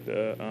actually where like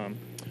the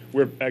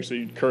where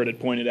actually Kurt had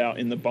pointed out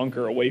in the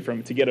bunker away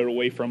from to get it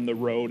away from the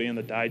road and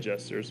the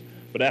digesters.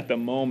 But at the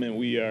moment,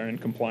 we are in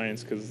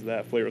compliance because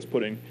that flare was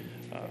putting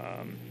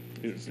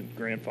it was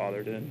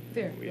grandfathered in.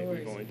 Fair, We've no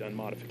worries. only done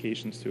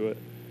modifications to it.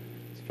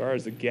 As far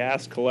as the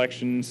gas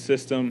collection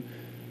system,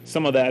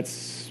 some of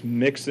that's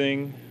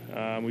mixing.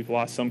 We've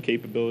lost some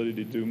capability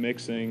to do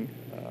mixing,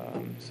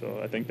 so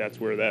I think that's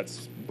where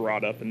that's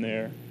brought up in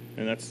there.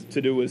 And that's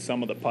to do with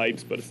some of the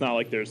pipes, but it's not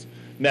like there's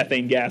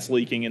methane gas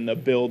leaking in the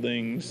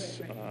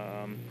buildings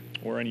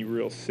or any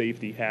real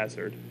safety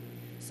hazard.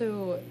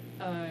 So,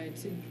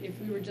 if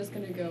we were just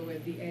going to go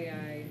with the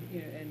AI,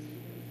 and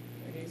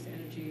I guess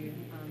energy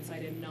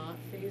side and not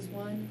phase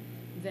one,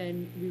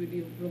 then we would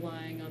be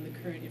relying on the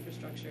current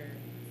infrastructure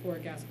for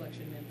gas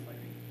collection and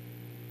flaring.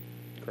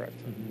 Correct.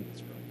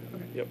 That's right.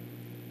 Okay. Yep.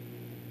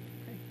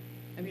 Okay.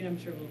 I mean, I'm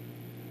sure we'll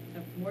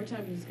have more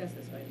time to discuss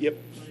this, but I Yep.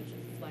 just wanted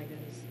to flag that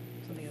as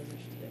something I was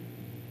interested in.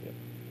 Yep.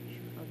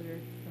 Other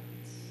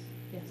thoughts?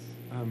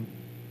 Yes.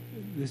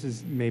 This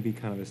is maybe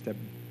kind of a step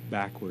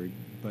backward,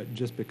 but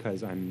just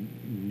because I'm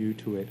new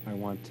to it, I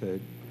want to,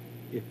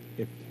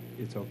 if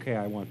it's okay,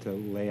 I want to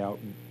lay out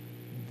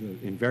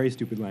in very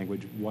stupid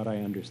language what I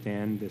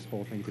understand this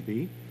whole thing to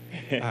be,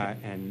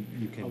 and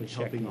you can Probably check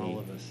helping me. all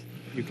of us.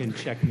 You can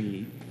check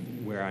me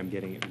where I'm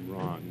getting it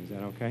wrong. Is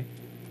that okay?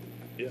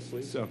 Yes,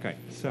 please.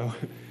 So,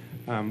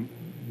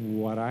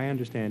 what I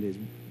understand is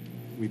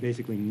we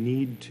basically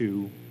need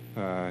to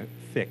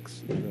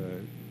fix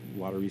the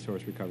water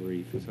resource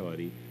recovery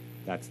facility.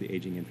 That's the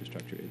aging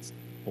infrastructure. It's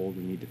old,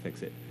 we need to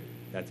fix it.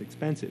 That's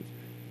expensive.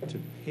 To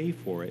pay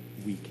for it,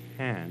 we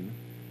can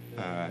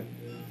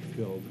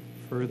build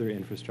further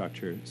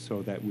infrastructure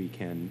so that we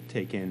can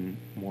take in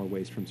more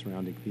waste from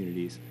surrounding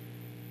communities,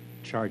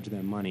 charge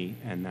them money,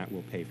 and that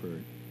will pay for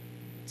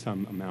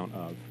some amount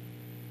of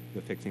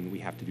the fixing that we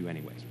have to do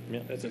anyways.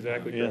 Yeah, that's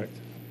exactly correct.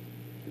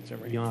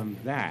 Beyond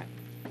that,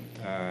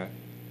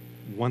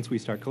 once we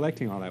start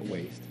collecting all that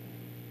waste,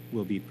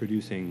 we'll be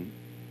producing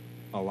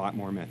a lot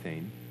more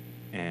methane.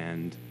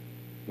 And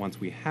once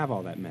we have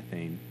all that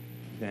methane,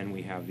 then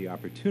we have the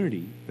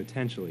opportunity,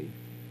 potentially,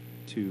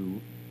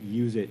 to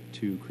use it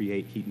to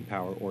create heat and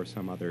power or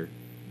some other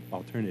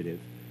alternative.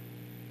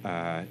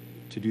 To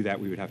do that,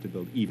 we would have to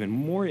build even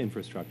more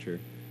infrastructure,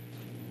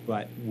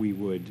 but we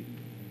would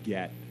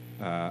get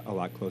a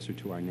lot closer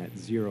to our net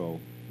zero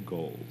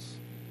goals.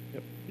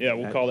 Yep. Yeah,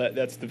 we'll call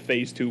that's the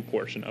phase two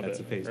portion of That's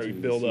it. the phase where we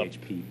two, build the up,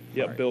 CHP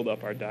Yep, part. build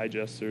up our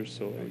digesters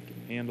so that we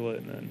can handle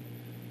it, and then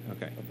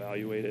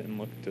evaluate it and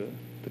look to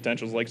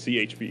potentials like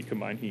CHP,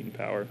 combined heat and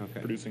power,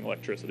 producing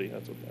electricity.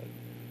 That's what that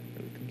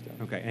really comes down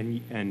to.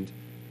 Okay, and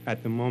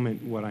at the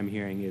moment, what I'm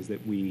hearing is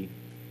that we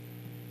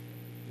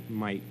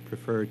might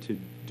prefer to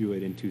do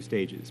it in 2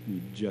 stages.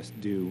 We just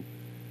do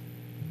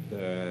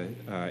the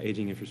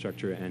aging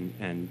infrastructure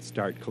and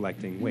start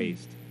collecting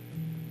waste,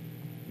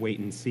 wait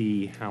and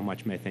see how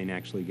much methane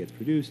actually gets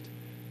produced,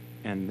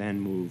 and then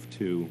move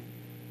to,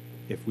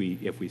 if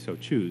we so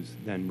choose,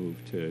 then move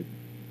to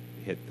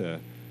hit the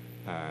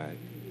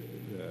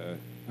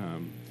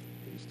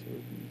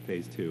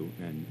phase two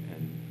and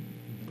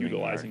bring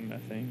Utilizing our-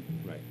 methane.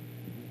 Right.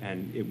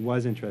 And it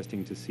was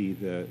interesting to see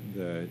the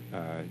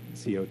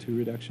CO2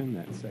 reduction,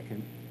 that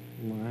second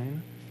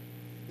line.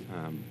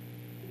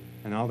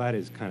 And all that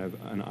is kind of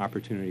an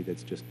opportunity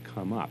that's just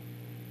come up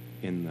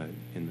in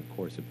the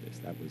course of this.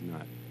 That was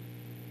not,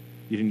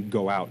 you didn't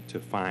go out to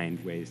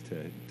find ways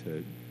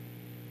to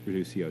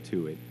reduce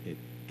CO2. It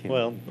came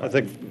Well, I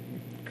think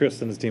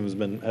Chris and his team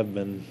have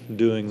been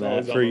doing It's that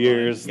always on for the mind.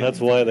 years. Yeah. That's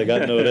why they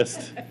got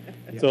noticed.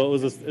 So it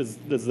was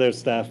it's their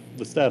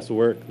the staff's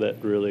work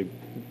that really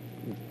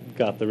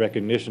got the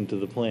recognition to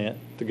the plant,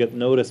 to get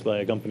noticed by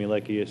a company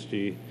like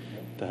ESG,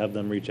 to have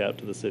them reach out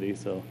to the city.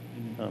 So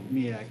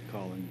MEAC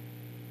calling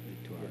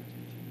it to our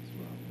attention as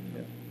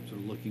well. Sort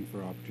of looking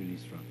for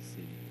opportunities throughout the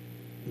city.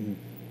 Mhm.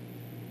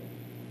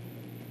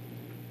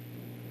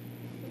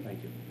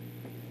 Thank you.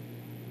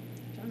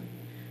 John.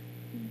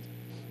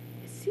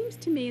 It seems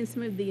to me in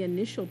some of the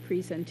initial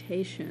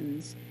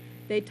presentations,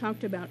 they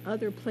talked about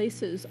other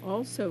places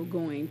also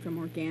going from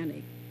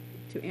organic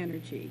to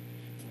energy.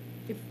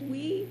 If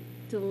we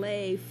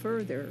delay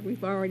further,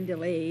 we've already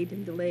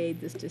delayed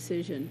this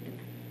decision,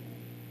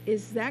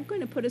 is that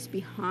going to put us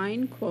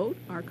behind, quote,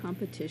 our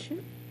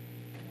competition?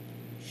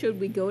 Should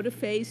we go to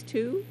phase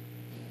two?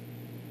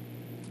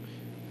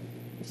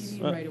 Do you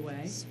mean right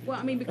away? Well,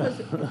 I mean, because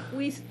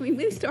we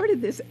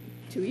started this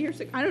 2 years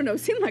ago. I don't know, it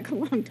seemed like a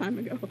long time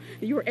ago.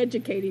 You were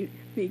educating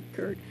me,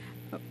 Kurt.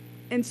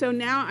 And so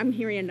now I'm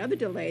hearing another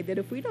delay, that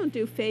if we don't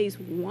do phase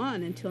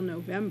one until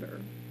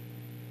November,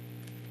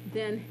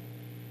 then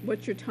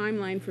what's your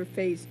timeline for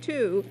phase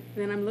two?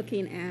 And then I'm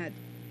looking at,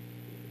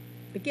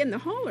 again, the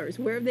haulers.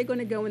 Where are they going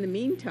to go in the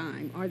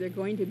meantime? Are there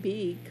going to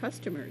be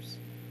customers?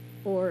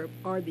 Or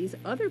are these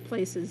other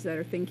places that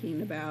are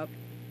thinking about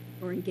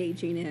or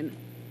engaging in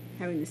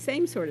having the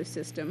same sort of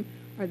system,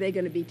 are they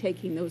going to be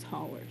taking those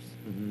haulers?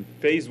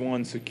 Phase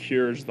one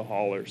secures the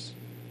haulers.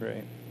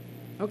 Right.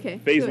 Okay,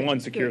 Phase good, 1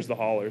 secures good.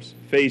 the haulers.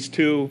 Phase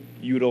 2,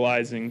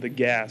 utilizing the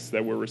gas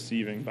that we're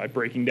receiving by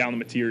breaking down the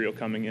material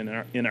coming in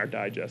our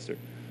digester.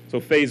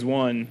 So Phase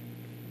 1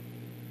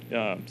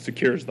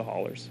 secures the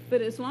haulers.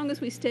 But as long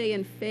as we stay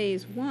in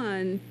phase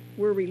 1,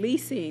 we're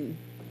releasing,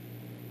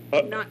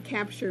 not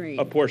capturing.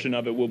 A portion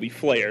of it will be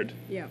flared.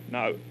 Yeah.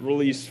 Not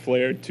released,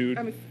 flared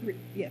to.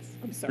 Yes,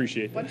 I'm sorry.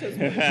 Appreciate Watch that.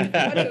 those words.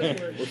 Watch those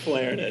words. We're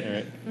flaring it. All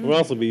right. We'll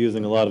also be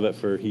using a lot of it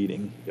for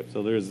heating. Yep.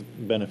 So there's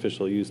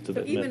beneficial use to So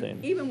the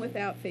methane. even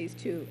without phase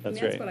 2. That's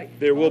and right. What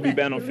There will all be that-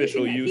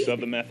 beneficial releasing that use heat. of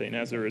the methane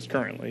as there is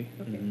currently.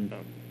 Mhm.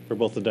 For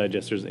both the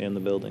digesters and the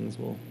buildings,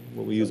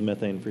 we'll use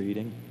methane for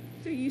heating.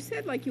 So you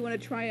said like you want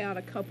to try out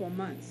a couple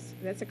months.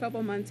 That's a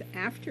couple months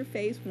after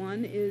phase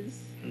 1 is?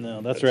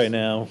 No, that's right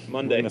now.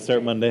 Monday. We're going to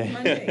start Monday.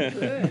 Monday,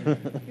 good,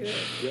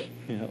 good.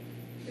 Yeah.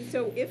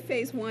 So if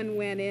phase 1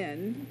 went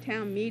in,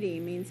 town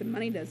meeting means the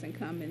money doesn't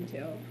come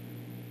until,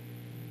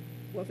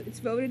 well, if it's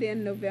voted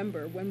in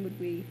November, when would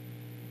we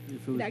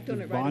If it was, act on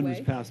the it right bond was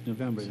away? passed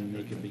November, then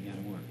they could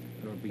begin work.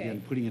 Or begin Okay.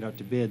 putting it out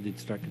to bid, they'd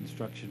start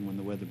construction when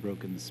the weather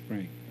broke in the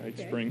spring. Right,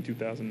 Okay. spring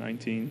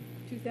 2019.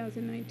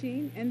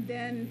 2019, and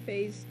then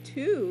phase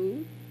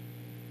 2,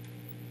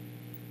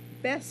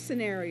 best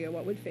scenario,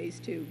 what would phase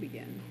 2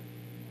 begin?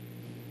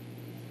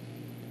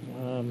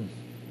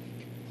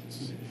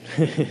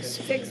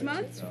 6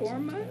 months, 4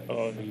 months?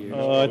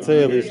 I'd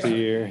say at least a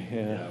year.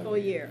 Yeah. Full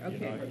year,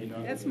 okay.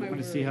 That's my I want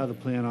word. to see how the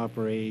plant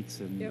operates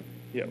and Yep.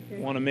 Yeah, Okay.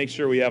 want to make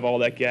sure we have all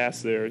that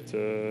gas there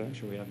to. make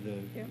sure we have the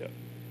Yep. Yep.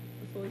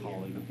 A full year,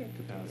 hauling okay.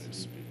 capacity.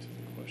 Speak to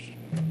the question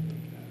about the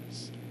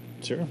gas.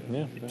 Sure,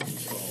 yeah.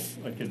 So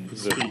I can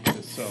speak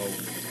to, so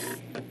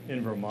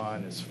in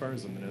Vermont, as far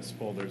as the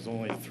municipal, there's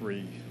only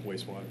 3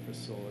 wastewater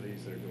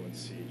facilities that are doing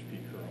CHP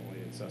currently.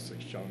 It's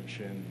Essex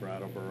Junction,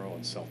 Brattleboro,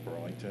 and South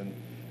Burlington.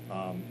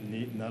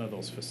 None of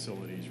those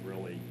facilities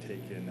really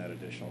take in that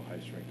additional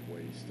high-strength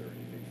waste or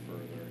anything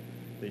further.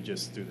 They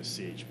just do the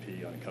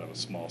CHP on kind of a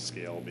small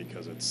scale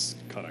because it's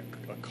kind of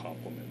a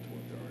complement to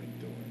what they're already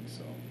doing.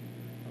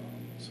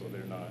 So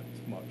they're not,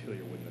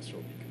 Montpelier wouldn't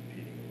necessarily be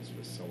competing with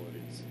those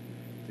facilities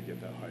to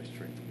get that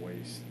high-strength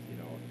waste,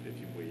 if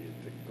you waited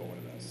to go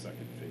into that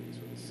second phase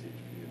with the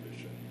CHP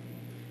addition.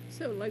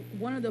 So like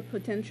one of the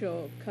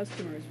potential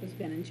customers was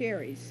Ben and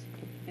Jerry's,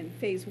 and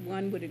phase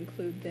 1 would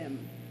include them.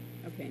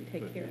 Okay, and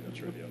take care of That's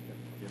them. right,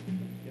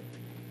 yeah.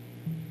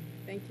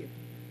 Thank you.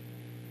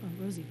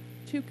 Rosie.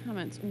 2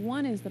 comments.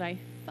 One is that I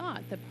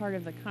thought that part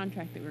of the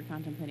contract that we're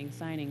contemplating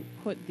signing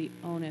put the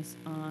onus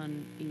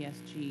on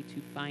ESG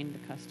to find the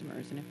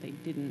customers, and if they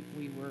didn't,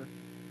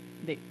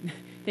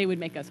 they would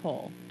make us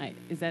whole.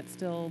 Is that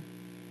still?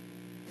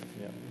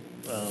 Yeah.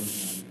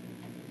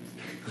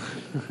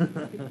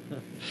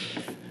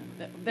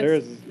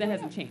 That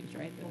hasn't changed,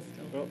 right? That's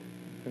still. Well,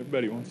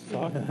 everybody wants to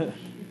talk.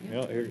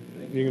 Yeah,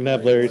 you can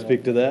have Larry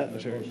speak to that.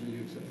 Sure. Motion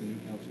you accept the new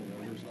council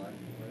members,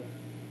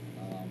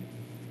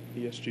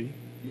 ESG.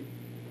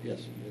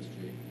 Yes,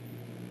 ESG.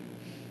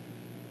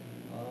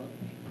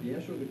 The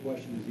answer to the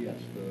question is yes.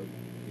 The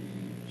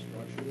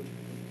structure of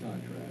the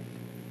contract,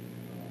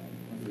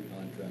 under the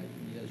contract,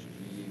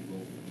 ESG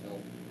will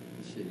help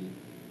the city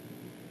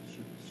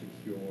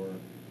secure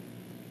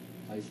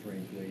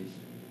high-strength waste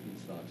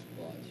feedstock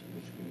supplies,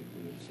 which can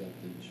include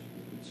septage,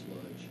 liquid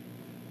sludge,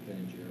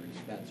 Ben & Jerry's,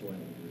 fats, oil,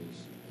 and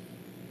grease.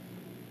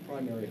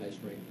 Primary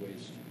high-strength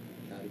waste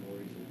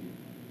categories will be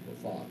for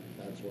fog,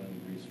 fats, oil,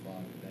 and grease,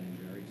 fog, Ben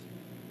 & Jerry's.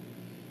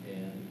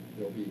 And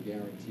there'll be a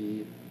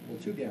guarantee, well,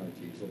 2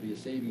 guarantees. There'll be a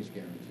savings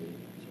guarantee.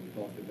 So we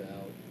talked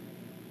about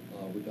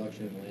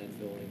reduction in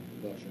landfilling,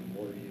 reduction in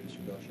water use,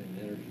 reduction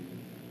in energy.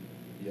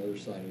 The other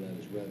side of that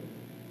is revenue,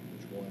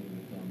 which one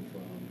would come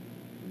from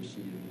the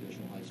receipt of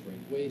additional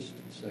high-strength waste.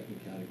 The second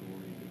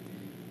category would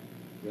be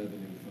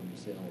revenue from the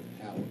sale of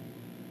power.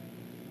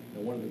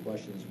 Now, one of the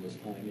questions was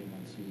timing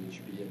on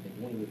CHP. I think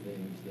one of the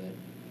things that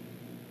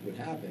would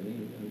happen,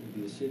 and it would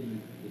be a city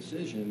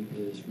decision,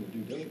 is from a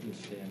due diligence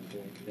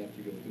standpoint, you'd have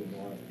to go through an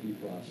RFP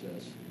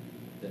process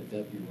that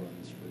DEPU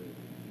runs for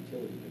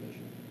utility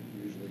commission.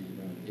 Usually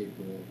around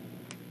April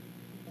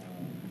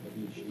of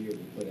each year,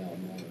 they put out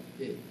an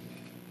RFP.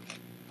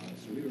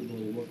 So we would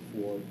really look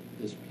for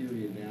this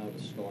period now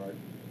to start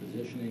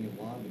positioning and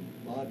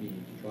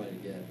lobbying to try to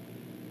get,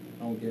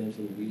 I won't get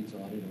into the weeds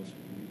on it,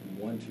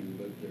 we want to,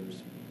 but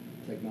there's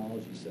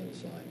technology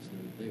set-asides.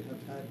 They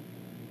have had,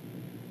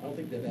 I don't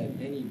think they've had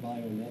any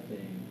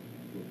biomethane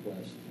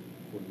requests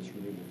for this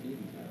renewable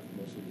feed-in tariff.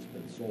 Mostly it's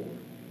been solar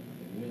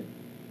and wind.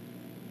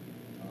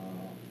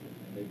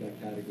 They've got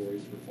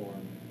categories for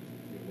farm,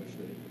 which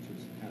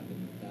has happened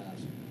in the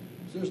past.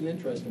 So there's an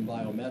interest in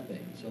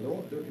biomethane. So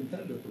they're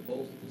competitive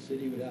proposals. The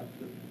city would have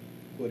to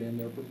put in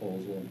their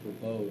proposal and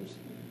propose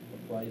a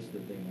price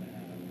that they want to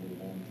have over the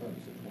long term.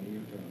 It's a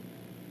 20-year term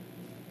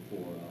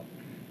for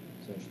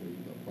essentially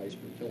the price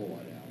per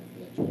kilowatt hour for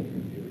that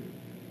 20-year period.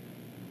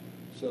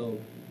 So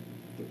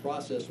the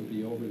process would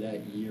be over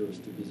that year is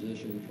to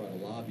position, try to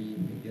lobby,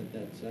 and get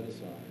that set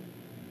aside.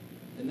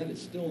 And then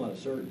it's still not a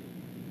certainty.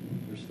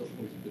 There's still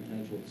always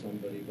potential of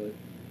somebody, but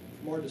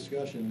from our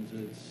discussions,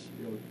 it's,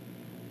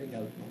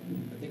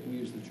 I think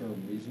we use the term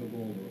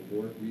reasonable in the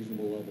report,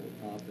 reasonable level of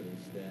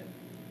confidence that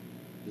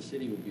the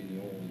city will be the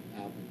only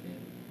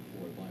applicant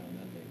for a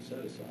biomethane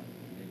set-aside.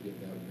 They give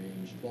that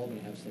range,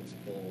 12.5 cents a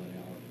kilowatt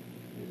hour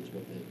is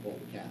what they call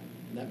the cap.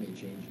 And that may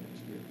change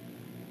next year.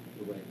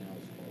 But right now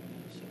it's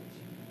 12.5 cents.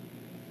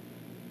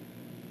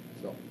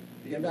 So,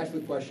 getting back to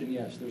the question,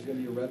 yes, there's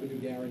going to be a revenue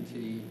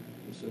guarantee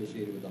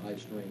associated with the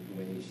high-strength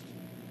waste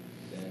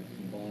that,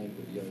 combined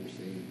with the other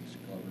savings,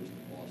 covers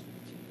the cost of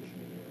this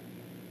additional work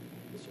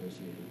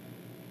associated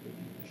with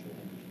the additional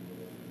energy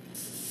delivery.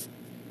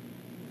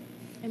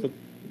 And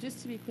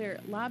just to be clear,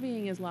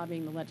 lobbying is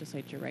lobbying the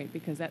legislature, right?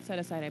 Because that set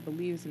aside, I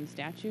believe, is in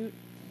statute.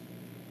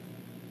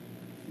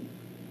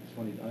 It's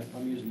funny,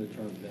 I'm using the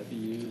term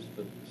Beppy used,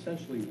 but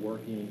essentially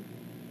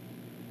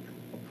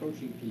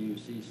approaching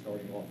PUC,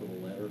 starting off with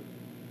a letter.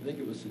 I think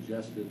it was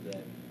suggested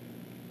that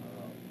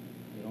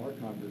in our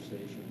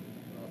conversation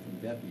from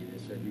Beppy, they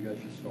said you guys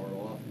should start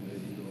off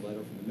with either a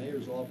letter from the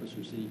mayor's office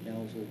or city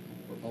council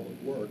or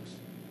public works,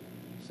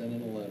 send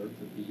in a letter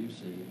to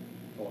PUC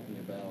talking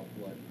about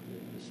what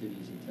the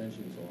city's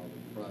intentions are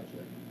with the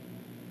project,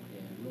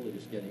 and really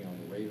just getting on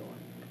the radar,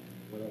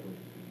 whatever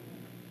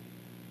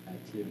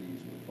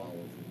activities would follow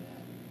from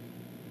that.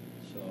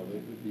 So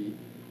it would be,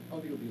 I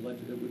think it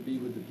would be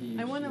with the PUC.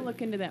 I want to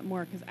look into that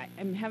more because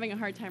I'm having a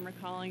hard time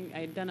recalling. I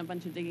had done a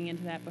bunch of digging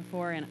into that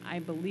before, and I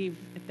believe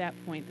at that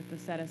point that the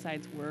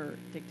set-asides were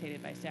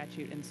dictated by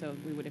statute, and so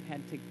we would have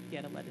had to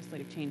get a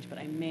legislative change, but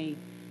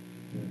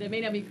that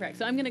may not be correct.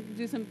 So I'm going to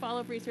do some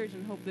follow-up research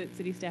and hope that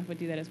city staff would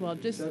do that as well.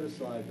 Just set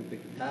aside that the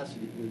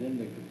capacity within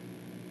the,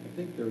 I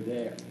think they're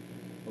there,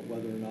 but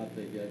whether or not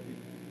they get.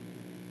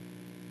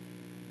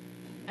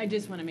 I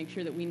just want to make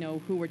sure that we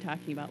know who we're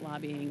talking about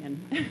lobbying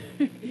and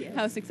Yes.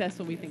 how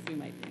successful we think we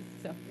might be.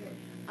 So,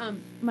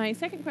 my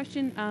second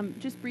question,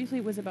 just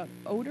briefly, was about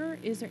odor.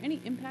 Is there any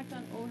impact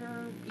on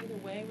odor either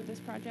way with this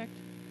project?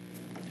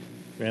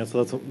 Yeah,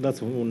 so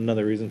that's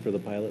another reason for the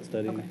pilot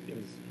study. Okay.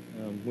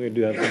 We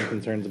do have some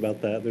concerns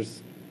about that.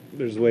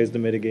 There's ways to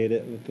mitigate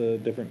it with the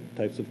different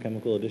types of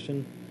chemical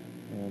addition,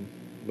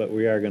 but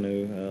we are going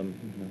to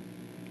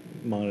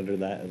monitor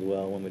that as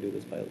well when we do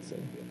this pilot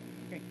study.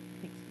 Great,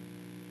 thanks.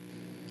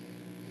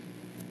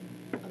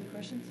 Other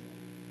questions?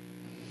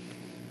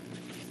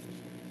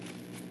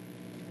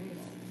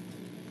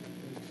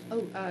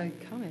 Oh,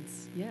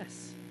 comments?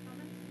 Yes.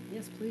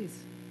 Yes,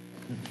 please.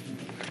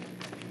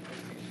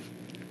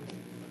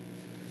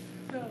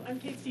 So I'm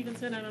Kate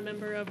Stevenson. I'm a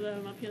member of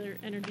the Montpelier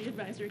Energy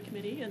Advisory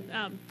Committee, and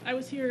I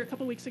was here a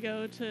couple weeks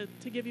ago to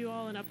give you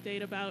all an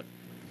update about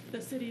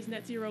the city's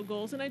net zero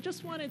goals. And I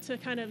just wanted to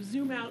kind of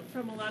zoom out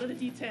from a lot of the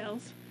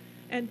details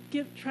and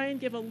try and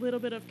give a little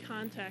bit of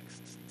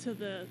context to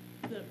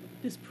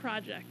this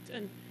project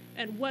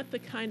and what the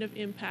kind of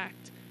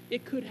impact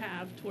it could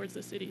have towards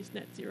the city's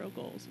net zero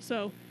goals.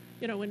 So,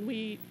 when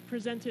we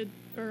presented,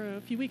 or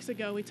a few weeks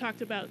ago, we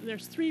talked about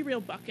there's 3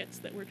 real buckets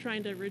that we're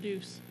trying to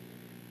reduce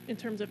in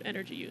terms of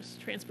energy use: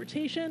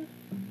 transportation,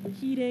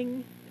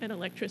 heating, and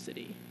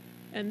electricity.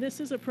 And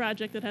this is a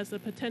project that has the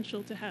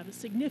potential to have a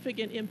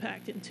significant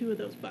impact in 2 of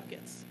those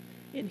buckets.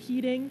 In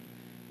heating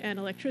and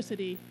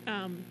electricity,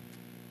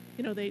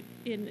 they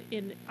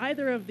in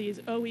either of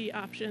these OE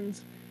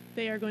options,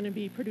 they are going to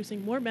be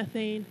producing more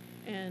methane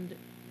and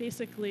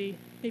basically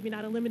maybe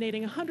not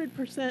eliminating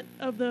 100%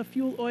 of the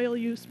fuel oil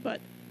use, but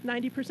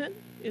 90%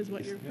 is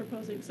what you're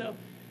proposing. So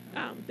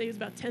they use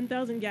about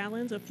 10,000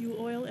 gallons of fuel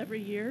oil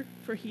every year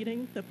for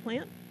heating the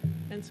plant.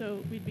 And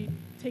so we'd be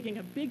taking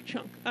a big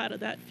chunk out of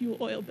that fuel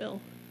oil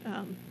bill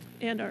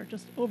and our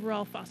just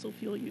overall fossil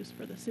fuel use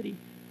for the city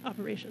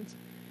operations.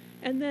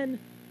 And then,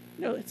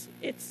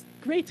 it's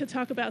great to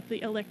talk about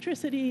the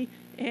electricity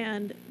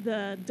and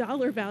the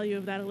dollar value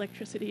of that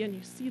electricity, and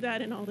you see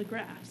that in all the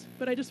graphs.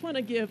 But I just want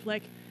to give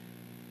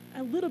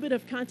a little bit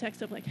of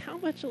context of how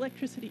much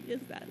electricity is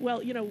that?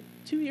 Well,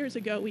 2 years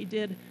ago we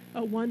did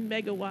a 1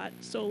 megawatt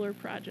solar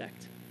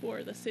project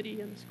for the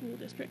city and the school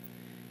district,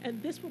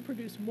 and this will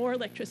produce more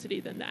electricity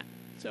than that.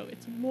 So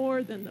it's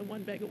more than the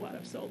 1 megawatt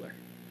of solar,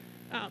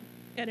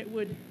 and it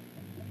would,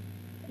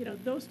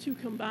 those two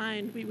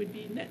combined, we would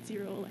be net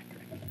zero electric.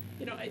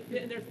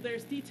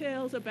 There's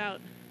details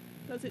about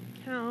does it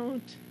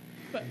count.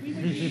 But we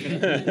would be in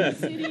the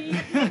city.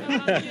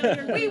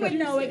 We would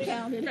know it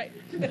counted. Right,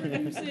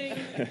 producing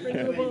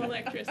renewable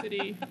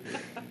electricity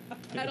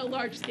at a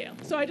large scale.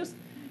 So I just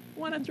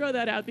want to throw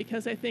that out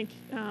because I think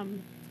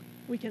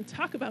we can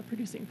talk about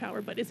producing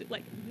power, but is it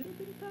like a little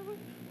bit of power,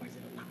 or is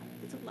it a lot?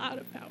 It's a lot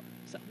of power.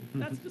 So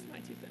that's just my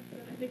 2 cents.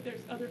 And I think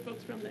there's other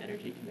folks from the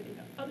Energy Committee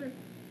have other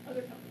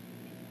comments.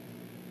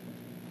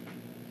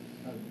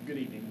 Good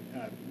evening.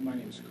 My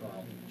name is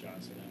Carl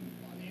Johnson.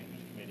 I'm on the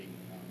Energy Committee.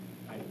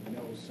 I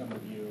know some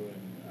of you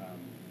and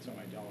some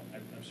I don't.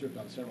 I've served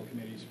on several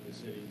committees for the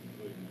city,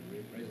 including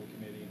the Appraisal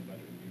Committee and the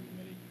Budget Review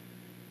Committee,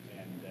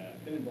 and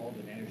been involved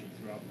in energy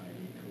throughout my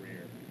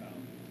career.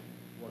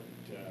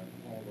 Worked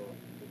all over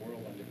the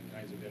world on different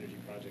kinds of energy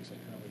projects. I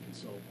currently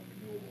consult on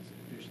renewables and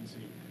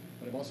efficiency,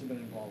 but I've also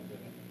been involved in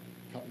a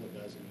couple of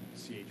dozen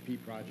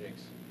CHP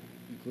projects,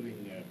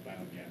 including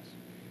biogas.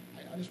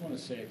 I just want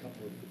to say a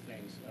couple of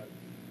things.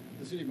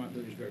 The city of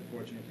Montpelier is very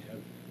fortunate to have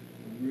a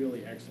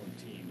really excellent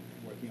team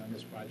working on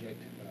this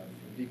project, from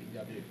DPW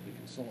to the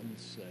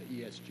consultants,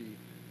 ESG,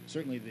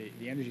 certainly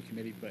the Energy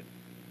Committee, but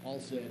all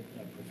said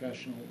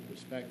professional,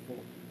 respectful,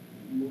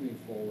 moving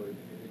forward.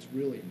 It's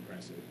really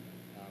impressive.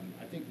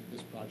 I think that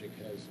this project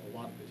has a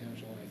lot of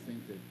potential, and I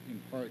think that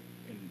in part,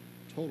 in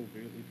total,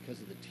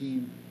 because of the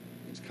team,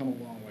 it's come a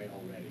long way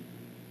already.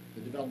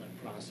 The development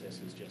process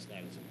is just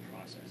that. It's a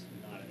process,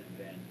 not an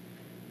event.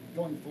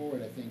 Going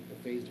forward, I think the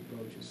phased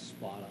approach is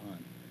spot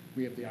on.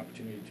 We have the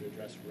opportunity to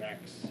address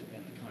RECs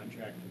and the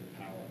contract for the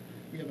power.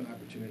 We have an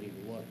opportunity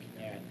to look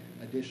at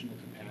additional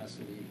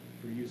capacity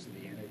for use of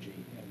the energy,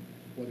 and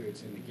whether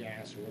it's in the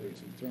gas or whether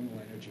it's in thermal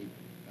energy,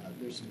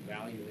 there's some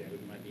value there that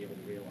we might be able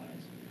to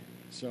realize.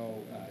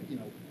 So,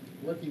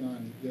 working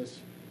on this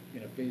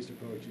in a phased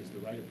approach is the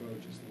right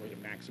approach. It's the way to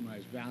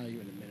maximize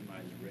value and to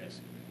minimize risk.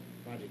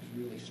 The project's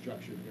really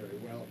structured very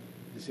well.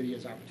 The city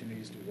has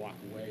opportunities to walk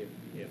away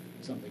if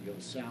something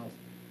goes south.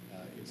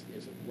 It's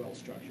a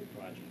well-structured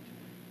project.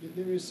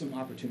 There is some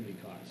opportunity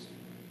cost.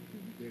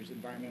 There's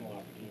environmental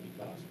opportunity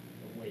cost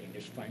of waiting.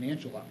 There's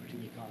financial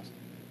opportunity cost.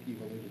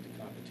 You've alluded to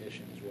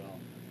competition as well.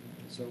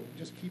 So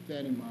just keep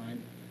that in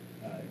mind.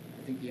 I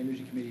think the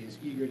Energy Committee is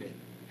eager to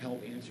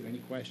help answer any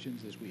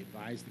questions as we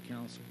advise the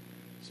council.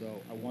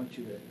 So I want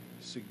you to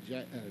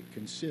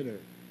consider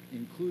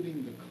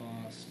including the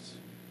costs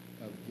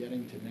of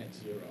getting to net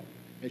zero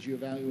as you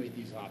evaluate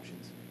these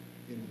options.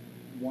 In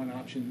one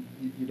option,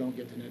 you don't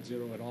get to net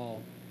zero at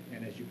all,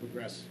 and as you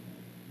progress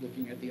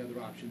looking at the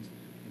other options,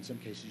 in some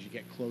cases you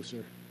get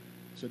closer.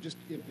 So just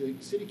if the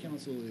city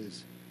council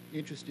is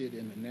interested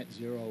in a net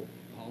zero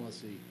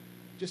policy,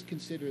 just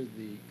consider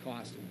the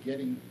cost of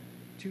getting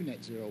to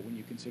net zero when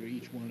you consider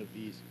each one of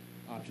these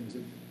options.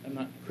 And I'm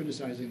not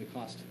criticizing the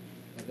cost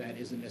of that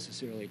isn't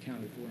necessarily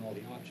accounted for in all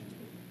the options,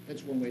 but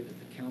that's one way that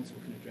the council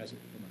can address it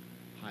from a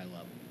high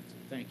level. So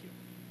thank you.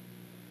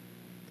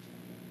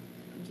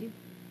 Thank you.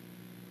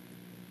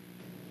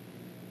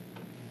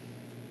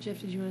 Jeff,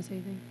 did you want to say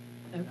anything?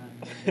 Okay.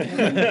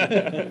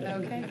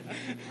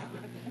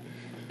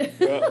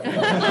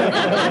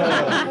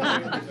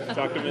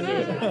 Talk him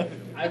into it.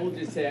 I will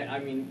just say, I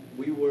mean,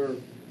 we were,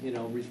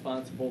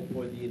 responsible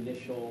for the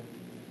initial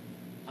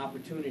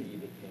opportunity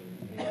that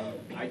came,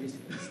 and I just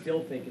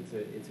still think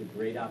it's a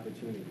great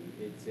opportunity.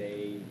 It's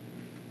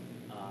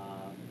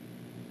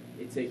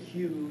a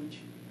huge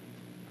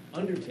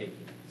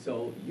undertaking.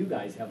 So you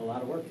guys have a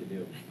lot of work to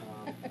do,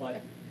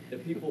 but the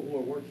people who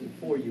are working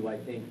for you, I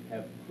think,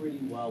 have pretty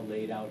well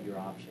laid out your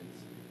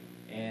options.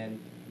 And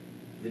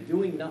the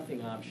doing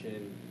nothing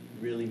option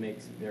really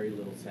makes very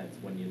little sense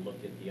when you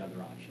look at the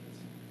other options.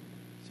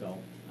 So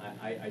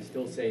I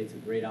still say it's a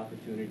great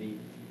opportunity.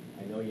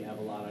 I know you have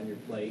a lot on your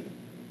plate.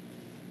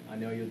 I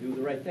know you'll do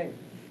the right thing.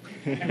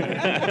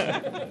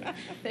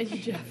 Thank you,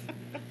 Jeff.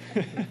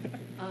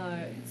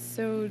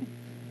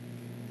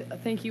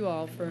 Thank you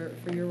all for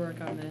your work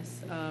on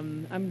this.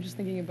 I'm just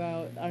thinking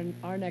about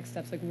our next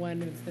steps, like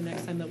when is the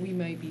next time that we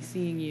might be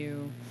seeing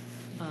you.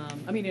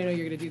 I know you're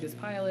going to do this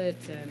pilot,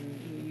 and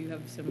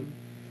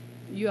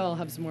you all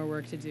have some more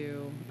work to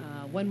do.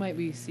 When might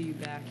we see you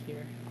back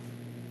here?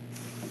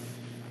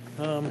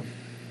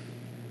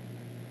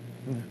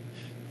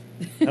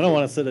 I don't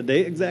want to set a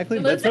date exactly,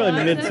 but it's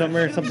probably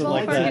midsummer, something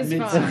like that.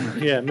 Midsummer.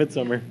 Yeah,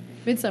 midsummer.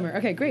 Midsummer.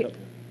 Okay, great.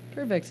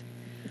 Perfect.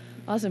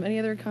 Awesome. Any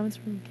other comments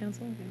from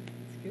council?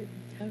 That's good.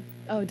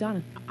 Oh,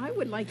 Donna. I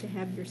would like to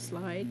have your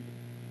slide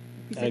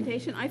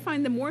presentation. I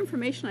find the more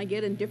information I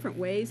get in different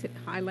ways, it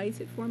highlights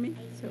it for me.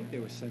 So They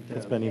were sent out.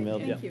 It's been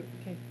emailed, thank you.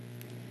 Okay.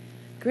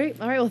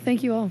 Great. All right. Well,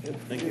 thank you all.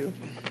 Thank you.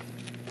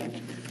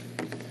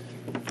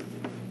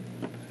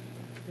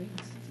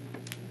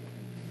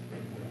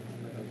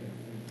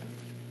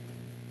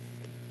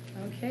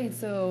 Okay,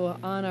 so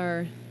on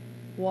our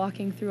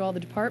walking through all the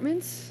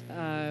departments,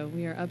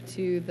 we are up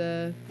to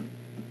the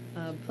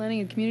Planning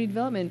and Community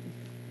Development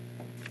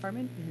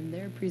Department and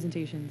their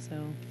presentation.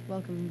 So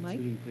welcome, Mike.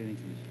 Including Planning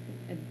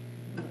Commission.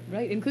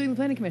 Right, including the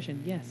Planning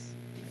Commission, yes.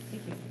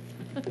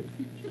 Thank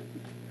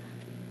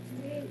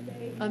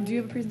you. Do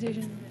you have a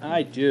presentation?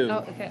 I do.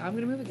 Oh, okay, I'm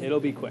going to move it. It'll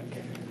be quick.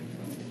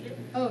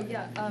 Oh,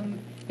 yeah,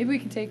 maybe we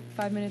can take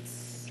 5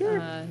 minutes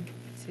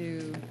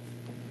to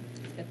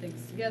get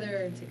things together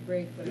and take a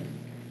break, whatever.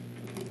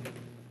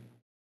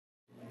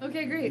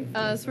 Okay, great.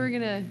 So we're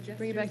going to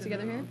bring it back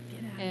together here,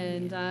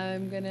 and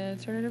I'm going to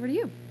turn it over to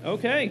you.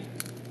 Okay.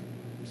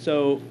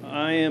 So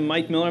I am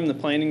Mike Miller. I'm the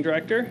planning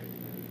director,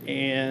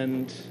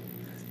 and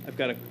I've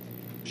got a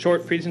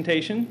short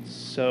presentation.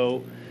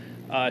 So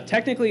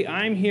technically,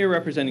 I'm here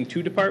representing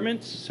two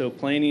departments, so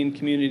planning and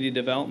community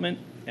development,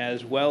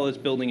 as well as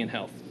building and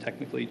health.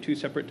 Technically, two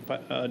separate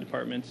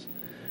departments.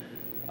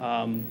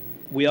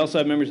 We also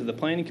have members of the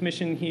Planning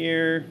Commission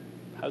here,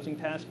 Housing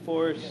Task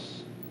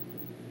Force,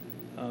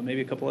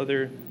 maybe a couple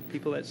other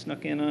people that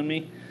snuck in on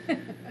me.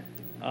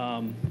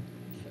 Our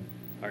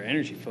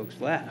energy folks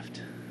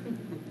laughed.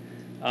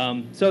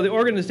 So the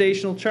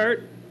organizational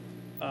chart,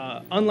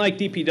 Unlike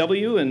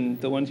DPW and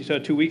the ones you saw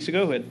 2 weeks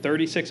ago who had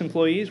 36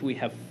 employees, we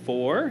have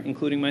 4,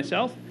 including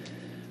myself.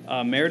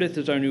 Meredith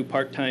is our new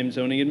part-time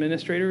zoning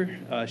administrator.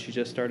 She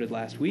just started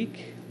last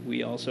week.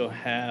 We also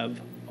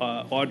have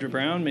Audra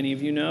Brown, many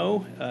of you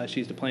know.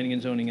 She's the planning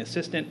and zoning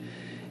assistant.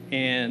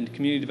 And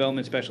community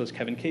development specialist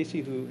Kevin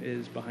Casey, who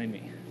is behind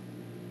me.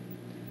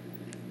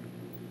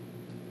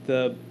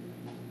 The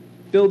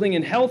building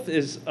and health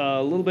is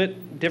a little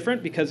bit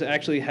different because it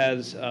actually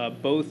has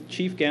both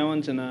Chief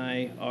Gallons and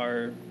I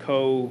are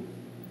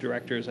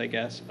co-directors, I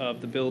guess,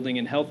 of the building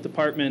and health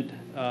department,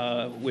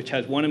 which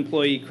has 1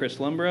 employee, Chris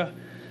Lumbra.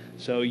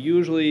 So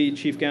usually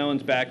Chief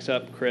Gallons backs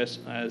up Chris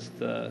as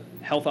the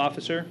health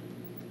officer,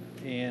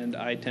 and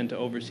I tend to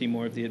oversee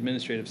more of the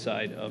administrative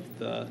side of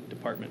the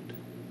department.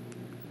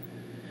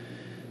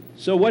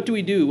 So what do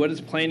we do? What does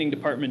the planning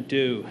department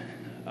do?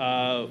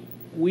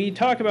 We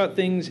talk about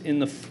things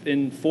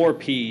in 4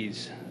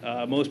 Ps.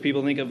 Most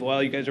people think of,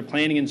 well, you guys are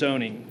planning and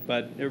zoning,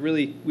 but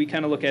we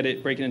kind of look at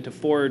it, break it into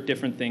 4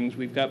 different things.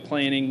 We've got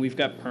planning, we've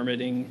got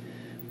permitting,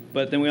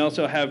 but then we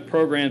also have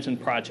programs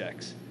and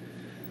projects.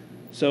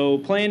 So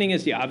planning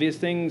is the obvious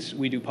things.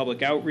 We do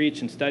public outreach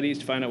and studies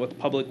to find out what the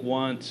public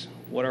wants,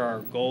 what are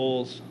our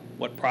goals,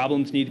 what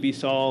problems need to be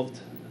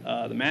solved,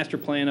 the master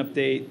plan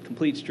update,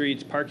 complete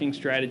streets, parking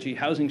strategy,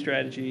 housing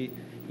strategy,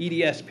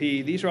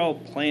 EDSP. These are all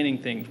planning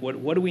things.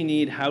 What do we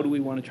need? How do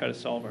we want to try to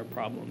solve our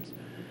problems?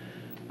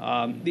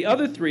 The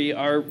other 3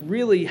 are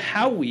really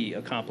how we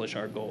accomplish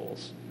our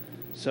goals.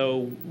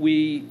 So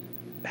we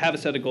have a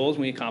set of goals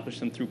and we accomplish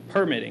them through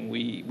permitting.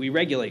 We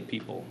regulate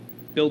people,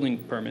 building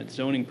permits,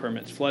 zoning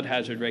permits, flood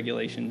hazard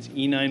regulations,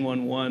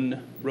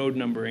 E911, road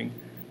numbering,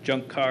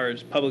 junk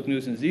cars, public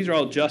nuisance. These are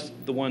all just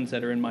the ones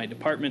that are in my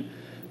department,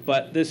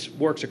 but this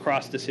works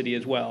across the city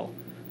as well.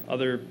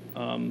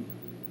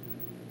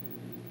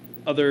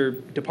 Other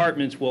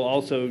departments will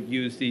also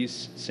use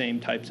these same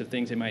types of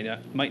things. They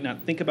might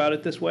not think about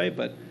it this way,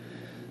 but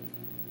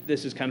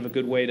this is kind of a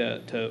good way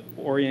to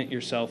orient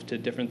yourself to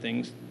different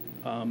things.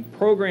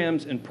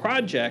 Programs and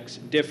projects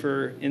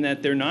differ in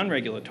that they're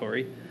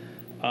non-regulatory.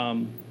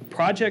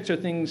 Projects are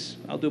things,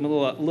 I'll do them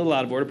a little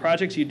out of order.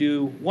 Projects you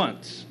do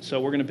once. So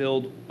we're going to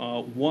build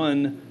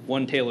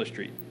one Taylor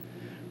Street.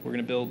 We're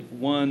going to build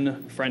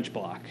 1 French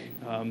block.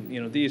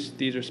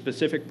 These are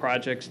specific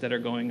projects that are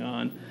going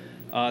on.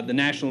 The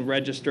National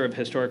Register of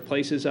Historic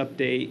Places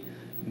update,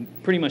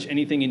 pretty much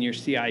anything in your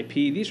CIP.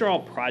 These are all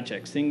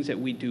projects, things that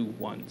we do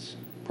once.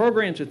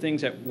 Programs are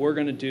things that we're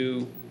going to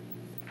do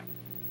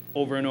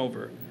over and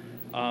over.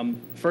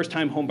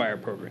 First-time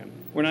homebuyer program.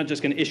 We're not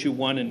just going to issue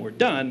 1 and we're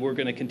done. We're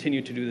going to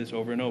continue to do this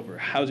over and over.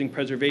 Housing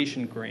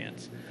preservation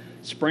grants,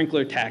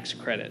 sprinkler tax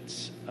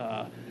credits.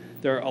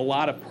 There are a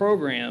lot of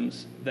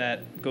programs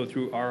that go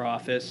through our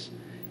office,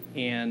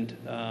 and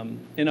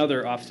in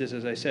other offices,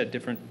 as I said,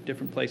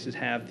 different places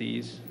have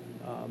these.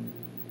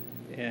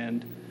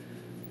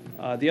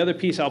 The other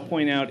piece I'll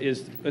point out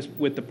is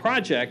with the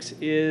projects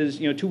is,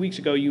 2 weeks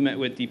ago you met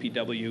with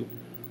DPW,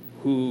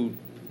 who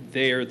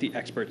they're the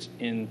experts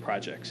in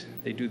projects.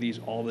 They do these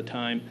all the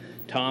time.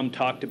 Tom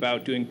talked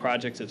about doing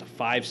projects as a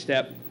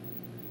 5-step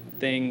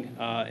thing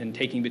and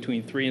taking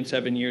between 3 and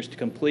 7 years to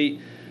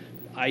complete.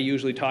 I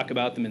usually talk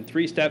about them in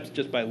 3 steps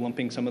just by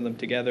lumping some of them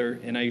together,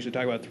 and I usually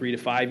talk about 3 to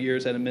 5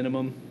 years at a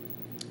minimum.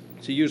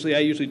 So I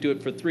usually do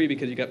it for 3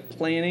 because you got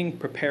planning,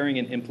 preparing,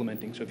 and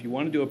implementing. So if you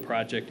want to do a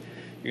project,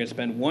 you're going to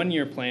spend 1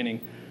 year planning,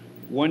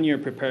 1 year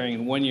preparing,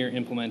 and 1 year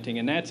implementing,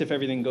 and that's if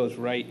everything goes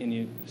right and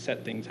you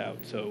set things out.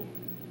 So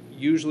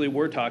usually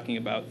we're talking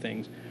about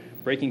things,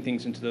 breaking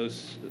things into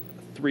those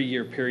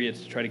 3-year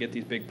periods to try to get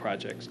these big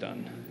projects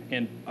done.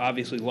 And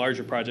obviously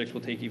larger projects will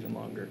take even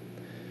longer.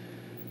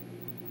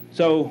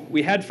 So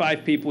we had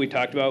 5 people we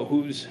talked about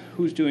who's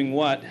doing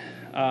what.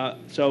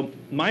 So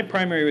my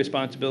primary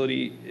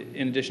responsibility,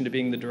 in addition to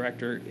being the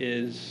director,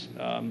 is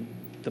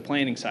the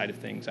planning side of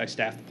things. I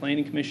staff the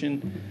planning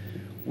commission.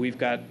 We've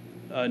got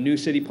a new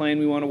city plan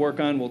we want to work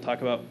on. We'll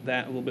talk about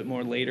that a little bit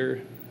more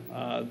later.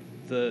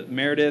 The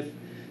Meredith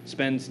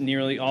spends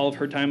nearly all of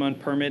her time on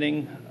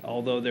permitting,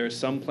 although there are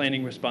some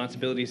planning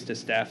responsibilities to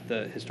staff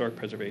the Historic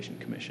Preservation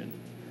Commission.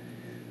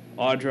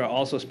 Audra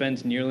also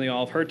spends nearly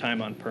all of her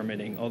time on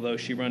permitting, although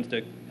she runs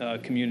the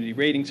community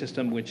rating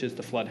system, which is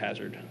the flood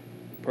hazard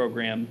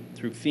program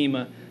through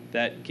FEMA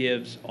that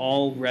gives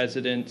all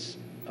residents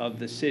of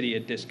the city a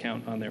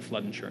discount on their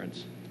flood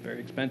insurance. It's very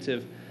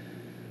expensive,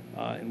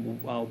 and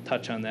I'll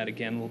touch on that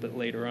again a little bit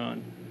later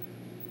on.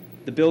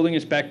 The building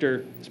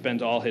inspector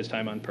spends all his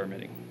time on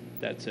permitting.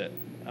 That's it.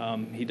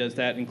 He does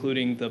that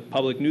including the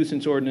public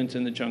nuisance ordinance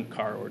and the junk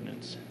car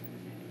ordinance.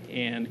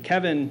 And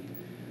Kevin,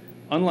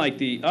 unlike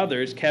the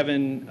others,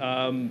 Kevin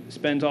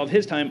spends all of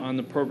his time on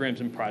the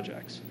programs and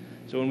projects.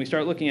 So when we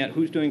start looking at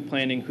who's doing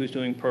planning, who's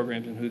doing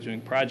programs, and who's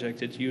doing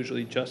projects, it's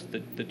usually just the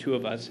 2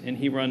 of us. And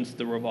he runs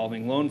the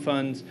revolving loan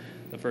funds,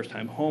 the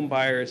first-time home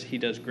buyers. He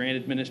does grant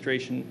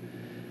administration.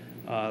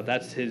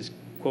 That's his,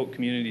 quote,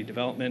 community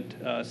development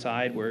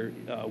side, where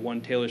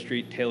 1 Taylor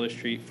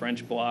Street,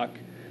 French Block,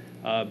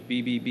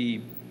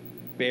 BBB,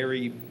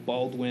 Barry,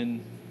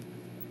 Baldwin.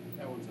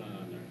 That one's not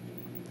on there.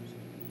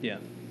 Yeah,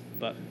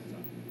 but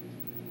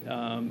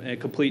and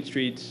Complete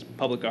Streets,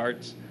 Public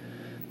Arts.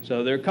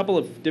 So there are a couple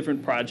of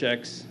different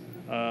projects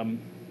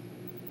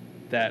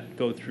that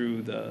go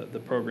through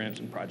the programs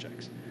and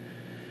projects.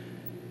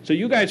 So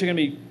you guys are going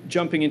to be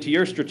jumping into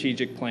your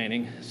strategic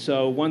planning.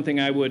 So one thing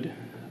I would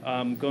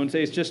go and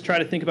say is just try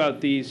to think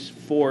about these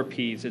 4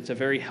 Ps. It's a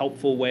very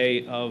helpful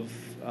way of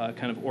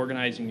kind of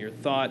organizing your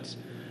thoughts.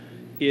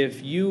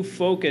 If you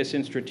focus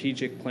in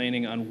strategic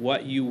planning on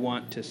what you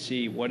want to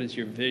see, what is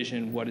your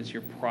vision, what is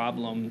your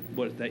problem,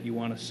 what that you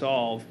want to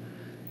solve,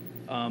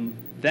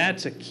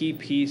 that's a key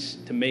piece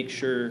to make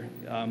sure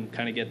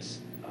kind of gets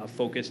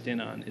focused in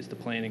on, is the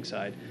planning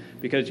side.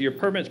 Because your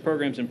permits,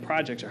 programs, and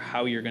projects are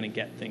how you're going to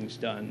get things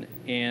done.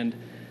 And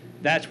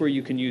that's where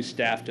you can use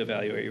staff to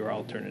evaluate your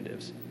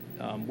alternatives.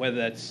 Whether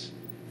that's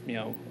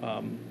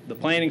the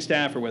planning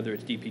staff, or whether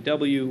it's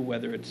DPW,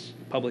 whether it's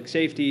public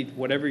safety,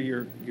 whatever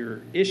your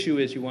issue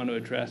is you want to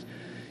address,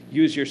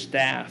 use your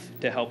staff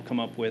to help come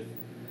up with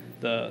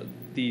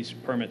these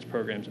permits,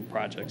 programs, and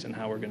projects and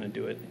how we're going to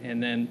do it.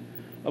 And then,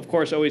 of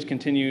course, always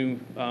continue.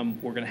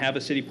 We're going to have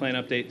a city plan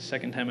update.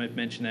 Second time I've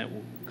mentioned that.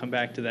 We'll come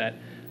back to that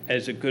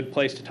as a good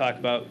place to talk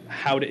about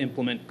how to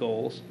implement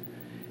goals.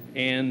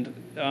 And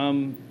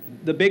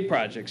the big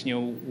projects,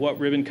 what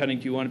ribbon cutting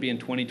do you want to be in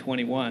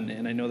 2021?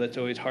 And I know that's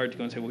always hard to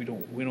go and say, well,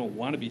 we don't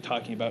want to be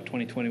talking about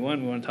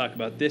 2021. We want to talk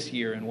about this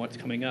year and what's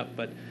coming up.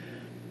 But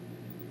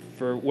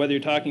for whether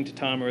you're talking to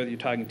Tom or whether you're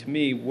talking to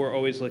me, we're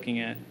always looking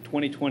at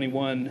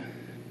 2021.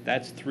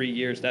 That's 3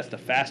 years. That's the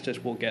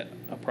fastest we'll get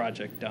a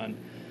project done.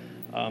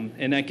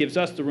 And that gives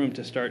us the room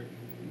to start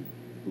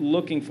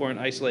looking for and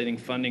isolating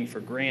funding for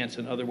grants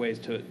and other ways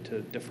to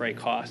defray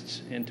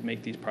costs and to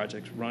make these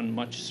projects run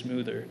much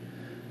smoother.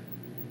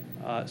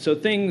 So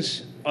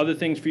other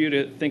things for you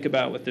to think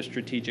about with the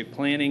strategic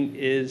planning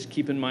is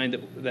keep in mind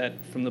that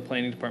from the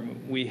planning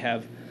department, we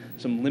have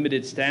some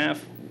limited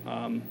staff.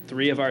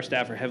 3 of our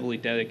staff are heavily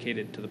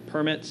dedicated to the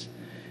permits,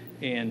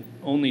 and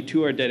only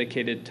 2 are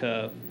dedicated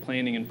to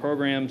planning and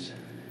programs.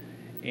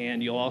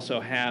 And you'll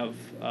also have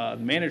the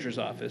manager's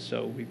office.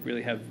 So we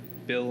really have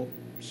Bill,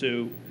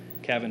 Sue,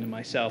 Kevin, and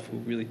myself who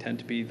really tend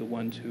to be the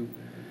ones who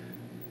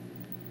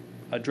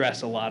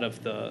address a lot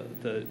of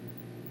the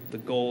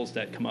goals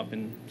that come up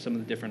in some of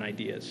the different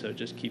ideas. So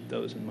just keep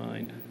those in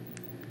mind.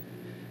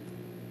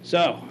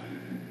 So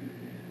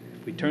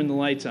if we turn the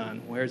lights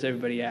on, where's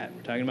everybody at?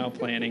 We're talking about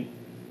planning.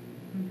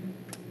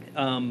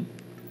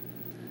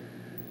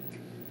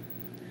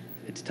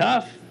 It's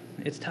tough.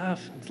 It's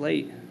tough. It's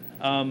late.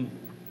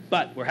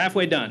 But we're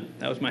halfway done.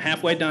 That was my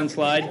halfway done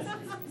slide.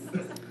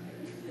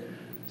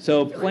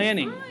 So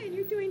planning. Fine.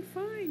 You're doing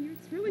fine.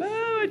 It's really.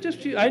 Well,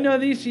 I know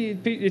these.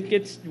 It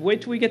gets.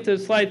 Wait till we get to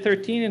slide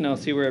 13, and I'll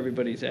see where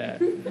everybody's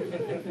at.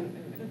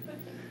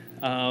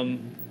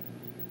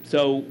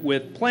 So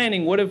with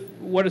planning, what are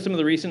some of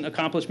the recent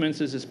accomplishments,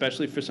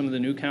 especially for some of the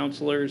new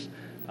counselors?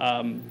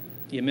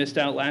 You missed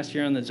out last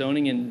year on the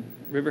zoning and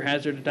river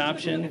hazard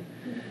adoption,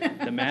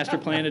 the master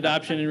plan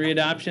adoption and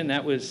readoption.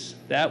 That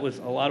was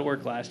a lot of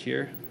work last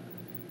year.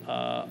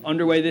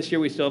 Underway this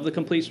year, we still have the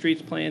Complete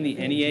Streets plan, the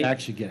NEA. You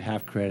actually get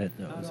half credit.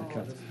 No, it was a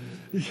cut.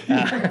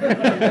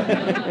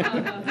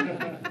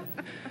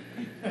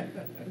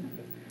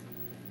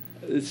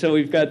 So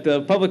we've got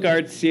the public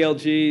arts,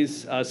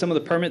 CLGs, some of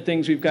the permit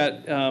things we've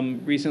got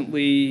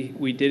recently.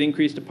 We did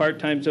increase the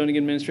part-time zoning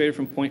administrator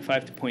from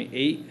 0.5 to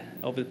 0.8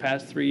 over the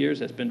past 3 years.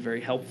 That's been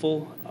very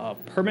helpful.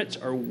 Permits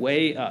are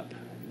way up.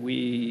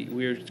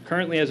 We're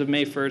currently, as of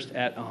May 1st,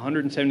 at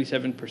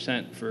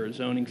 177% for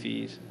zoning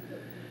fees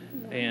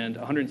and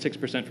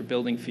 106% for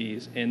building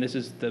fees, and this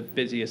is the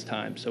busiest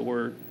time. So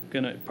we're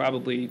going to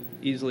probably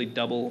easily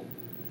double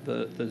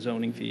the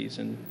zoning fees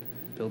and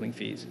building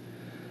fees.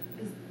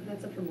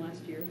 That's up from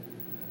last year?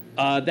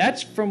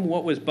 That's from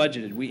what was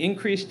budgeted. We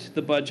increased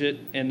the budget,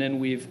 and then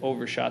we've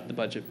overshot the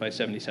budget by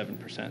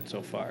 77%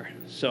 so far.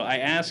 So I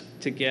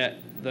asked to get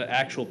the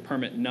actual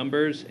permit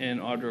numbers,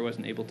 and Audra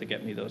wasn't able to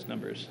get me those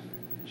numbers.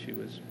 She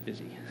was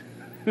busy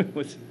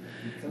with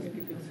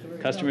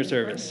customer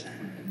service.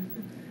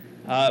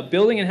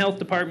 Building and Health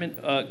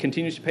Department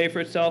continues to pay for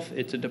itself.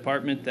 It's a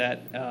department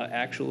that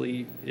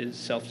actually is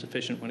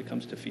self-sufficient when it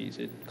comes to fees.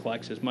 It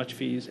collects as much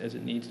fees as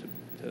it needs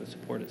to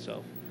support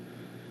itself.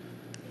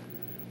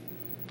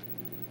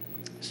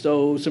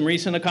 So some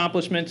recent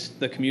accomplishments,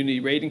 the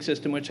community rating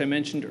system, which I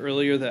mentioned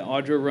earlier, that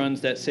Audra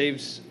runs, that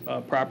saves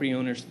property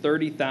owners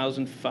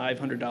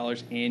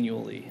 $30,500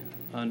 annually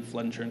on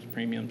flood insurance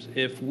premiums.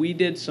 If we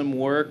did some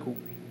work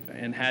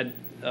and had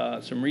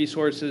some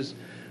resources,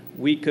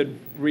 we could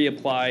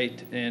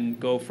reapply and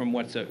go from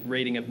what's a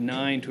rating of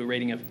 9 to a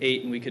rating of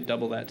 8, and we could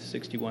double that to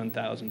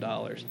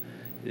 $61,000.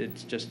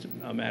 It's just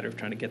a matter of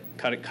trying to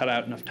cut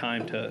out enough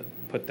time to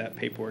put that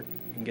paperwork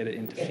and get it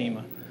into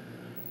FEMA.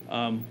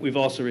 We've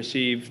also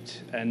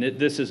received, and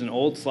this is an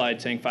old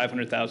slide saying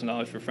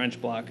 $500,000 for French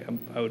Block.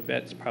 I would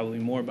bet it's probably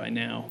more by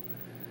now.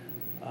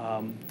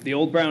 The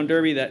old Brown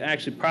Derby, that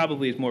actually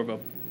probably is more of a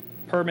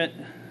permit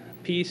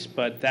piece,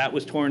 but that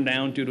was torn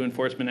down due to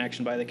enforcement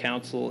action by the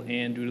council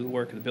and due to the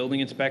work of the building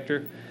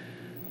inspector.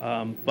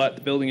 But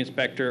the building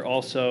inspector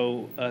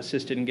also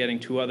assisted in getting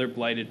 2 other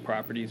blighted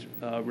properties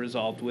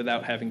resolved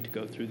without having to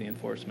go through the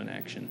enforcement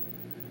action.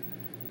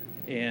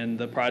 And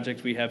the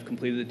projects, we have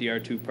completed the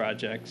DR2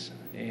 projects,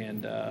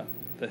 and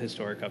the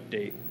historic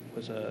update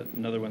was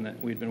another one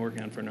that we'd been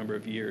working on for a number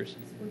of years.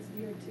 What's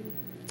DR2?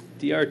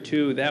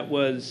 DR2, that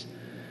was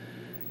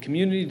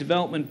Community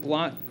Development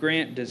Block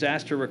Grant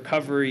Disaster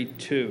Recovery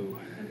 2.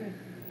 Okay.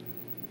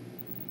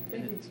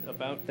 And it's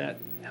about that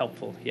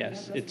helpful,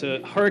 yes. It's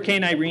a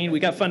Hurricane Irene. We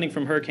got funding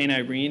from Hurricane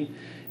Irene,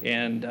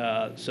 and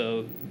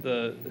so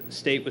the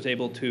state was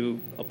able to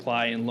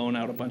apply and loan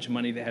out a bunch of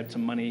money. They had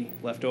some money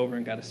left over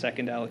and got a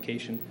second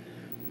allocation.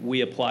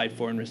 We applied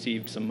for and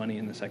received some money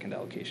in the second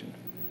allocation.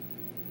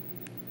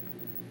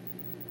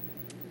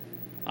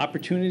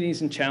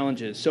 Opportunities and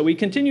challenges. So we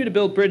continue to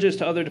build bridges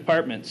to other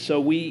departments. So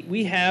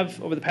we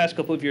have, over the past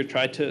couple of years,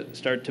 tried to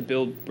start to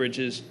build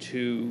bridges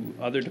to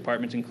other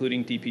departments,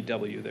 including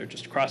DPW. They're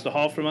just across the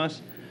hall from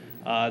us.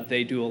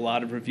 They do a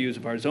lot of reviews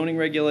of our zoning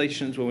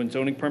regulations. When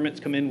zoning permits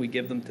come in, we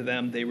give them to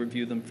them. They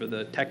review them for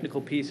the technical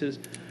pieces.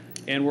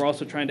 And we're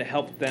also trying to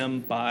help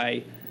them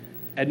by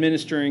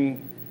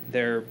administering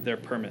their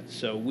permits.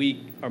 So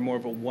we are more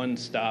of a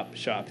one-stop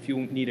shop. If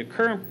you need a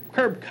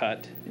curb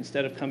cut,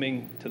 instead of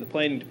coming to the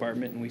planning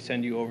department and we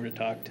send you over to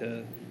talk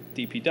to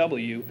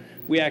DPW,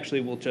 we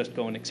actually will just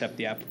go and accept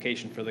the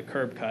application for the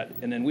curb cut,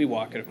 and then we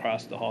walk it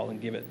across the hall and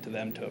give it to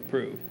them to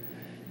approve.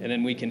 And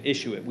then we can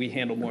issue it. We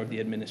handle more of the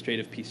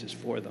administrative pieces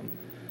for them.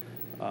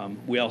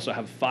 We also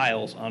have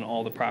files on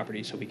all the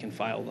properties, so we can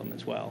file them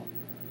as well.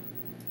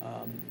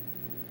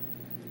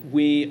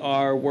 We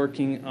are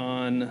working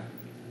on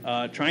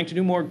trying to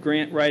do more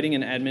grant writing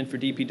and admin for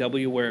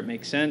DPW where it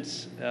makes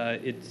sense.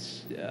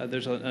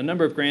 There's a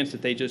number of grants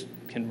that they just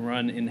can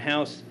run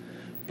in-house,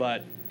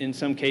 but in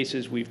some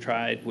cases we've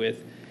tried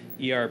with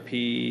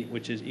ERP,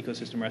 which is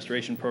Ecosystem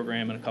Restoration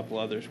Program, and a couple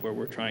others where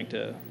we're trying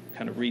to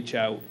kind of reach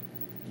out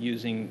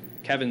using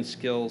Kevin's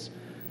skills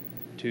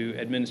to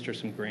administer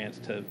some grants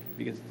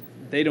because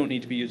they don't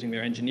need to be using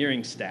their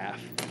engineering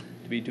staff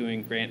to be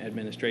doing grant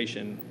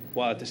administration,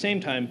 while at the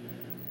same time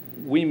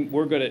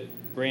we're good at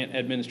grant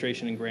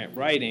administration and grant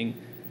writing.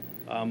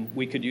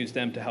 We could use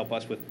them to help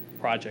us with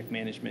project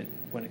management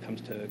when it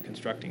comes to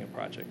constructing a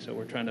project. So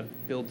we're trying to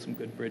build some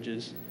good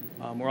bridges.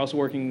 We're also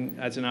working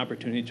as an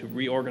opportunity to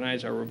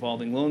reorganize our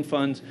revolving loan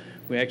funds.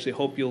 We actually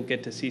hope you'll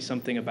get to see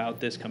something about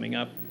this coming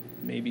up,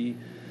 maybe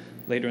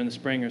later in the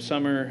spring or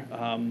summer.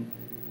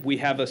 We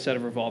have a set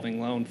of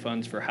revolving loan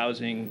funds for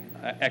housing,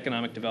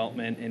 economic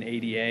development, and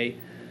ADA.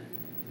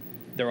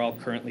 They're all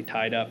currently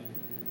tied up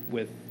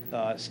with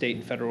state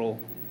and federal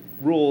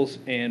rules,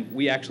 and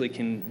we actually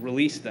can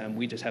release them.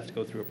 We just have to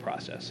go through a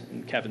process,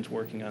 and Kevin's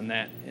working on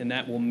that, and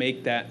that will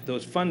make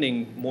those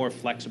funding more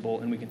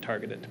flexible, and we can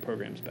target it to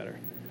programs better.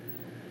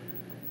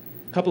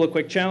 A couple of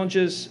quick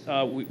challenges.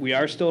 We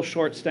are still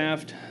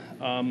short-staffed.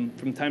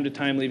 From time to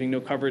time, leaving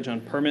no coverage on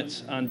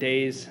permits on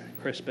days.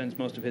 Chris spends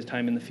most of his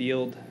time in the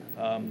field,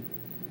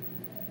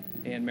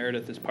 and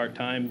Meredith is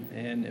part-time,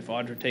 and if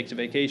Audra takes a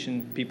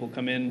vacation, people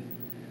come in,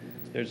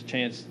 there's a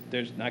chance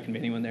there's not going to be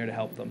anyone there to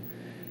help them.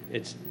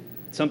 It's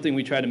something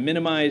we try to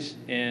minimize,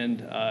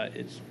 and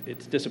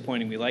it's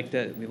disappointing. We like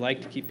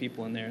to keep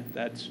people in there.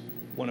 That's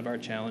one of our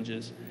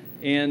challenges,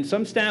 and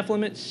some staff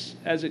limits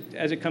as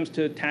it comes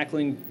to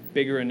tackling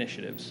bigger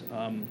initiatives.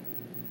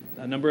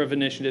 A number of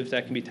initiatives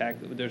that can be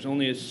tackled. There's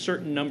only a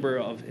certain number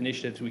of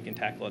initiatives we can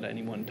tackle at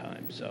any one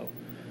time. So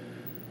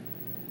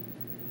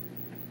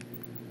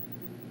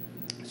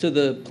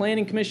the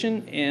Planning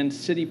Commission and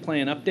City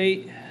Plan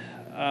Update.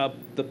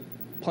 The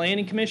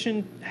Planning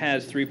Commission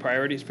has 3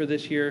 priorities for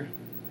this year.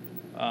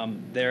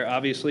 They're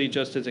obviously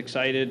just as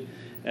excited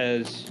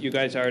as you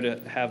guys are to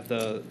have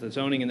the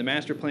zoning and the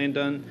master plan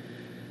done.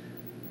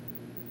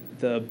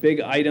 The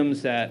big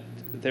items that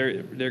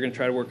they're going to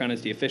try to work on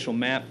is the official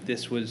map.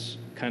 This was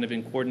kind of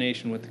in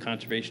coordination with the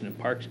Conservation and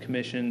Parks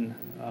Commission.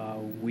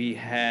 We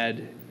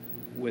had,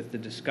 with the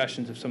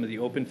discussions of some of the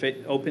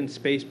open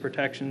space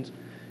protections,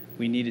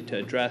 we needed to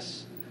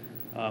address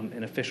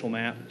an official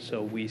map,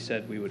 so we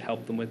said we would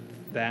help them with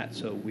that,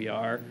 so we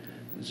are.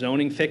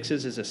 Zoning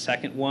fixes is a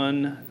second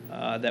one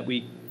that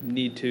we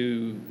need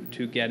to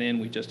get in.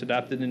 We just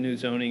adopted a new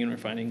zoning, and we're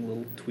finding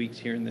little tweaks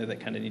here and there that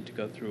kind of need to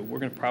go through. We're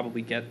going to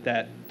probably get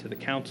that to the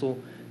council,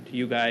 to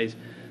you guys,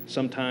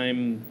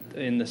 sometime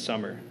in the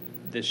summer.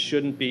 This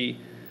shouldn't be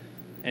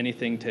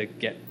anything to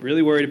get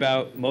really worried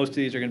about. Most of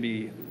these are going to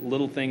be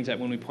little things that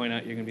when we point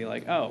out, you're going to be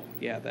like, oh,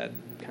 yeah, that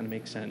kind of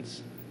makes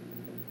sense.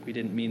 We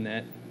didn't mean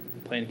that.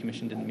 The Planning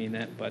Commission didn't mean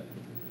that, but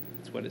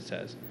it's what it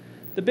says.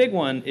 The big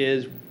one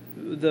is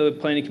the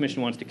Planning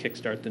Commission wants to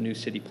kickstart the new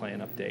city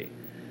plan update.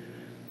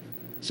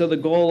 So the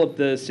goal of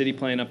the city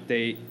plan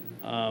update,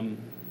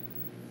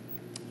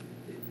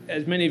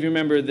 as many of you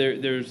remember,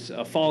 there's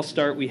a fall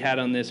start we had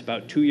on this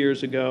about 2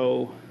 years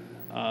ago.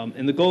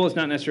 And the goal is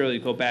not necessarily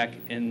to go back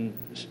and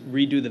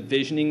redo the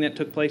visioning that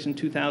took place in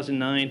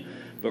 2009,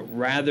 but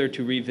rather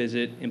to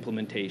revisit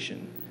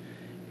implementation.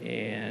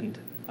 And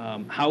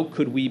how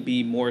could we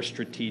be more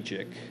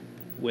strategic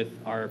with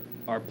our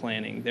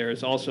planning. There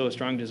is also a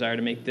strong desire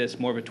to make this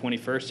more of a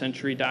 21st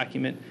century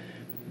document,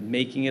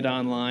 making it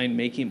online,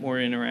 making it more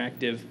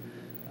interactive,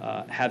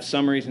 have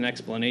summaries and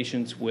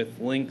explanations with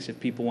links. If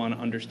people want to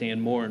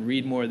understand more and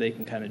read more, they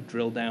can kind of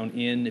drill down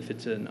in if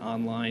it's an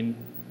online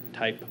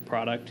type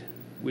product.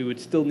 We would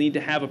still need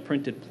to have a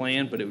printed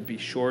plan, but it would be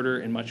shorter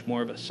and much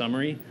more of a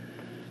summary.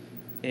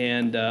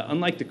 And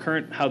unlike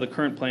how the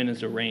current plan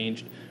is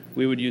arranged,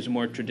 we would use a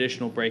more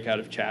traditional breakout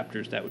of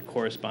chapters that would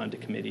correspond to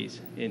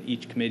committees, and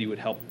each committee would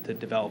help to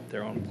develop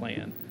their own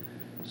plan.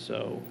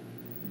 So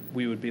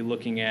we would be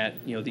looking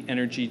at, the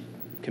energy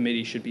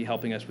committee should be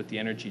helping us with the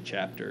energy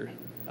chapter.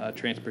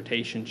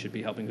 Transportation should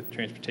be helping with the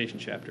transportation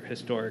chapter.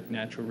 Historic,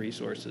 natural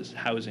resources,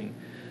 housing.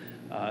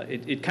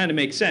 It kind of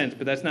makes sense,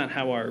 but that's not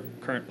how our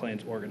current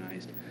plan's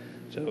organized.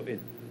 So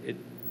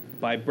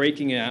by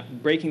breaking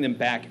them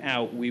back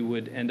out, we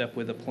would end up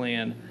with a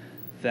plan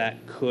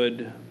that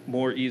could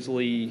more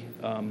easily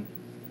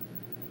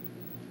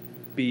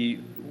be,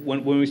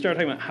 when we start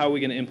talking about how are we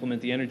going to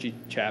implement the energy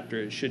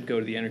chapter, it should go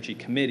to the energy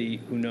committee,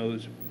 who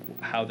knows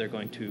how they're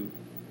going to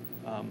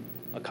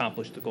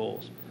accomplish the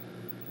goals.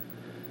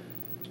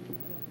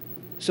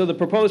 So the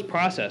proposed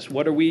process,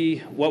 what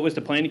was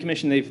the Planning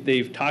Commission?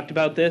 They've talked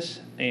about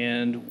this,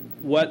 and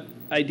what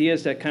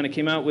ideas that kind of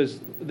came out was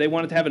they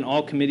wanted to have an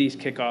all committees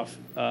kickoff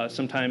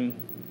sometime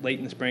late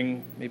in the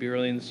spring, maybe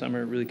early in the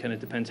summer. It really kind of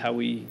depends how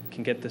we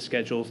can get the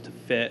schedules to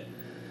fit.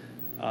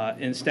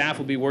 And staff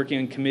will be working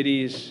on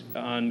committees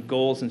on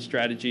goals and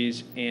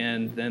strategies,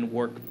 and then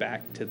work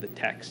back to the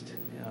text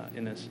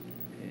in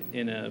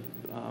a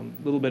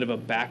little bit of a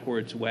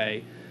backwards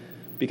way,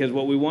 because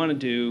what we want to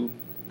do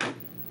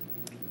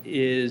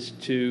is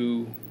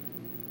to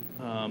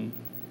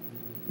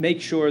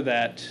make sure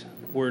that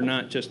we're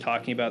not just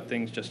talking about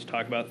things just to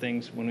talk about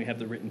things. When we have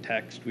the written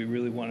text, we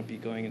really want to be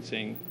going and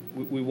saying,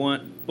 we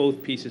want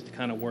both pieces to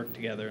kind of work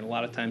together. And a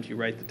lot of times you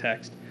write the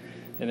text,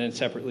 and then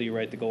separately you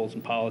write the goals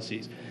and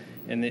policies,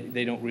 and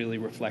they don't really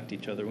reflect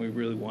each other. We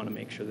really want to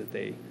make sure that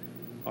they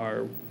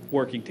are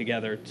working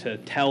together to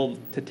tell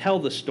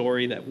the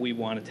story that we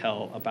want to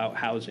tell about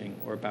housing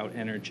or about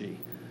energy.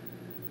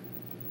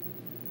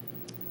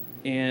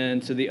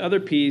 And so the other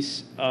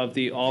piece of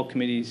the all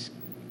committees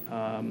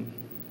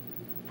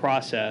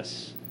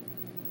process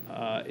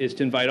is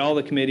to invite all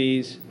the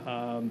committees.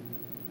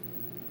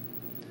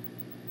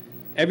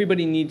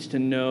 Everybody needs to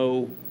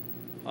know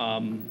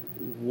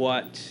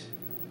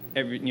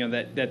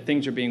that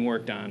things are being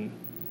worked on.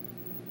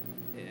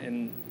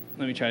 And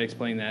let me try to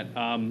explain that.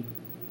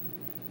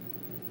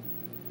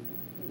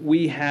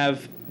 We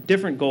have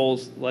different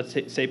goals. Let's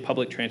say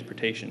public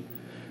transportation.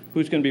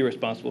 Who's going to be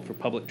responsible for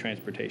public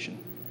transportation?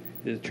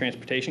 Is it the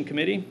Transportation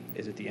Committee?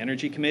 Is it the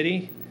Energy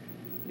Committee?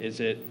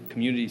 Is it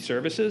Community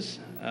Services?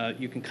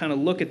 You can kind of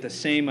look at the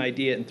same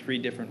idea in three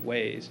different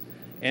ways.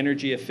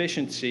 Energy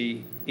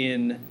efficiency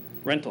in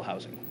rental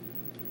housing.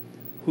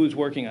 Who's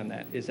working on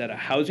that? Is that a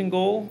housing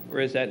goal or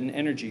is that an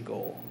energy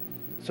goal?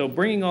 So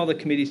bringing all the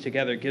committees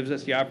together gives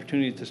us the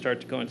opportunity to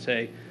start to go and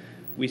say,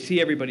 we see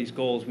everybody's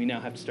goals. We now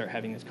have to start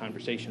having this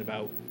conversation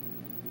about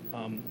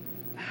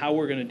how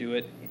we're going to do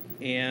it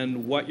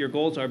and what your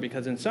goals are,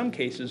 because in some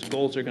cases,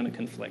 goals are going to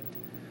conflict.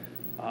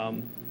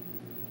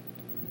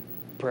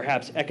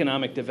 Perhaps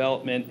economic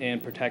development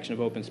and protection of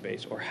open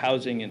space, or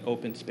housing and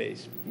open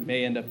space,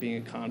 may end up being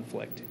a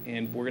conflict.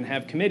 And we're going to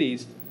have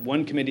committees,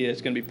 one committee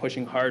that's going to be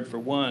pushing hard for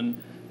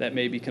one that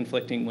may be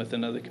conflicting with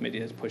another committee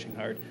that's pushing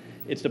hard.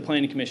 It's the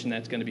Planning Commission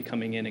that's going to be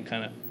coming in and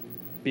kind of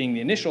being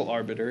the initial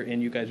arbiter,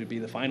 and you guys would be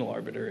the final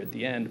arbiter at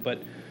the end.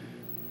 But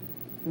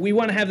we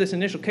want to have this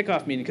initial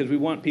kickoff meeting because we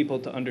want people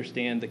to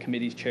understand, the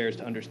committee's chairs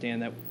to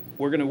understand that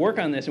we're going to work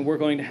on this and we're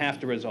going to have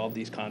to resolve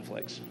these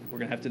conflicts. We're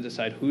going to have to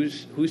decide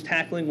who's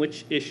tackling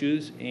which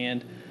issues,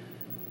 and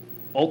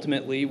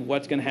ultimately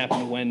what's going to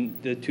happen when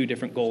the two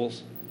different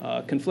goals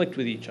conflict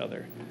with each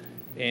other.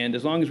 And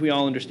as long as we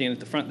all understand at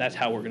the front that's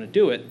how we're going to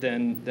do it,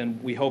 then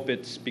we hope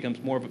it becomes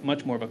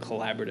much more of a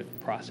collaborative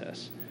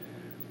process.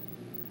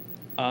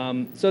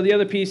 So the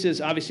other piece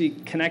is obviously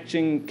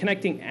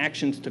connecting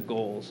actions to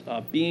goals,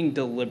 being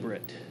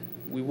deliberate.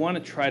 We want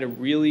to try to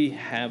really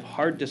have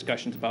hard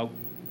discussions about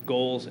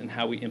goals and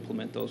how we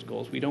implement those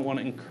goals. We don't want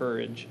to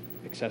encourage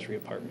accessory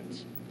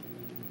apartments.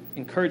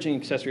 Encouraging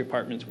accessory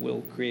apartments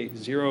will create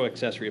zero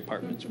accessory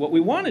apartments. What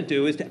we want to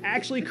do is to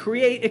actually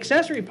create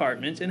accessory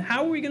apartments, and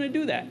how are we going to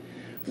do that?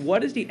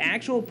 What is the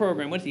actual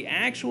program? What's the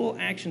actual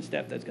action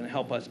step that's going to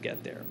help us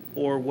get there?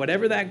 Or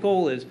whatever that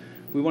goal is,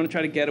 we want to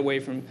try to get away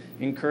from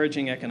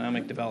encouraging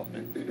economic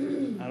development.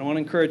 I don't want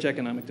to encourage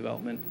economic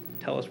development.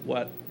 Tell us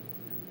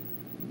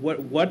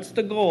what's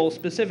the goal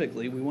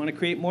specifically? We want to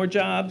create more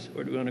jobs,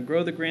 or do we want to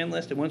grow the grand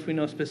list? And once we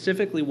know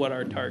specifically what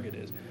our target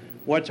is,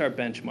 what's our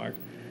benchmark,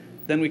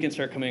 then we can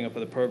start coming up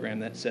with a program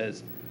that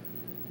says,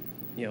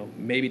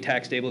 maybe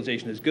tax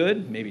stabilization is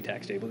good, maybe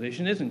tax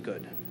stabilization isn't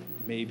good.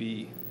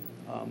 Maybe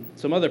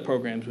some other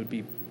programs would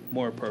be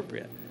more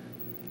appropriate.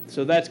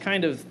 So that's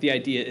kind of the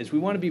idea, is we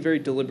want to be very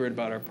deliberate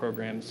about our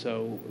programs.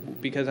 So,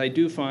 because I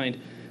do find,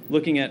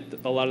 looking at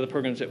a lot of the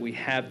programs that we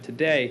have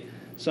today,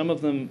 some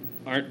of them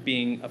aren't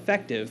being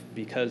effective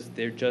because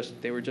they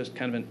were just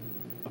kind of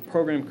a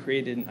program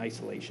created in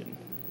isolation.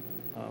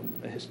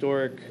 A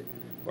historic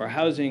or a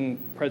housing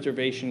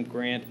preservation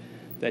grant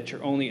that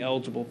you're only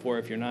eligible for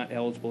if you're not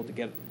eligible to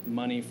get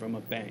money from a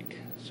bank.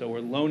 So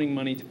we're loaning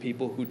money to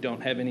people who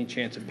don't have any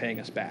chance of paying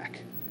us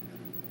back.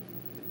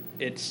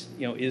 It's,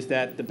 is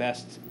that the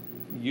best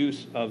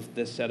use of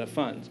this set of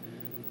funds?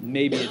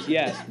 Maybe it's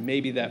yes.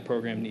 Maybe that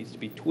program needs to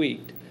be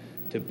tweaked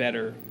to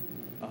better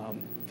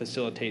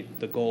facilitate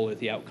the goal or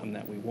the outcome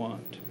that we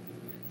want.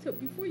 So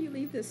before you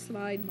leave this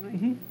slide, Mike,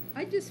 Mm-hmm.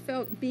 I just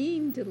felt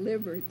being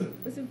delivered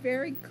was a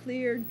very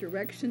clear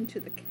direction to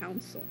the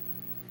council.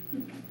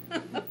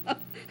 I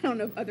don't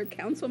know if other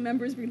council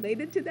members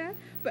related to that,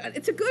 but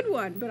it's a good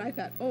one. But I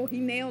thought, oh, he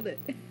nailed it.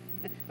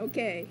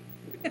 Okay.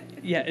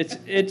 Yeah,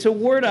 it's a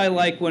word I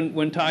like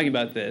when talking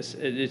about this.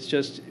 It's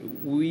just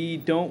we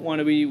don't want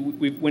to be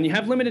when you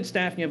have limited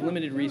staff and you have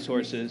limited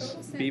resources,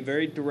 be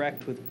very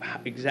direct with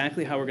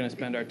exactly how we're going to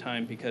spend our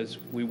time, because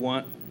we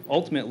want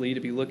ultimately to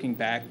be looking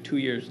back 2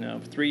 years now,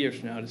 3 years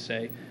from now, to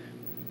say,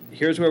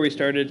 here's where we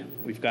started.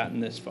 We've gotten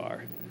this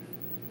far.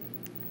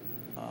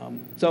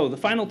 So the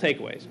final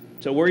takeaways.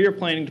 So we're your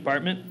planning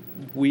department.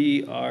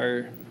 We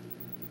are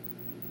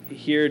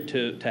here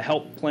to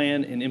help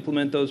plan and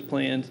implement those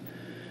plans,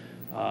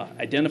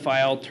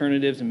 identify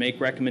alternatives and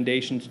make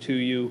recommendations to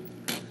you.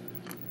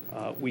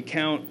 We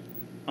count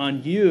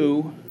on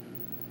you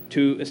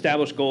to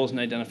establish goals and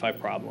identify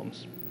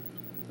problems.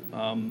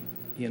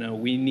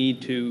 We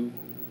need to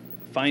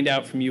find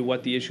out from you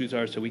what the issues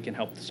are so we can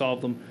help to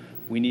solve them.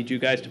 We need you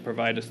guys to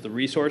provide us the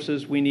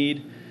resources we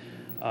need,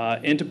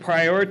 and to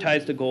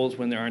prioritize the goals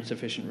when there aren't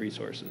sufficient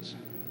resources.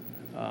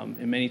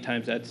 And many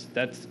times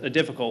that's a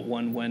difficult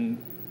one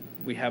when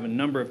we have a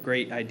number of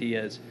great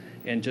ideas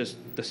and just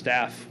the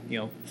staff,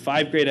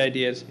 5 great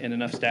ideas and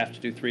enough staff to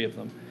do 3 of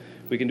them.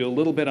 We can do a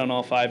little bit on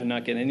all 5 and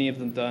not get any of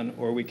them done,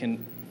 or we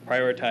can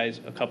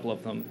prioritize a couple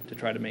of them to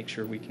try to make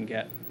sure we can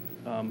get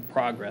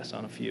progress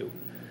on a few.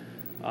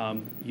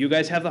 You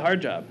guys have the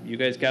hard job. You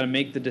guys got to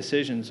make the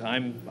decisions.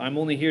 I'm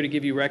only here to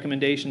give you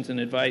recommendations and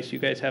advice. You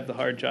guys have the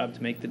hard job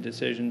to make the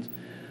decisions.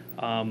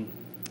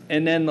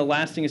 And then the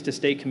last thing is to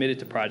stay committed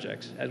to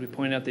projects. As we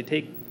pointed out, they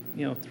take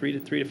 3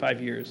 to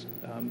 5 years.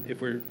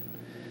 If we're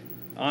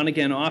on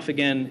again, off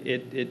again,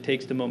 it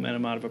takes the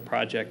momentum out of a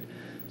project.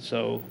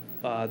 So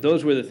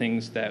those were the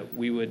things that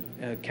we would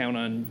count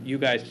on you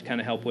guys to kind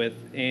of help with.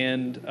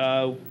 And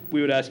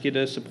we would ask you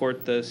to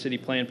support the city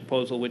plan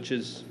proposal, which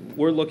is,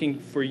 we're looking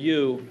for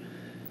you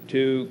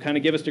to kind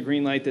of give us the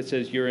green light that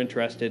says you're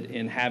interested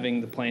in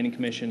having the planning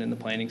commission and the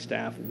planning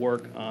staff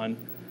work on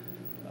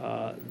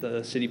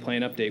the city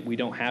plan update. We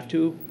don't have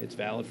to. It's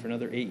valid for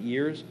another 8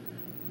 years.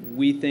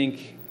 We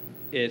think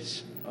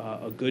it's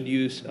a good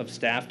use of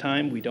staff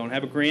time. We don't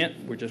have a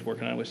grant. We're just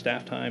working on it with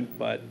staff time,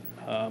 but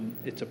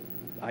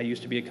I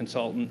used to be a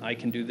consultant. I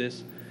can do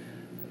this,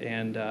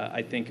 and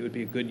I think it would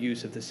be a good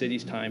use of the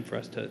city's time for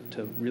us to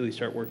really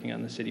start working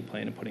on the city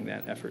plan and putting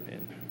that effort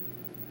in.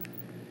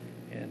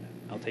 And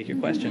I'll take your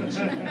questions.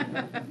 Oh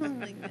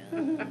my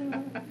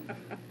God.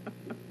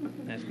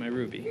 That's my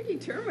Ruby. You're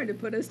determined to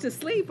put us to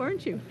sleep,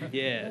 aren't you?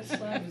 Yes.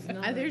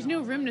 There's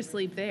no room to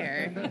sleep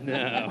there.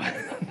 No.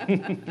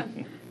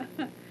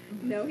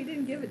 No, he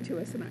didn't give it to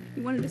us, and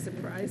he wanted to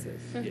surprise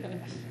us.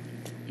 Yes.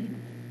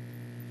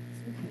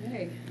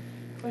 Okay.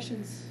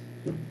 Questions?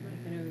 I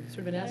know we've sort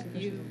of been asking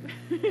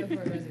questions. Go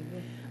for it, Rosie.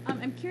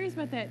 I'm curious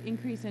about that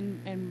increase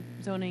in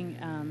zoning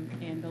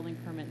and building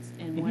permits,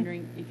 and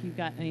wondering if you've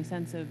got any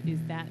sense of, is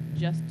that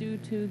just due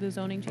to the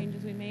zoning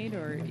changes we made,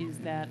 or is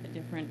that a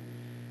different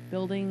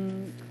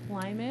building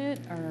climate,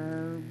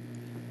 or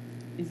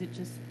is it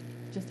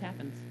just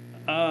happens?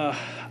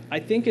 I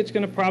think it's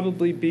going to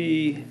probably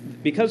be,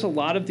 because a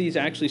lot of these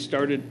actually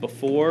started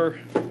before,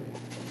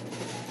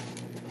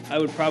 I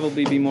would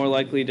probably be more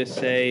likely to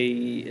say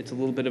it's a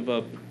little bit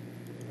of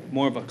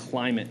more of a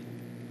climate.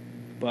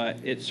 But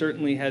it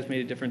certainly has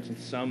made a difference in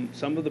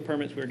some of the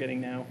permits we're getting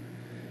now.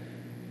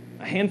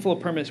 A handful of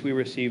permits we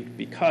received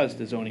because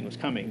the zoning was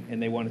coming,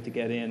 and they wanted to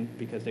get in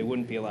because they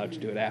wouldn't be allowed to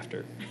do it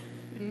after.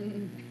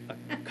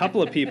 A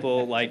couple of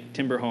people, like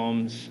Timber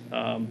Homes,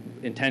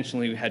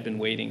 intentionally had been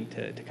waiting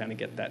to kind of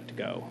get that to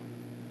go.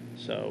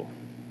 So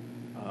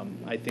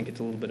I think it's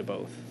a little bit of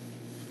both.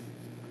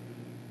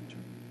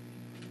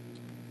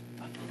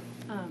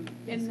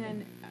 And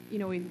then,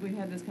 we've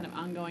had this kind of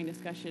ongoing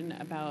discussion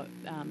about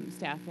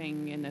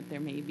staffing, and that there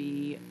may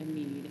be a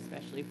need,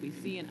 especially if we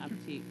see an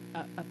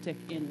uptick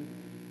in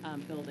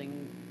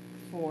building,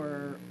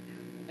 for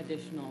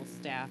additional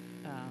staff.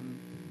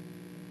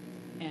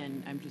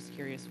 And I'm just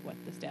curious what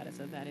the status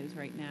of that is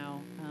right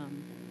now.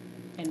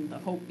 And the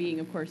hope being,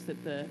 of course,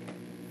 that the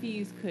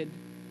fees could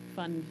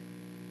fund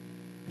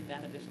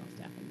that additional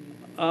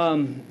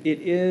staffing.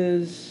 It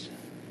is.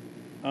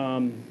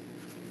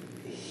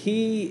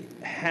 He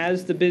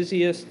has the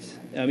busiest,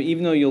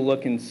 even though you'll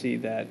look and see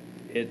that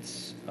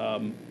it's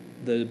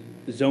the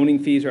zoning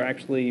fees are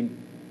actually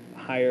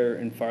higher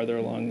and farther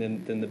along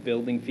than the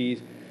building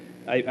fees.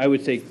 I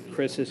would say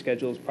Chris's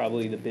schedule is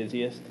probably the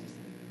busiest.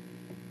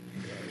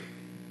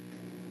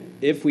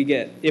 if we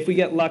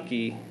get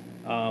lucky,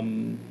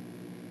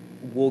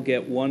 we'll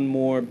get one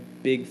more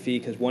big fee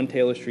because One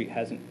Taylor Street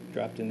hasn't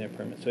dropped in their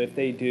permit. So if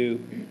they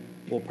do,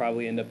 we'll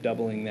probably end up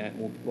doubling that.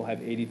 We'll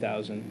have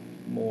 80,000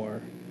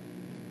 more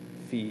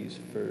fees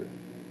for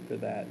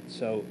that.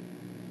 So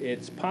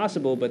it's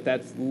possible, but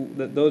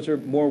those are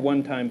more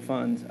one-time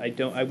funds.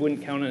 I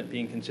wouldn't count on it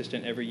being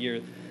consistent every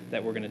year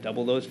that we're going to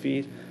double those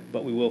fees,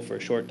 but we will for a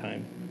short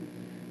time.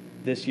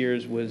 This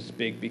year's was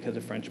big because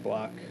of French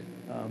Block.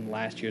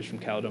 Last year's from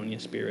Caledonia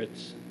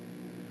Spirits.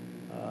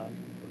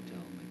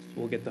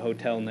 We'll get the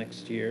hotel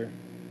next year,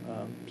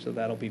 so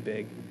that'll be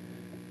big.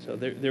 So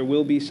there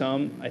will be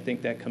some, I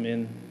think, that come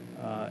in,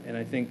 and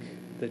I think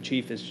the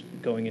chief is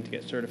going in to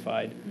get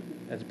certified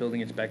as a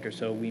building inspector,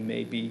 so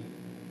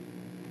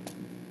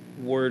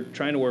we're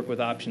trying to work with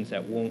options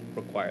that won't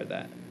require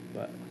that.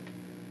 But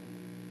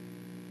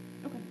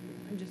okay,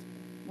 I just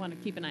want to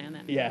keep an eye on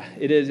that. yeah,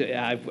 it is.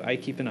 I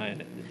keep an eye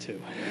on it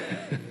too.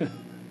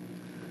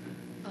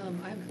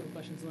 I have a couple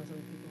questions unless other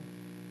people.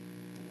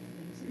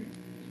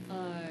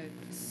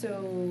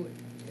 So,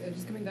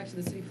 just coming back to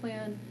the city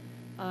plan.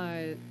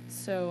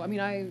 So, I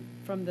mean,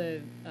 from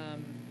the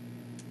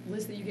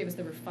list that you gave us,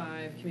 there were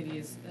 5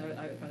 committees.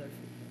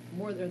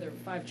 Are there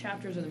 5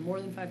 chapters? Are there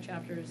more than 5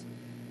 chapters?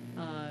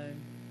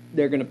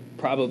 They're going to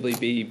probably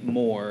be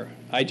more.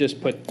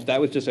 That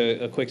was just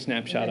a quick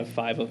snapshot of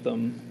 5 of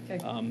them. Okay.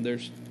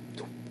 There's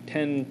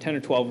 10 or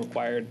 12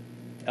 required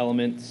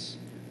elements,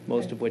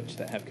 most of which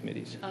that have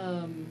committees.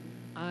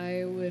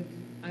 I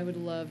would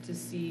love to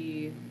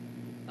see,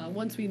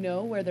 once we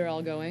know where they're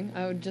all going,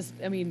 you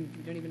don't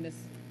even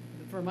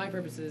for my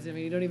purposes,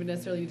 you don't even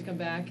necessarily need to come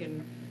back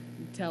and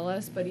tell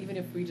us, but even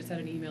if we just had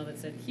an email that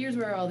said, here's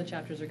where all the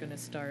chapters are going to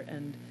start,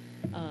 and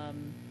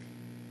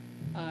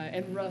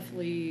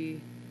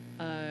roughly,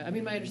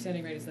 my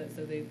understanding, right, is that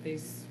so they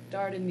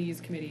start in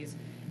these committees,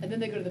 and then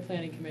they go to the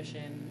planning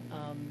commission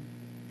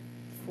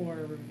for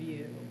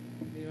review.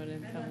 Do you want to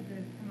come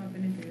up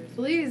and introduce?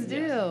 Please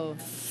do.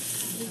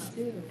 Yes. Please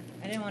do.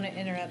 I didn't want to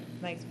interrupt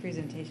Mike's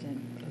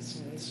presentation.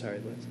 Sorry,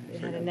 Liz.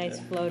 It had a nice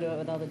flow to it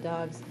with all the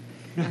dogs.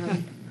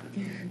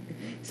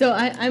 So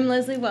I'm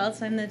Leslie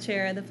Welts. I'm the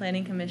chair of the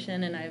Planning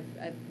Commission, and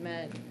I've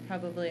met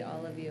probably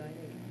all of you. I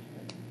think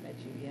I haven't met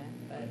you yet,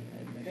 but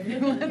I've met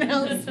everyone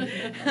else.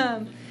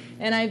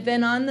 And I've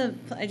been on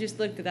I just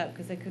looked it up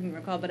because I couldn't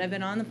recall, but I've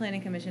been on the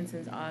Planning Commission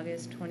since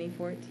August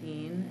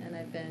 2014, and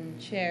I've been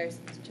chair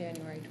since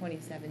January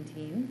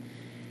 2017.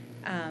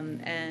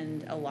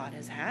 And a lot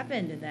has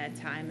happened in that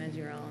time, as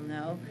you all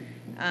know.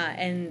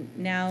 And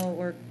now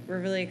we're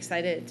really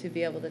excited to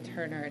be able to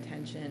turn our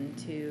attention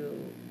to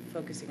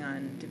focusing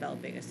on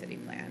developing a city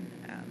plan.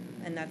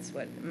 And that's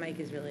what Mike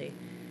has really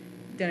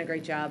done a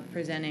great job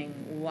presenting,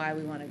 why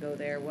we want to go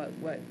there, what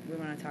we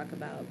want to talk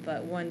about.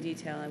 But one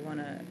detail I want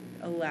to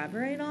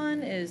elaborate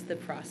on is the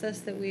process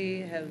that we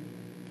have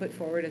put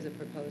forward as a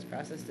proposed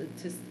process to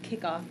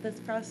kick off this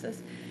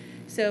process.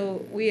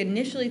 So we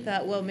initially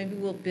thought, well, maybe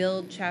we'll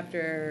build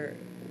chapters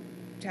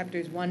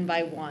one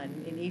by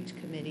one in each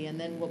committee, and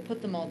then we'll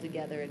put them all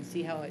together and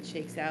see how it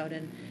shakes out.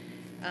 And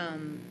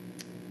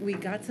we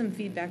got some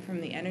feedback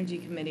from the Energy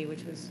Committee,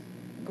 which was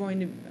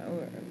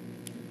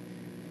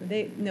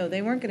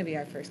they weren't going to be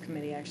our first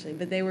committee, actually,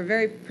 but they were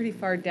pretty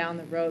far down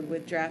the road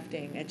with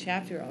drafting a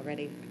chapter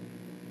already,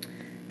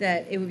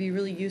 that it would be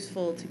really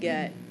useful to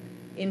get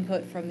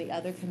input from the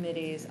other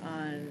committees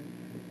on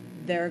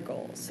their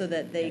goals so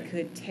that they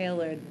could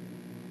tailor,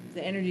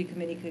 the Energy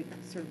Committee could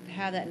sort of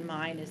have that in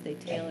mind as they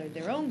tailored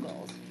their own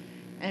goals.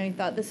 And we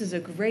thought this is a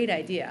great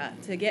idea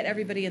to get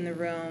everybody in the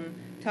room,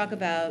 talk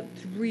about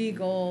 3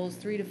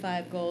 to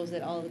 5 goals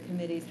that all the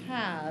committees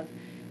have,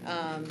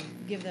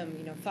 give them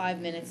 5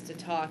 minutes to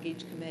talk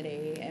each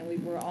committee, and we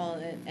were all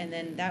in, and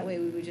then that way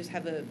we would just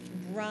have a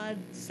broad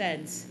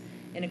sense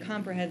in a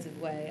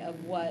comprehensive way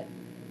of what's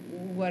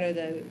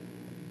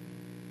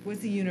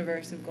the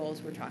universe of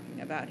goals we're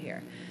talking about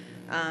here.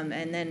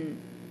 And then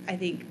I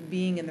think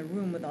being in the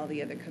room with all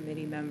the other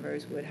committee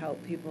members would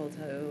help people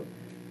to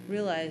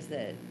realize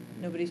that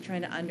nobody's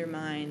trying to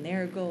undermine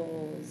their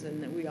goals,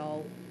 and that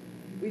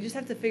we just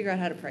have to figure out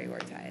how to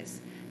prioritize.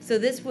 So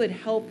this would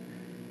help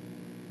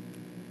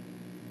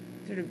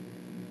sort of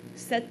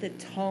set the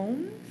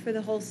tone for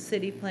the whole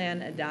city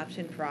plan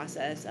adoption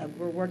process of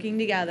we're working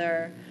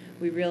together.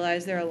 We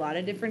realize there are a lot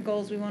of different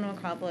goals we want to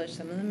accomplish.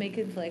 Some of them may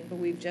conflict, but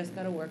we've just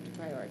got to work to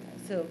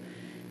prioritize. So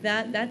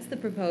that's the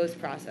proposed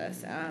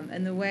process.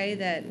 And the way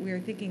that we're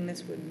thinking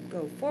this would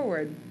go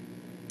forward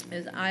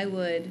is I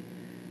would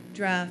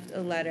draft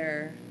a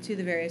letter to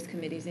the various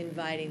committees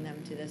inviting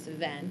them to this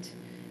event,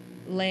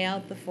 lay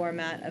out the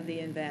format of the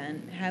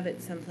event, have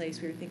it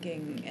someplace we were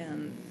thinking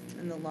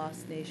in the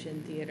Lost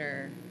Nation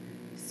Theater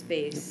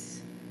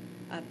space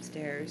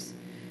upstairs.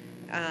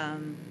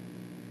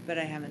 But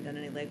I haven't done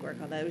any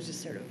legwork on that. It was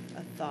just sort of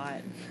a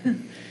thought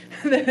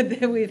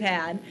that we've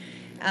had.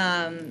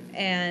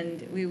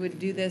 And we would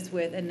do this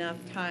with enough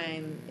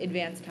time,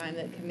 advanced time,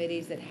 that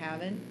committees that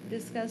haven't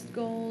discussed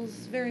goals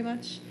very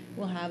much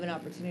will have an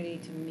opportunity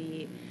to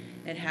meet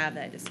and have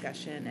that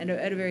discussion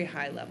at a very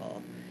high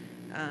level.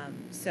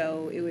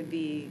 So it would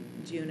be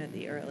June at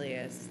the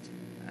earliest.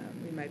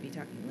 We might be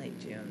talking late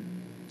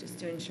June, just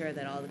to ensure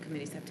that all the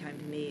committees have time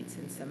to meet,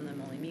 since some of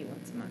them only meet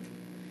once a month.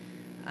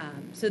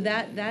 So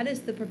that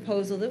is the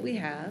proposal that we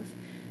have.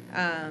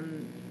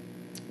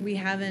 We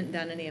haven't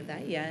done any of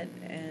that yet,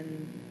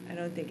 and I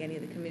don't think any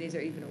of the committees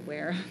are even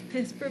aware of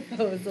this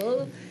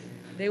proposal.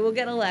 They will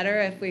get a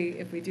letter if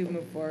we do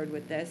move forward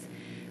with this.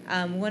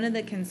 One of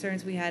the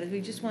concerns we had is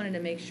we just wanted to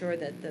make sure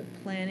that the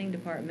planning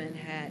department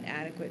had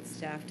adequate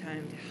staff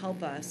time to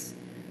help us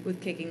with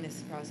kicking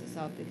this process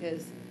off,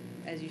 because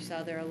as you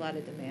saw, there are a lot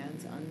of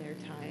demands on their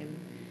time,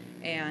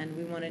 and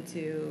we wanted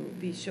to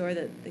be sure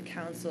that the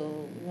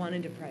council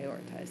wanted to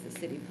prioritize the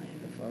city plan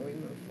before we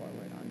move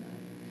forward on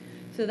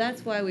that. So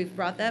that's why we've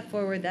brought that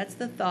forward. That's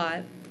the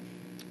thought.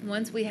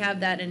 Once we have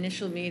that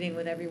initial meeting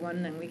with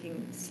everyone, then we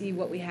can see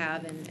what we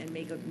have and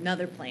make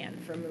another plan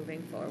for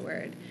moving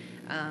forward.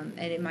 And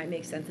it might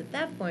make sense at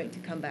that point to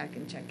come back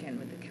and check in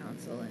with the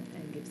council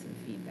and give some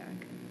feedback.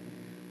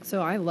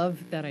 So I love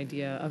that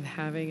idea of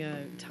having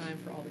a time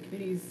for all the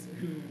committees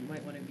who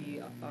might want to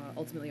be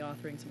ultimately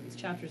authoring some of these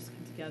chapters to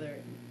come together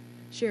and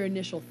share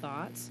initial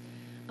thoughts.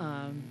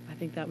 I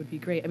think that would be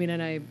great. I mean,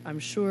 and I'm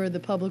sure the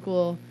public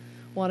will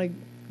want to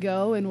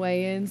go and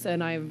weigh in,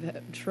 and I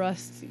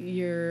trust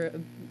your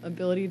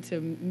ability to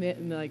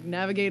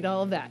navigate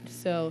all of that.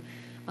 So,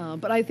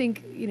 but I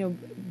think,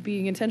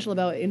 being intentional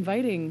about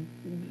inviting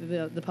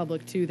the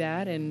public to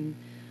that and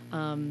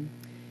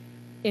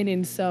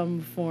in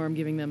some form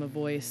giving them a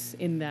voice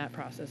in that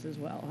process as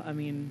well. I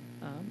mean,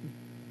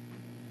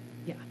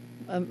 yeah,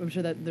 I'm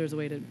sure that there's a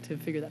way to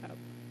figure that out.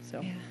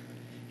 So,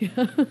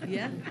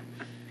 yeah.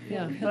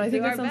 Yeah, but I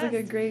think that sounds like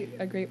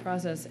a great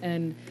process.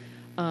 And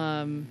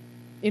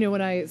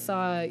when I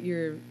saw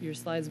your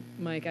slides,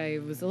 Mike, I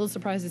was a little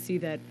surprised to see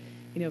that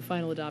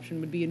final adoption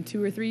would be in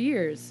 2 or 3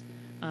 years.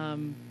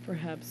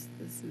 Perhaps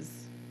this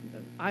is.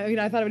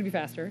 I thought it would be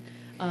faster,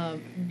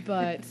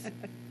 but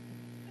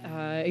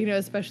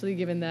especially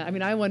given that. I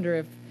mean, I wonder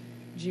if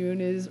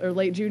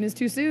late June is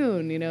too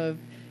soon.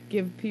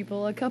 Give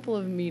people a couple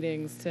of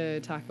meetings to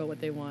talk about what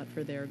they want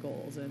for their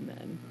goals, and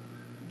then.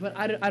 But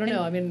I don't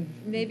know. I mean,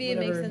 maybe it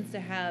makes sense to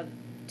have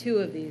 2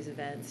 of these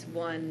events.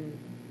 One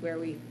where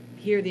we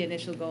hear the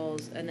initial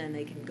goals, and then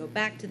they can go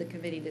back to the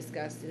committee,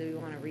 discuss, do we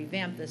want to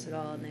revamp this at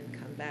all, and then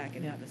come back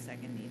and have a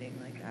second meeting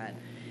like that.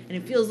 And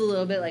it feels a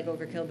little bit like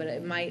overkill, but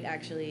it might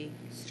actually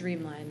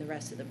streamline the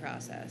rest of the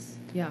process.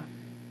 Yeah.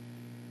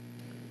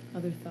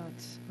 Other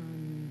thoughts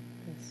on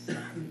this?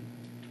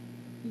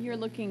 You're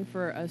looking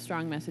for a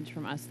strong message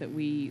from us that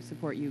we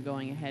support you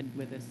going ahead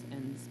with this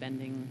and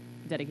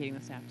dedicating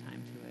the staff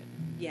time to it.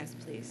 Yes,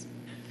 please.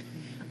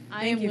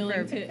 I am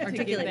willing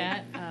to give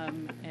that,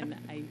 and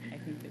I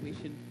think that we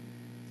should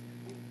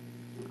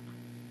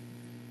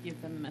give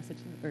them the message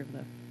or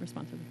the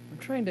response. I'm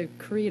trying to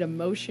create a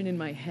motion in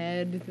my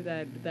head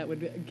that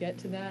would get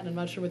to that, and I'm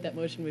not sure what that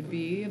motion would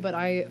be, but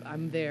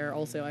I'm there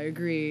also. I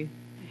agree.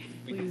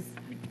 Please.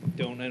 I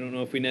don't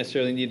know if we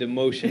necessarily need a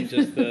motion,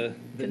 just the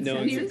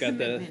knowing we've got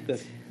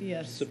the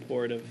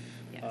support of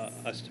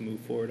us to move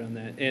forward on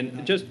that.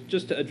 And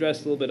just to address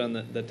a little bit on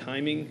the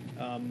timing,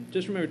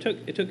 just remember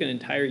it took an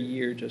entire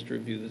year just to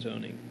review the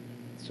zoning.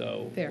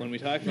 So when we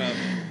talk about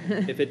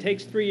if it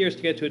takes 3 years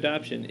to get to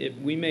adoption,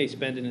 we may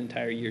spend an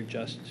entire year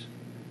just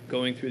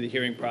going through the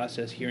hearing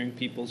process, hearing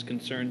people's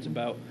concerns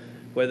about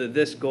whether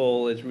this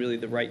goal is really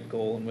the right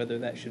goal and whether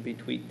that should be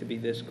tweaked to be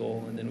this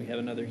goal, and then we have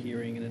another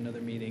hearing and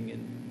another meeting,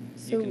 and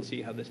you can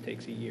see how this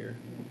takes a year.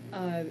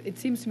 It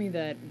seems to me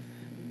that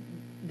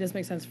this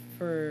makes sense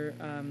for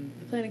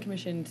the Planning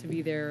Commission to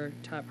be their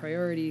top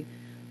priority.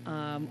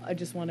 I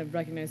just want to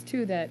recognize,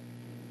 too, that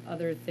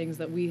other things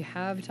that we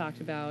have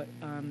talked about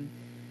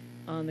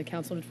on the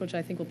council, which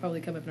I think will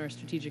probably come up in our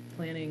strategic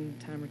planning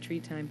time,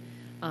 retreat time,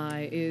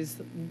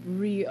 is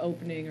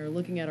reopening or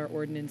looking at our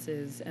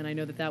ordinances. And I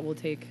know that will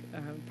take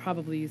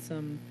probably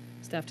some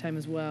staff time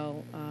as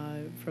well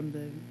from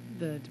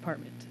the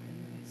department.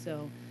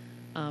 So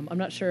I'm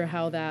not sure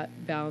how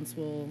that balance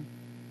will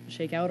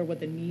shake out or what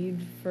the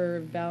need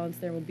for balance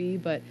there will be,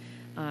 but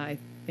I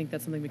think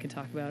that's something we can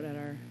talk about at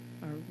our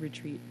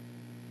retreat.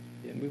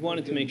 Yeah, and we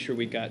wanted to make sure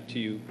we got to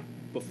you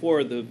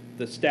before the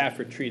staff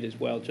retreat as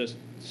well, just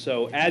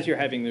so as you're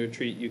having the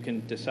retreat, you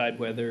can decide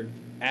whether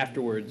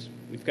afterwards,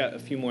 we've got a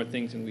few more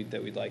things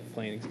that we'd like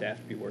planning staff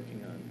to be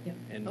working on. Yep.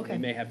 And okay. We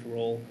may have to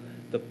roll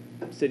the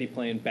city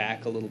plan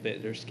back a little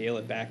bit or scale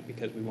it back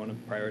because we want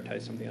to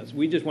prioritize something else.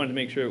 We just wanted to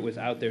make sure it was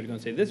out there to go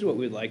and say, this is what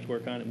we'd like to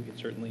work on, and we could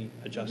certainly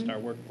adjust our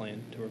work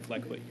plan to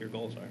reflect what your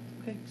goals are.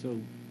 Okay. So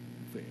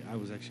I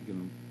was actually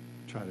going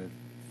to try to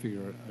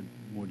figure out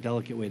a more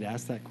delicate way to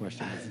ask that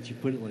question, since you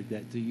put it like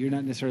that. So you're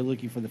not necessarily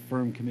looking for the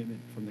firm commitment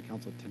from the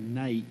council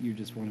tonight. You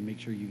just want to make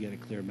sure you get a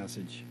clear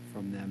message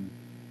from them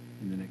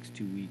in the next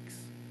 2 weeks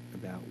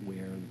about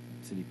where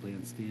the city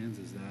plan stands.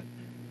 Is that?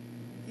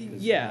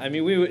 Yeah, I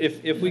mean,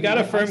 if we got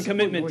a firm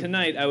commitment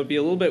tonight, I would be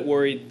a little bit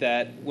worried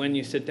that when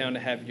you sit down to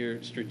have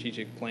your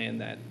strategic plan,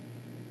 that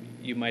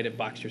you might have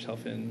boxed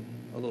yourself in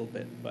a little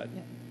bit. But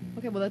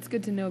Okay, well, that's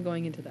good to know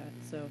going into that.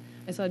 So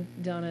I saw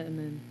Donna and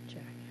then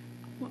Jack.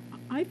 Well,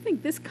 I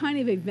think this kind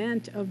of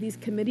event of these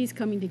committees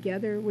coming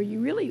together where you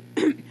really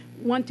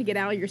want to get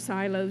out of your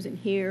silos and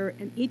hear,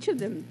 and each of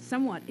them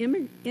somewhat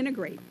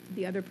integrate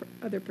the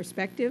other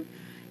perspective,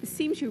 it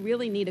seems you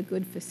really need a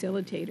good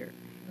facilitator.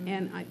 Mm-hmm.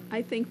 And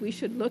I think we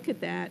should look at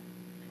that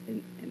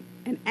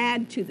and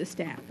add to the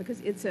staff,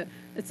 because it's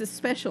a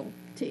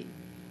specialty,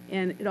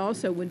 and it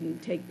also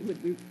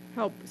would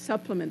help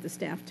supplement the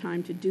staff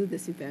time to do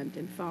this event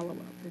and follow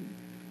up. And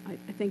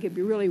I think it'd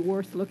be really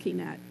worth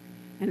looking at,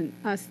 and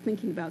us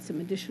thinking about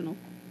some additional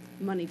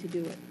money to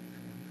do it.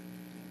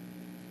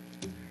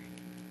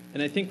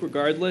 And I think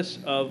regardless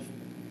of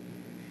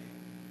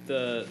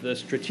the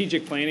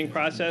strategic planning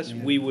process,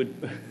 we would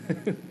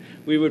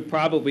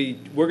probably,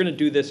 we're going to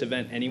do this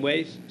event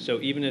anyways. So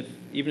even if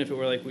it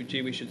were like,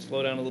 gee, we should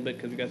slow down a little bit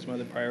because we got some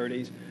other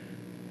priorities,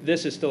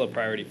 this is still a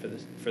priority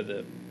for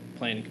the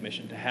Planning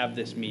Commission to have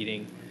this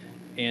meeting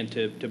and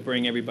to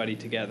bring everybody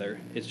together.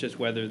 It's just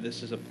whether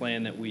this is a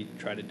plan that we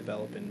try to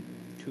develop in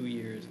 2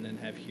 years and then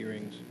have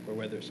hearings, or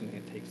whether it's something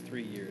that takes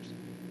 3 years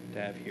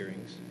to have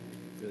hearings.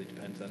 It really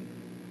depends on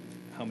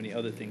how many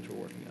other things we're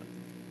working on.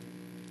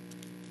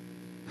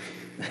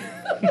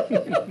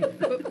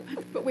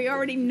 but we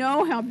already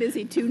know how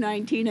busy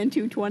 219 and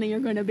 220 are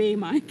going to be,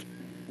 Mike.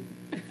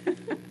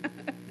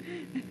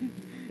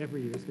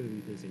 Every year is going to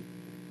be busy,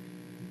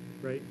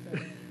 right?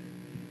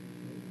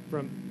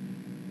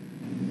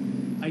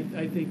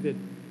 I think that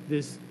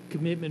this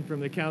commitment from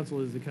the council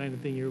is the kind of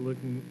thing you're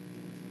looking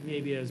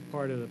maybe as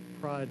part of the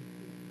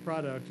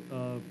product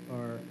of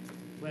our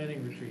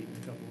planning retreat in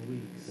a couple of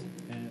weeks.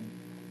 And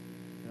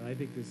I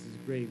think this is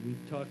great.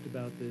 We've talked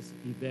about this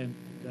event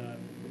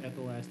at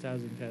the last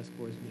Housing Task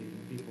Force meeting.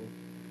 People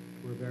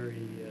were very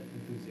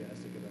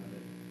enthusiastic about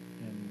it.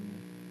 And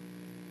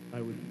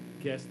I would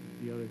guess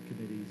that the other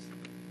committees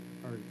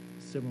are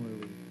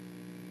similarly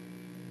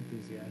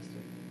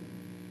enthusiastic.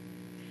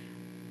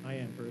 I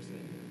am personally.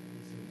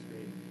 It seems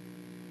great.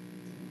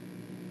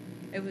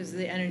 It was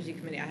the Energy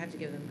Committee. I have to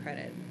give them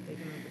credit. They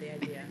came up with the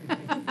idea.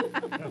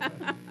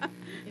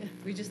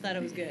 We just thought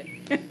it was good.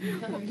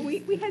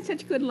 we had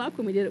such good luck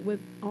when we did it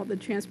with all the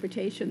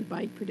transportation,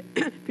 bike,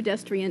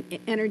 pedestrian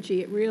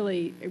energy. It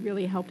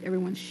really helped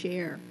everyone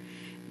share.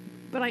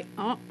 But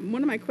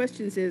one of my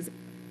questions is,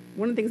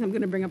 one of the things I'm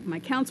going to bring up in my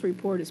council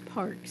report is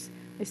parks.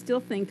 I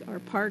still think our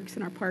parks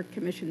and our park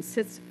commission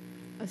sits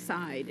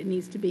aside. It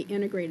needs to be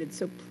integrated.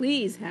 So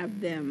please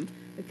have them,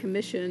 the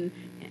commission,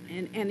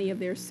 and any of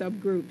their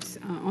subgroups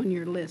on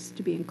your list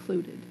to be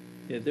included.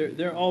 Yeah,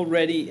 they're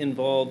already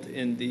involved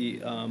in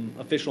the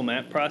official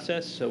map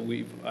process. So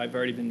I've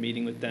already been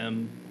meeting with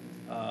them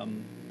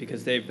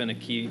because they've been a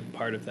key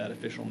part of that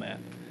official map,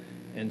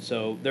 and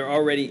so they're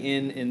already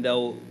in, and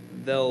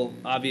they'll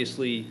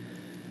obviously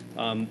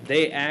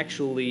they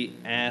actually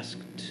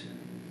asked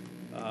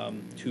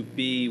to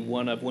be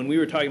one of, when we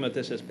were talking about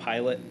this as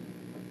pilot,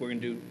 we're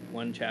going to do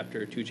 1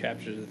 chapter, 2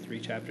 chapters, or 3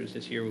 chapters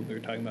this year. When we were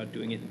talking about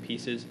doing it in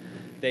pieces,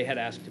 they had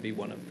asked to be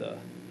one of the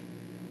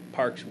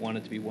parks,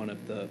 wanted to be one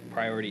of the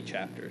priority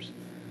chapters,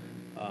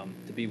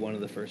 to be one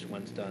of the first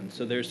ones done.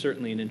 So there's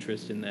certainly an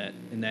interest in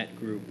that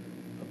group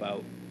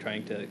about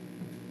trying to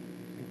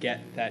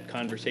get that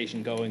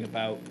conversation going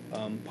about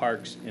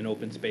parks and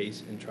open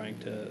space, and trying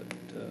to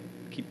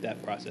keep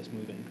that process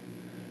moving,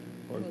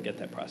 or get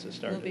that process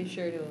started. We'll be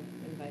sure to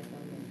invite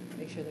them and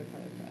make sure they're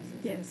part of the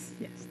process.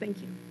 Yes,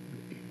 thank you.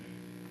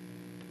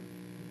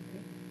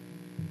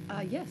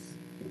 Yes.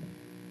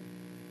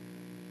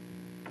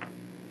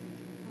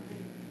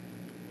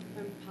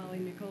 I'm Polly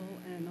Nickel,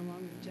 and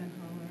along with Jen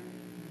Holler,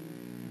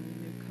 I'm the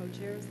new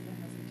co-chairs of the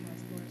Housing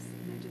Task Force,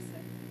 and I just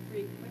have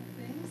 3 quick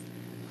things.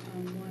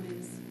 One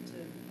is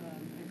to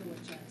echo what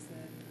Jack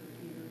said, we're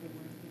eager to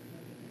work with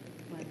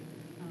the Planning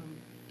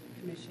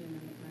Commission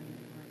and the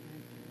Planning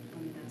Department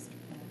on the master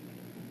plan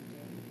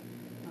update.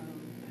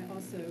 I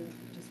also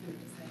just wanted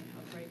to say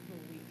how grateful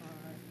we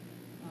are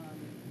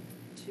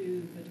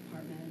to the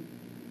department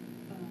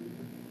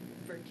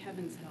for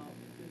Kevin's help.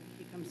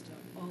 He comes to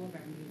all of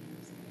our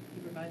meetings.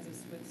 He provides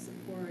us with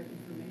support,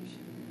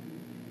 information,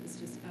 and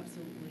it's just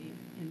absolutely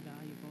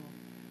invaluable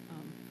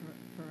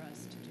for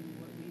us to do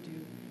what we do.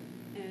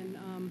 And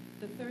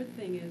the third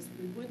thing is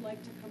we would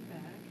like to come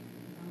back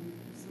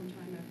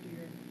sometime after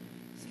your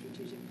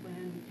strategic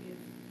plan,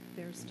 if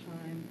there's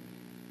time,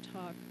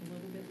 talk a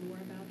little bit more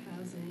about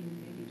housing,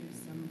 maybe do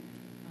some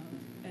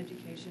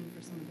education for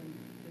some of the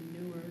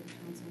newer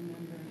council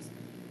members,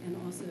 and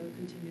also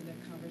continue the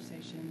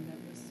conversation that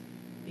was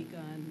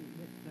begun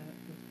with the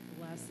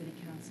last city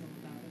council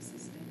about a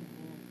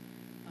sustainable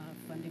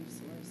funding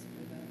source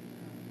for the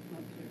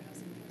Montpelier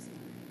Housing Trust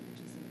Fund,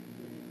 which is a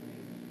really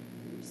great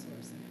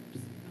resource that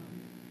helps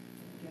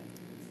get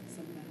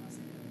some of the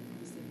housing out of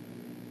the city.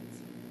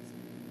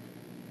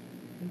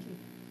 Thank you.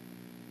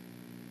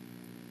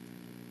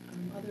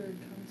 Other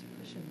comments or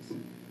questions?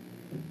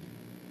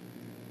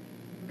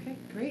 Okay,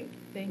 great.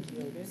 Thank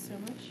you so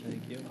much.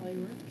 Thank you. All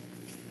your work.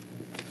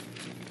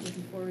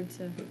 Looking forward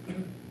to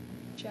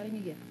chatting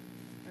again.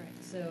 All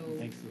right. So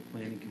thanks to the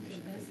planning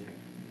commission.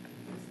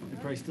 They're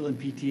probably still in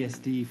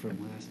PTSD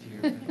from last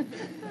year.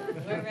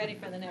 We're ready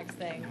for the next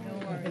thing.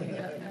 Don't worry.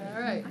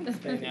 All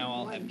right. They now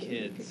all have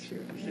kids.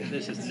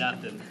 This is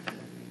nothing.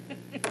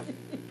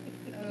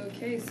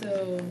 Okay,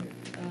 so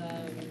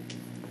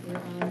we're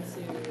on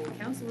to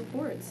council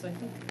reports. So I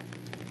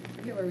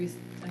forget where I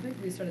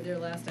think we started there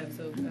last time.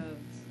 So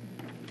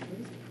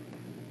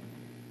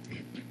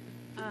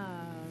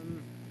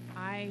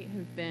I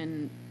have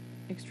been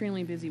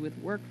extremely busy with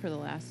work for the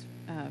last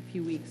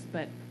few weeks,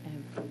 but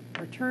have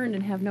returned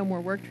and have no more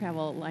work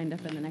travel lined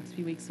up in the next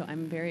few weeks, so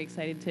I'm very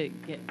excited to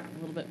get a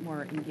little bit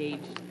more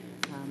engaged.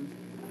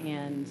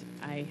 And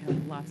I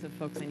have lots of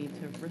folks I need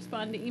to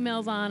respond to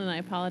emails on, and I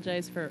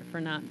apologize for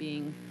not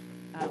being,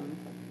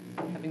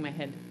 having my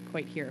head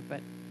quite here,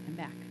 but I'm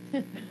back.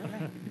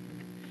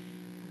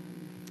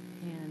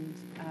 And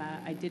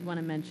I did want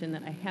to mention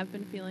that I have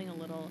been feeling a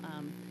little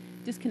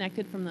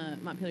disconnected from the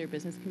Montpelier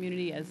business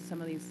community as some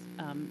of these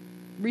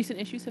recent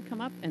issues have come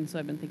up, and so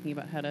I've been thinking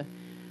about how to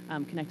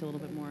connect a little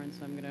bit more, and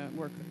so I'm going to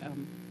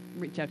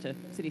reach out to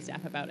city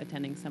staff about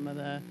attending some of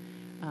the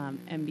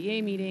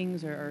MBA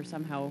meetings or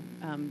somehow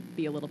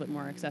be a little bit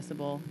more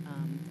accessible,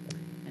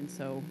 and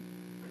so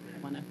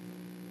I want to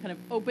kind of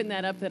open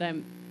that up, that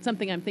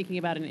something I'm thinking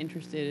about and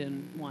interested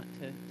in, want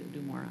to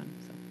do more on.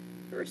 So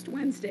First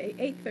Wednesday,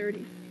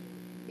 8:30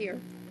 here.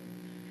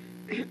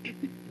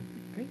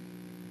 Great.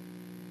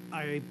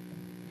 I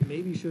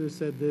maybe should have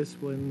said this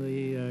when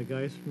the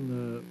guys from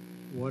the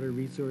Water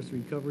Resource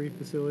Recovery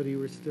Facility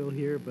were still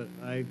here, but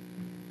I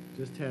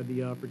just had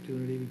the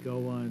opportunity to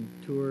go on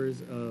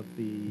tours of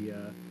the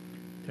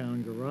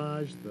town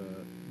garage, the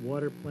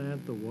water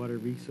plant, the Water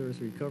Resource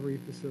Recovery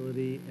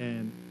Facility,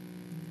 and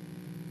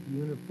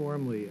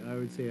uniformly, I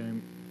would say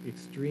I'm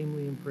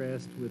extremely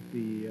impressed with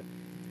the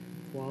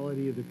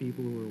quality of the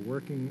people who are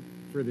working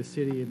for the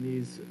city in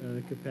these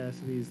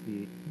capacities,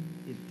 the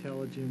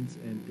intelligence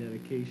and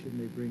dedication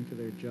they bring to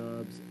their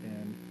jobs,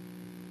 and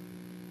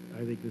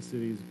I think the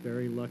city is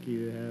very lucky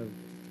to have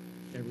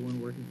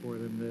everyone working for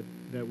them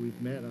that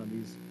we've met on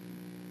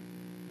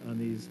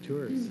these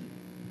tours.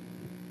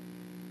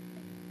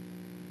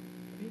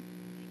 Great,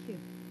 thank you.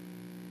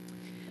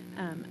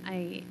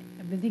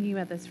 I've been thinking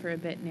about this for a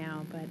bit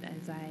now, but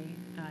as I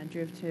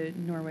drove to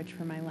Norwich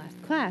for my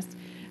last class,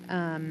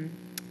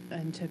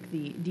 and took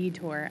the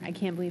detour, I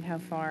can't believe how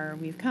far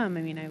we've come.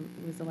 I mean, I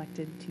was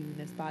elected to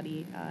this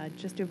body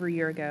just over a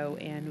year ago,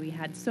 and we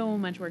had so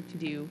much work to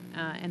do.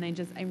 And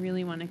I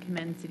really want to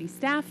commend city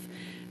staff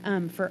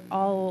for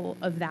all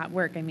of that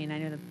work. I mean, I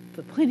know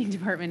the planning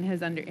department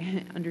has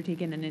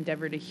undertaken and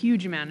endeavored a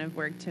huge amount of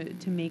work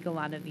to make a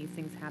lot of these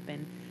things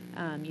happen.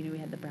 We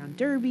had the Brown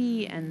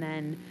Derby, and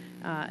then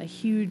a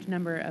huge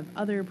number of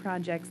other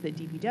projects that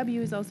DPW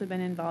has also been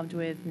involved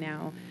with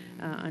now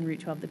on Route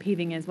 12, the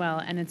paving as well.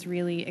 And it's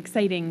really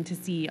exciting to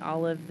see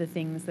all of the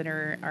things that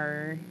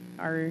are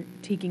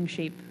taking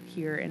shape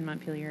here in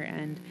Montpelier,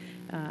 and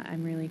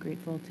I'm really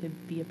grateful to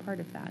be a part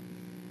of that.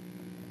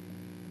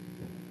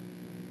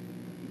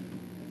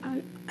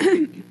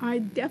 I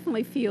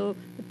definitely feel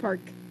the park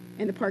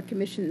and the park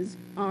commissions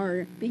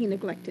are being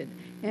neglected.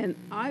 And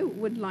I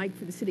would like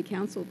for the city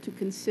council to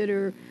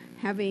consider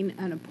having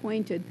an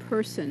appointed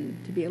person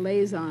to be a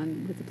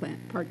liaison with the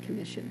park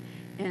commission.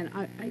 And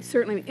I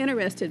certainly am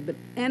interested, but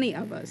any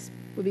of us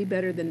would be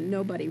better than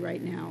nobody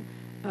right now.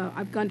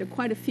 I've gone to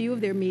quite a few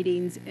of their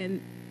meetings,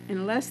 and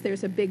unless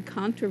there's a big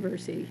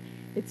controversy,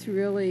 it's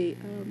really,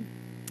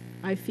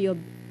 I feel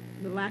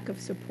the lack of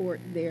support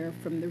there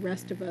from the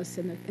rest of us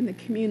in the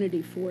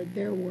community for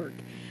their work.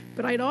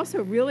 But I'd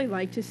also really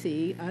like to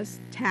see us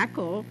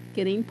tackle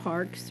getting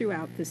parks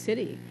throughout the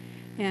city.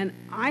 And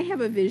I have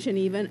a vision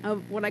even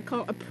of what I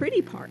call a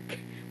pretty park,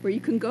 where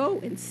you can go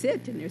and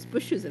sit, and there's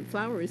bushes and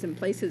flowers and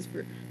places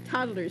for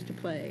toddlers to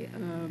play.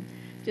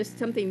 Just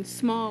something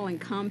small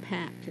and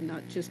compact, and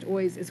not just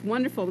always, it's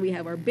wonderful that we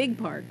have our big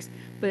parks,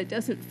 but it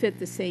doesn't fit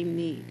the same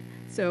need.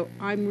 So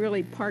I'm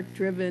really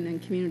park-driven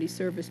and community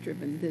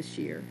service-driven this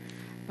year.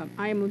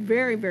 I am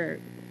very, very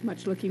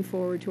much looking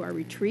forward to our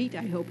retreat.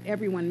 I hope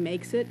everyone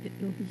makes it.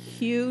 It'll be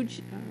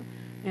huge,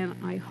 and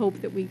I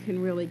hope that we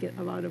can really get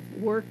a lot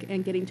of work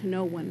and getting to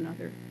know one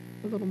another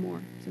a little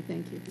more. So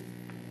thank you.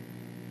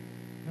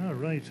 All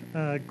right.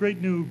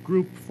 Great new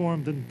group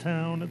formed in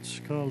town.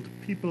 It's called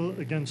People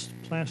Against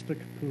Plastic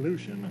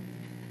Pollution.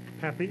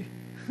 Happy.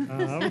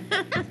 So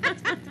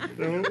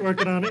we're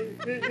working on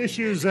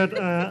issues that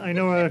I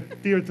know are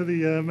dear to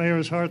the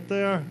mayor's heart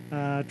there,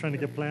 trying to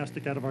get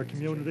plastic out of our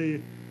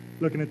community,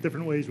 looking at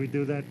different ways we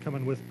do that,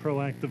 coming with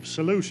proactive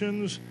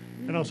solutions,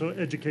 and also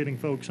educating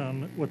folks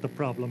on what the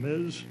problem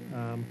is.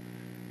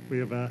 We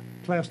have a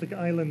plastic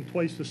island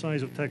twice the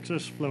size of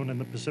Texas flown in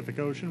the Pacific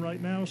Ocean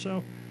right now,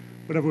 so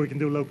whatever we can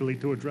do locally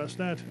to address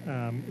that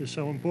is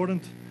so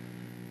important.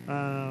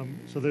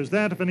 So there's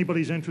that. If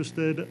anybody's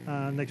interested,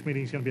 next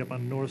meeting is going to be up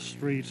on North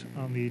Street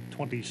on the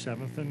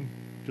 27th, and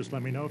just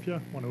let me know if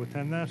you want to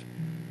attend that.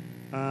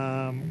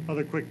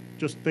 Other quick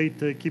just date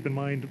to keep in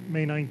mind,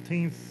 May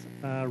 19th,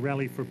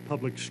 rally for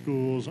public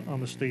schools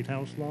on the State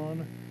House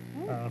lawn.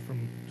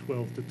 from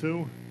 12 to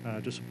 2,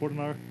 just supporting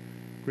our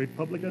great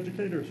public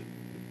educators.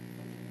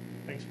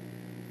 Thanks.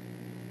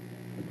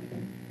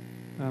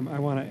 I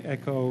want to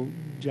echo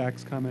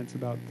Jack's comments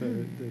about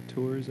the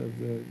tours of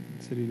the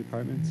city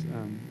departments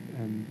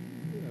and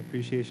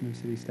appreciation of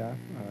city staff.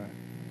 I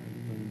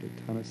learned a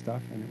ton of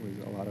stuff, and it was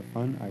a lot of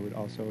fun. I would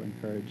also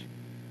encourage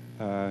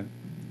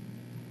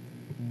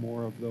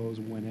more of those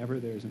whenever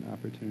there's an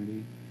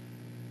opportunity.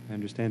 I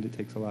understand it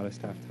takes a lot of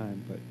staff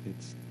time, but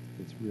it's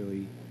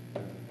really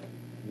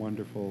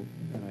wonderful,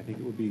 and I think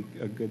it would be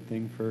a good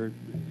thing for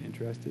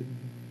interested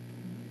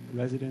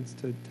residents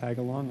to tag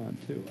along on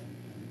too.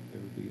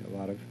 There would be a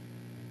lot of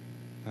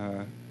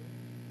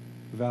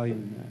value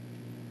in that.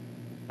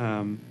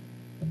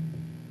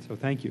 So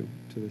thank you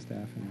to the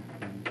staff and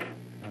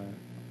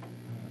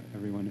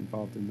everyone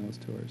involved in those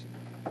tours.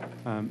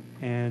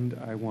 And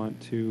I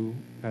want to,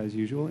 as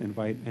usual,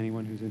 invite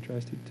anyone who's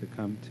interested to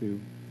come to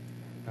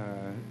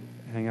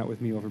hang out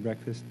with me over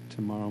breakfast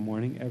tomorrow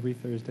morning. Every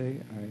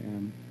Thursday, I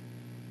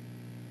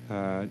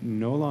am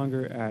no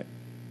longer at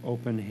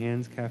Open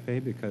Hands Cafe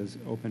because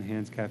Open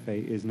Hands Cafe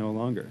is no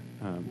longer.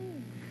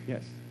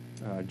 Yes,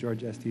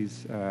 George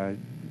Estes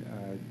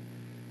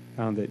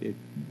found that it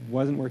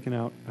wasn't working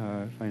out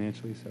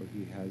financially, so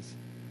he has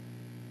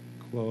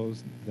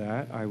closed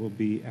that. I will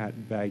be at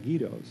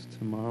Bagito's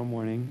tomorrow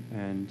morning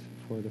and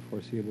for the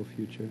foreseeable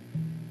future.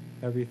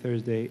 Every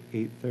Thursday,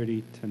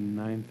 8:30 to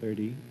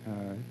 9:30,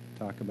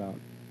 talk about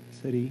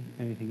city,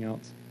 anything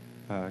else.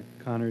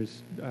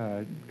 Connor's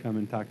come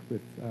and talk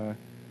with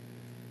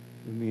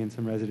me and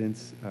some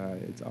residents.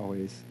 It's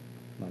always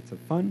lots of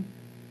fun.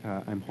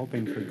 I'm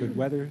hoping for good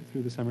weather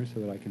through the summer so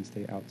that I can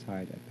stay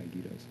outside at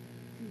Bagito's.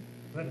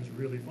 That is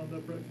really fun to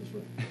have breakfast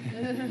with.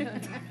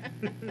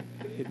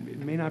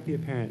 It may not be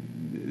apparent.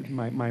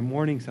 My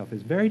morning self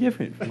is very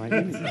different from my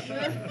evening self.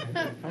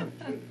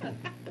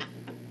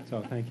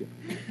 So thank you.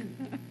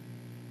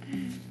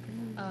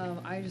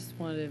 I just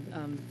wanted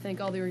to thank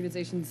all the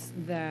organizations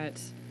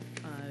that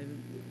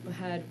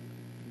had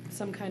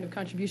some kind of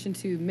contribution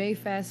to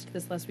Mayfest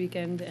this last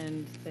weekend,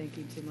 and thank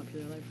you to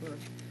Montpelier Live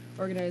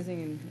for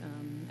organizing and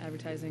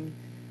advertising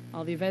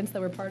all the events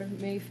that were part of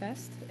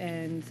Mayfest.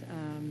 And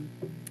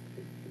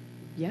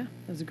yeah,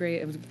 it was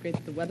great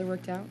that the weather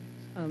worked out.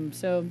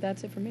 So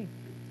that's it for me.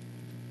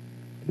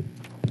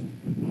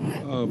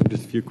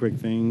 Just a few quick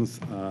things.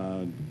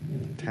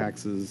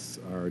 Taxes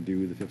are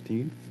due the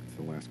 15th. It's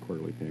the last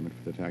quarterly payment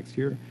for the tax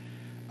year.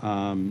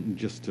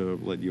 Just to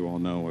let you all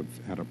know,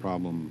 I've had a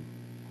problem.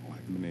 I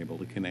haven't been able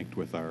to connect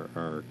with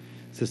our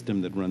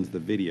system that runs the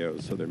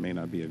videos, so there may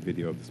not be a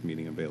video of this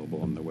meeting available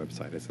on the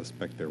website. I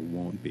suspect there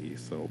won't be,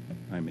 so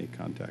I may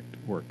contact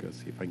Orca,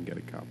 see if I can get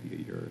a copy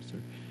of yours,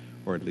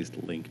 or at least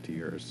a link to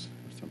yours,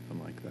 or something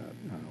like that.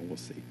 We'll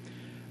see.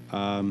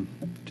 I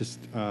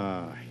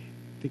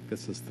think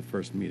this is the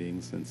first meeting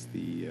since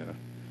the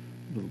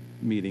little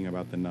meeting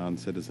about the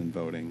non-citizen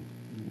voting.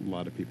 A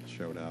lot of people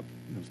showed up.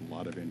 There was a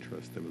lot of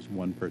interest. There was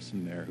one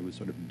person there who was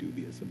sort of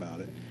dubious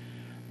about it.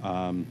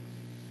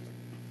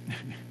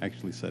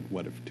 Actually said,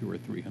 what if 200 or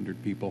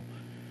 300 people,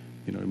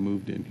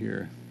 moved in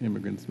here,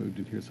 immigrants moved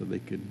in here so they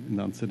could,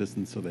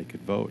 non-citizens so they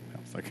could vote? I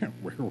was like,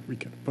 where are we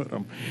going to put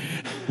them?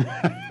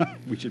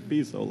 We should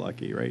be so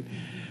lucky, right?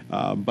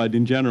 But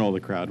in general, the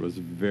crowd was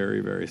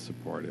very, very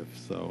supportive.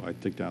 So I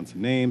took down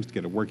some names to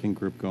get a working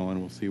group going.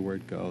 We'll see where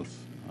it goes.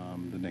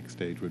 The next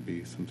stage would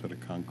be some sort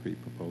of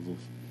concrete proposals.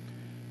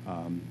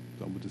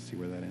 So we'll just see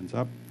where that ends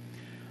up.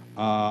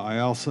 I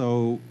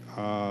also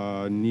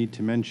need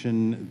to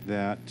mention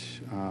that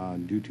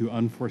due to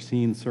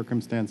unforeseen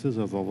circumstances,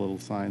 as the little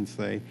signs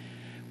say,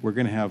 we're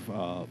going to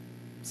have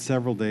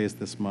several days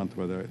this month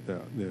where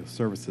the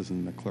services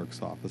in the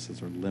clerk's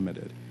offices are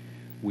limited.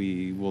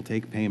 We will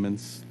take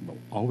payments, we'll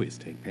always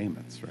take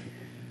payments,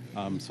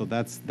 right? So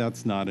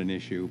that's not an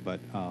issue, but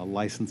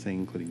licensing,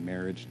 including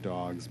marriage,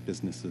 dogs,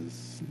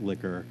 businesses,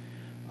 liquor,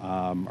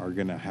 are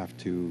going to have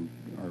to,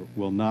 or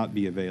will not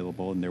be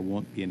available, and there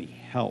won't be any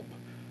help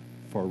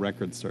for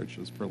record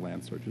searches, for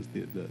land searches.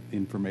 The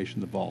information,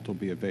 the vault will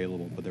be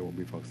available, but there will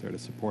be folks there to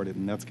support it,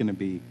 and that's going to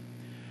be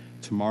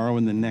tomorrow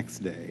and the next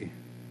day,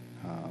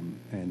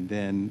 and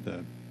then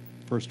the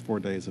first 4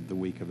 days of the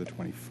week of the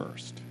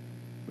 21st,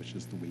 which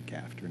is the week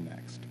after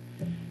next.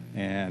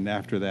 And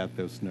after that,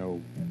 there's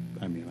no,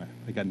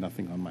 I got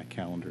nothing on my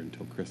calendar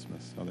until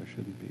Christmas, so there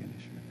shouldn't be an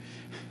issue.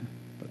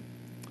 But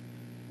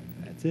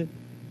that's it.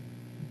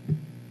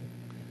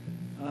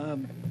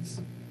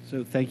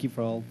 So thank you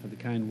for the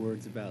kind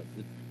words about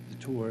the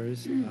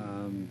tours.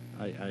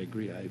 I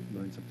agree. I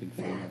learned something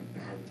from them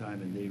all the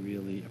time, and they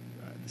really,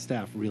 the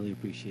staff really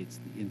appreciates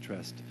the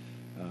interest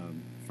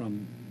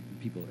from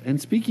people. And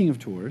speaking of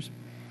tours,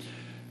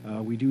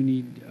 we do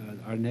need,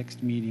 our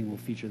next meeting will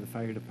feature the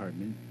fire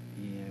department,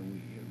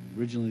 and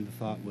originally the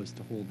thought was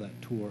to hold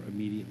that tour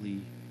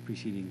immediately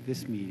preceding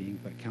this meeting,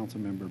 but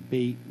Councilmember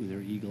Bate, with her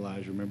eagle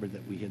eyes, remembered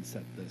that we had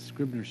set the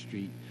Scribner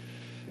Street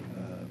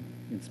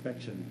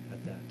inspection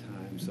at that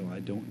time, so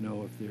I don't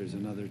know if there's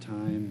another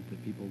time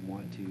that people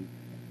want to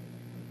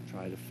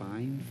try to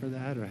find for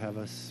that, or have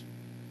us,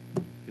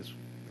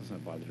 let's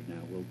not bother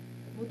now. We'll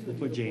do put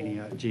the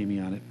Jamie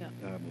on it.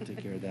 Yeah. We'll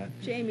take care of that.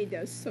 Jamie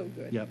does so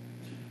good. Yep.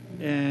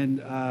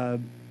 And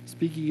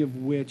speaking of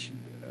which,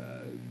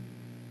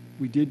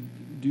 we did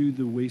do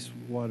the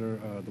wastewater,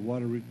 the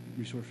water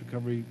resource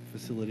recovery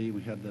facility.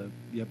 We had the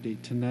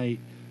update tonight.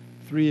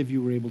 3 of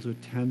you were able to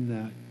attend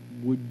that.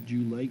 Would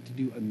you like to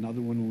do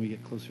another one when we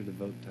get closer to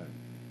vote time?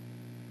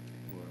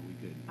 Or are we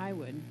good? I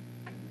would.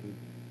 Good.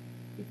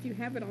 If you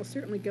have it, I'll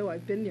certainly go.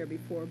 I've been there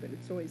before, but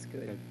it's always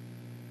good. Okay.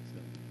 So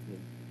we'll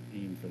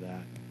aim for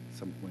that at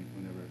some point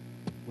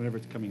whenever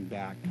it's coming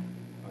back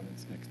on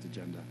its next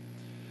agenda.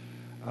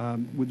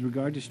 With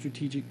regard to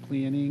strategic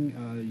planning,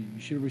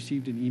 you should have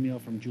received an email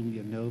from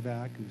Julia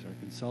Novak, who's our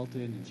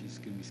consultant, and she's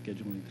going to be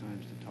scheduling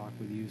times to talk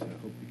with you, so I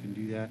hope we can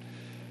do that.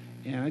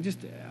 And I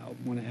just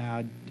want to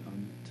add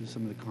to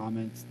some of the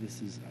comments.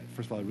 This is,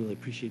 first of all, I really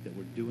appreciate that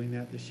we're doing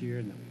that this year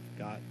and that we've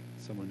got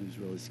someone who's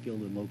really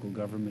skilled in local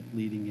government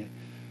leading it.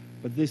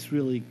 But this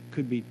really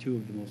could be 2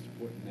 of the most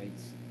important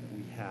nights that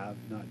we have,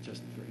 not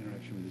just for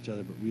interaction with each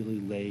other, but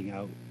really laying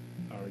out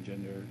our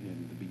agenda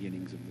and the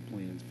beginnings of the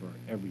plans for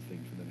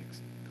everything for the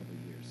next couple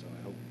of years. So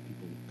I hope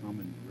people come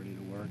and ready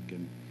to work,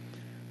 and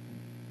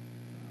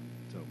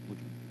so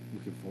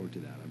looking forward to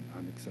that.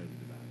 I'm excited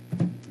about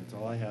it. That's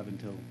all I have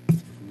until the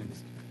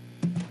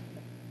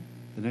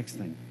next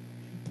thing.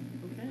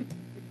 Okay.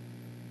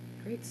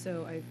 Great.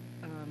 So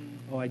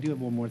Oh, I do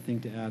have one more thing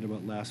to add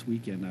about last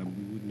weekend. We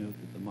would note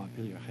that the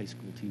Montpelier High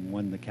School team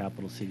won the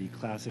Capital City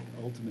Classic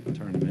Ultimate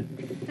Tournament.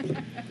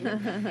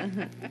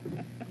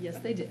 Yes,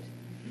 they did.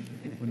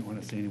 Wouldn't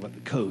want to say anything about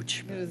the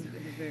coach. It was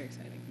very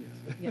exciting.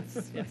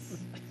 Yes. Yes.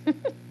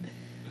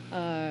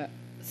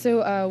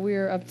 So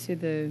we're up to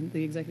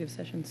the executive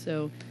session.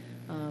 So,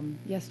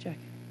 yes, Jack.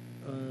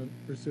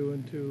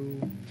 Pursuant to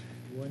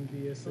 1 Hold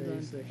VSA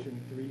on. Section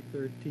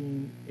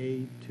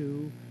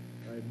 313A2,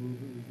 I move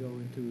that we go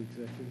into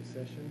executive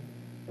session.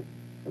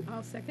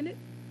 I'll second it.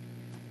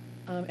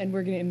 And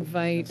we're going to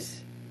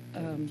invite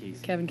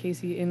Kevin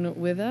Casey in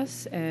with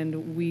us,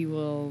 and we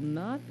will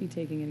not be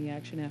taking any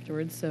action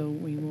afterwards, so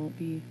we won't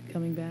be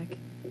coming back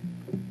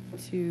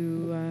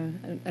to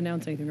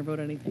announce anything or vote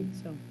on anything.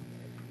 So,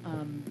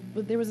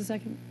 but there was a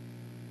second.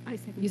 I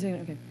second. You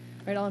second? Okay.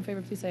 All right. All in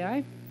favor, please say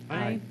aye.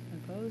 Aye.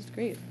 Opposed?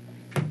 Great.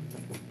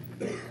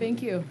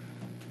 Thank you.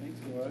 Thanks,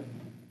 Laura.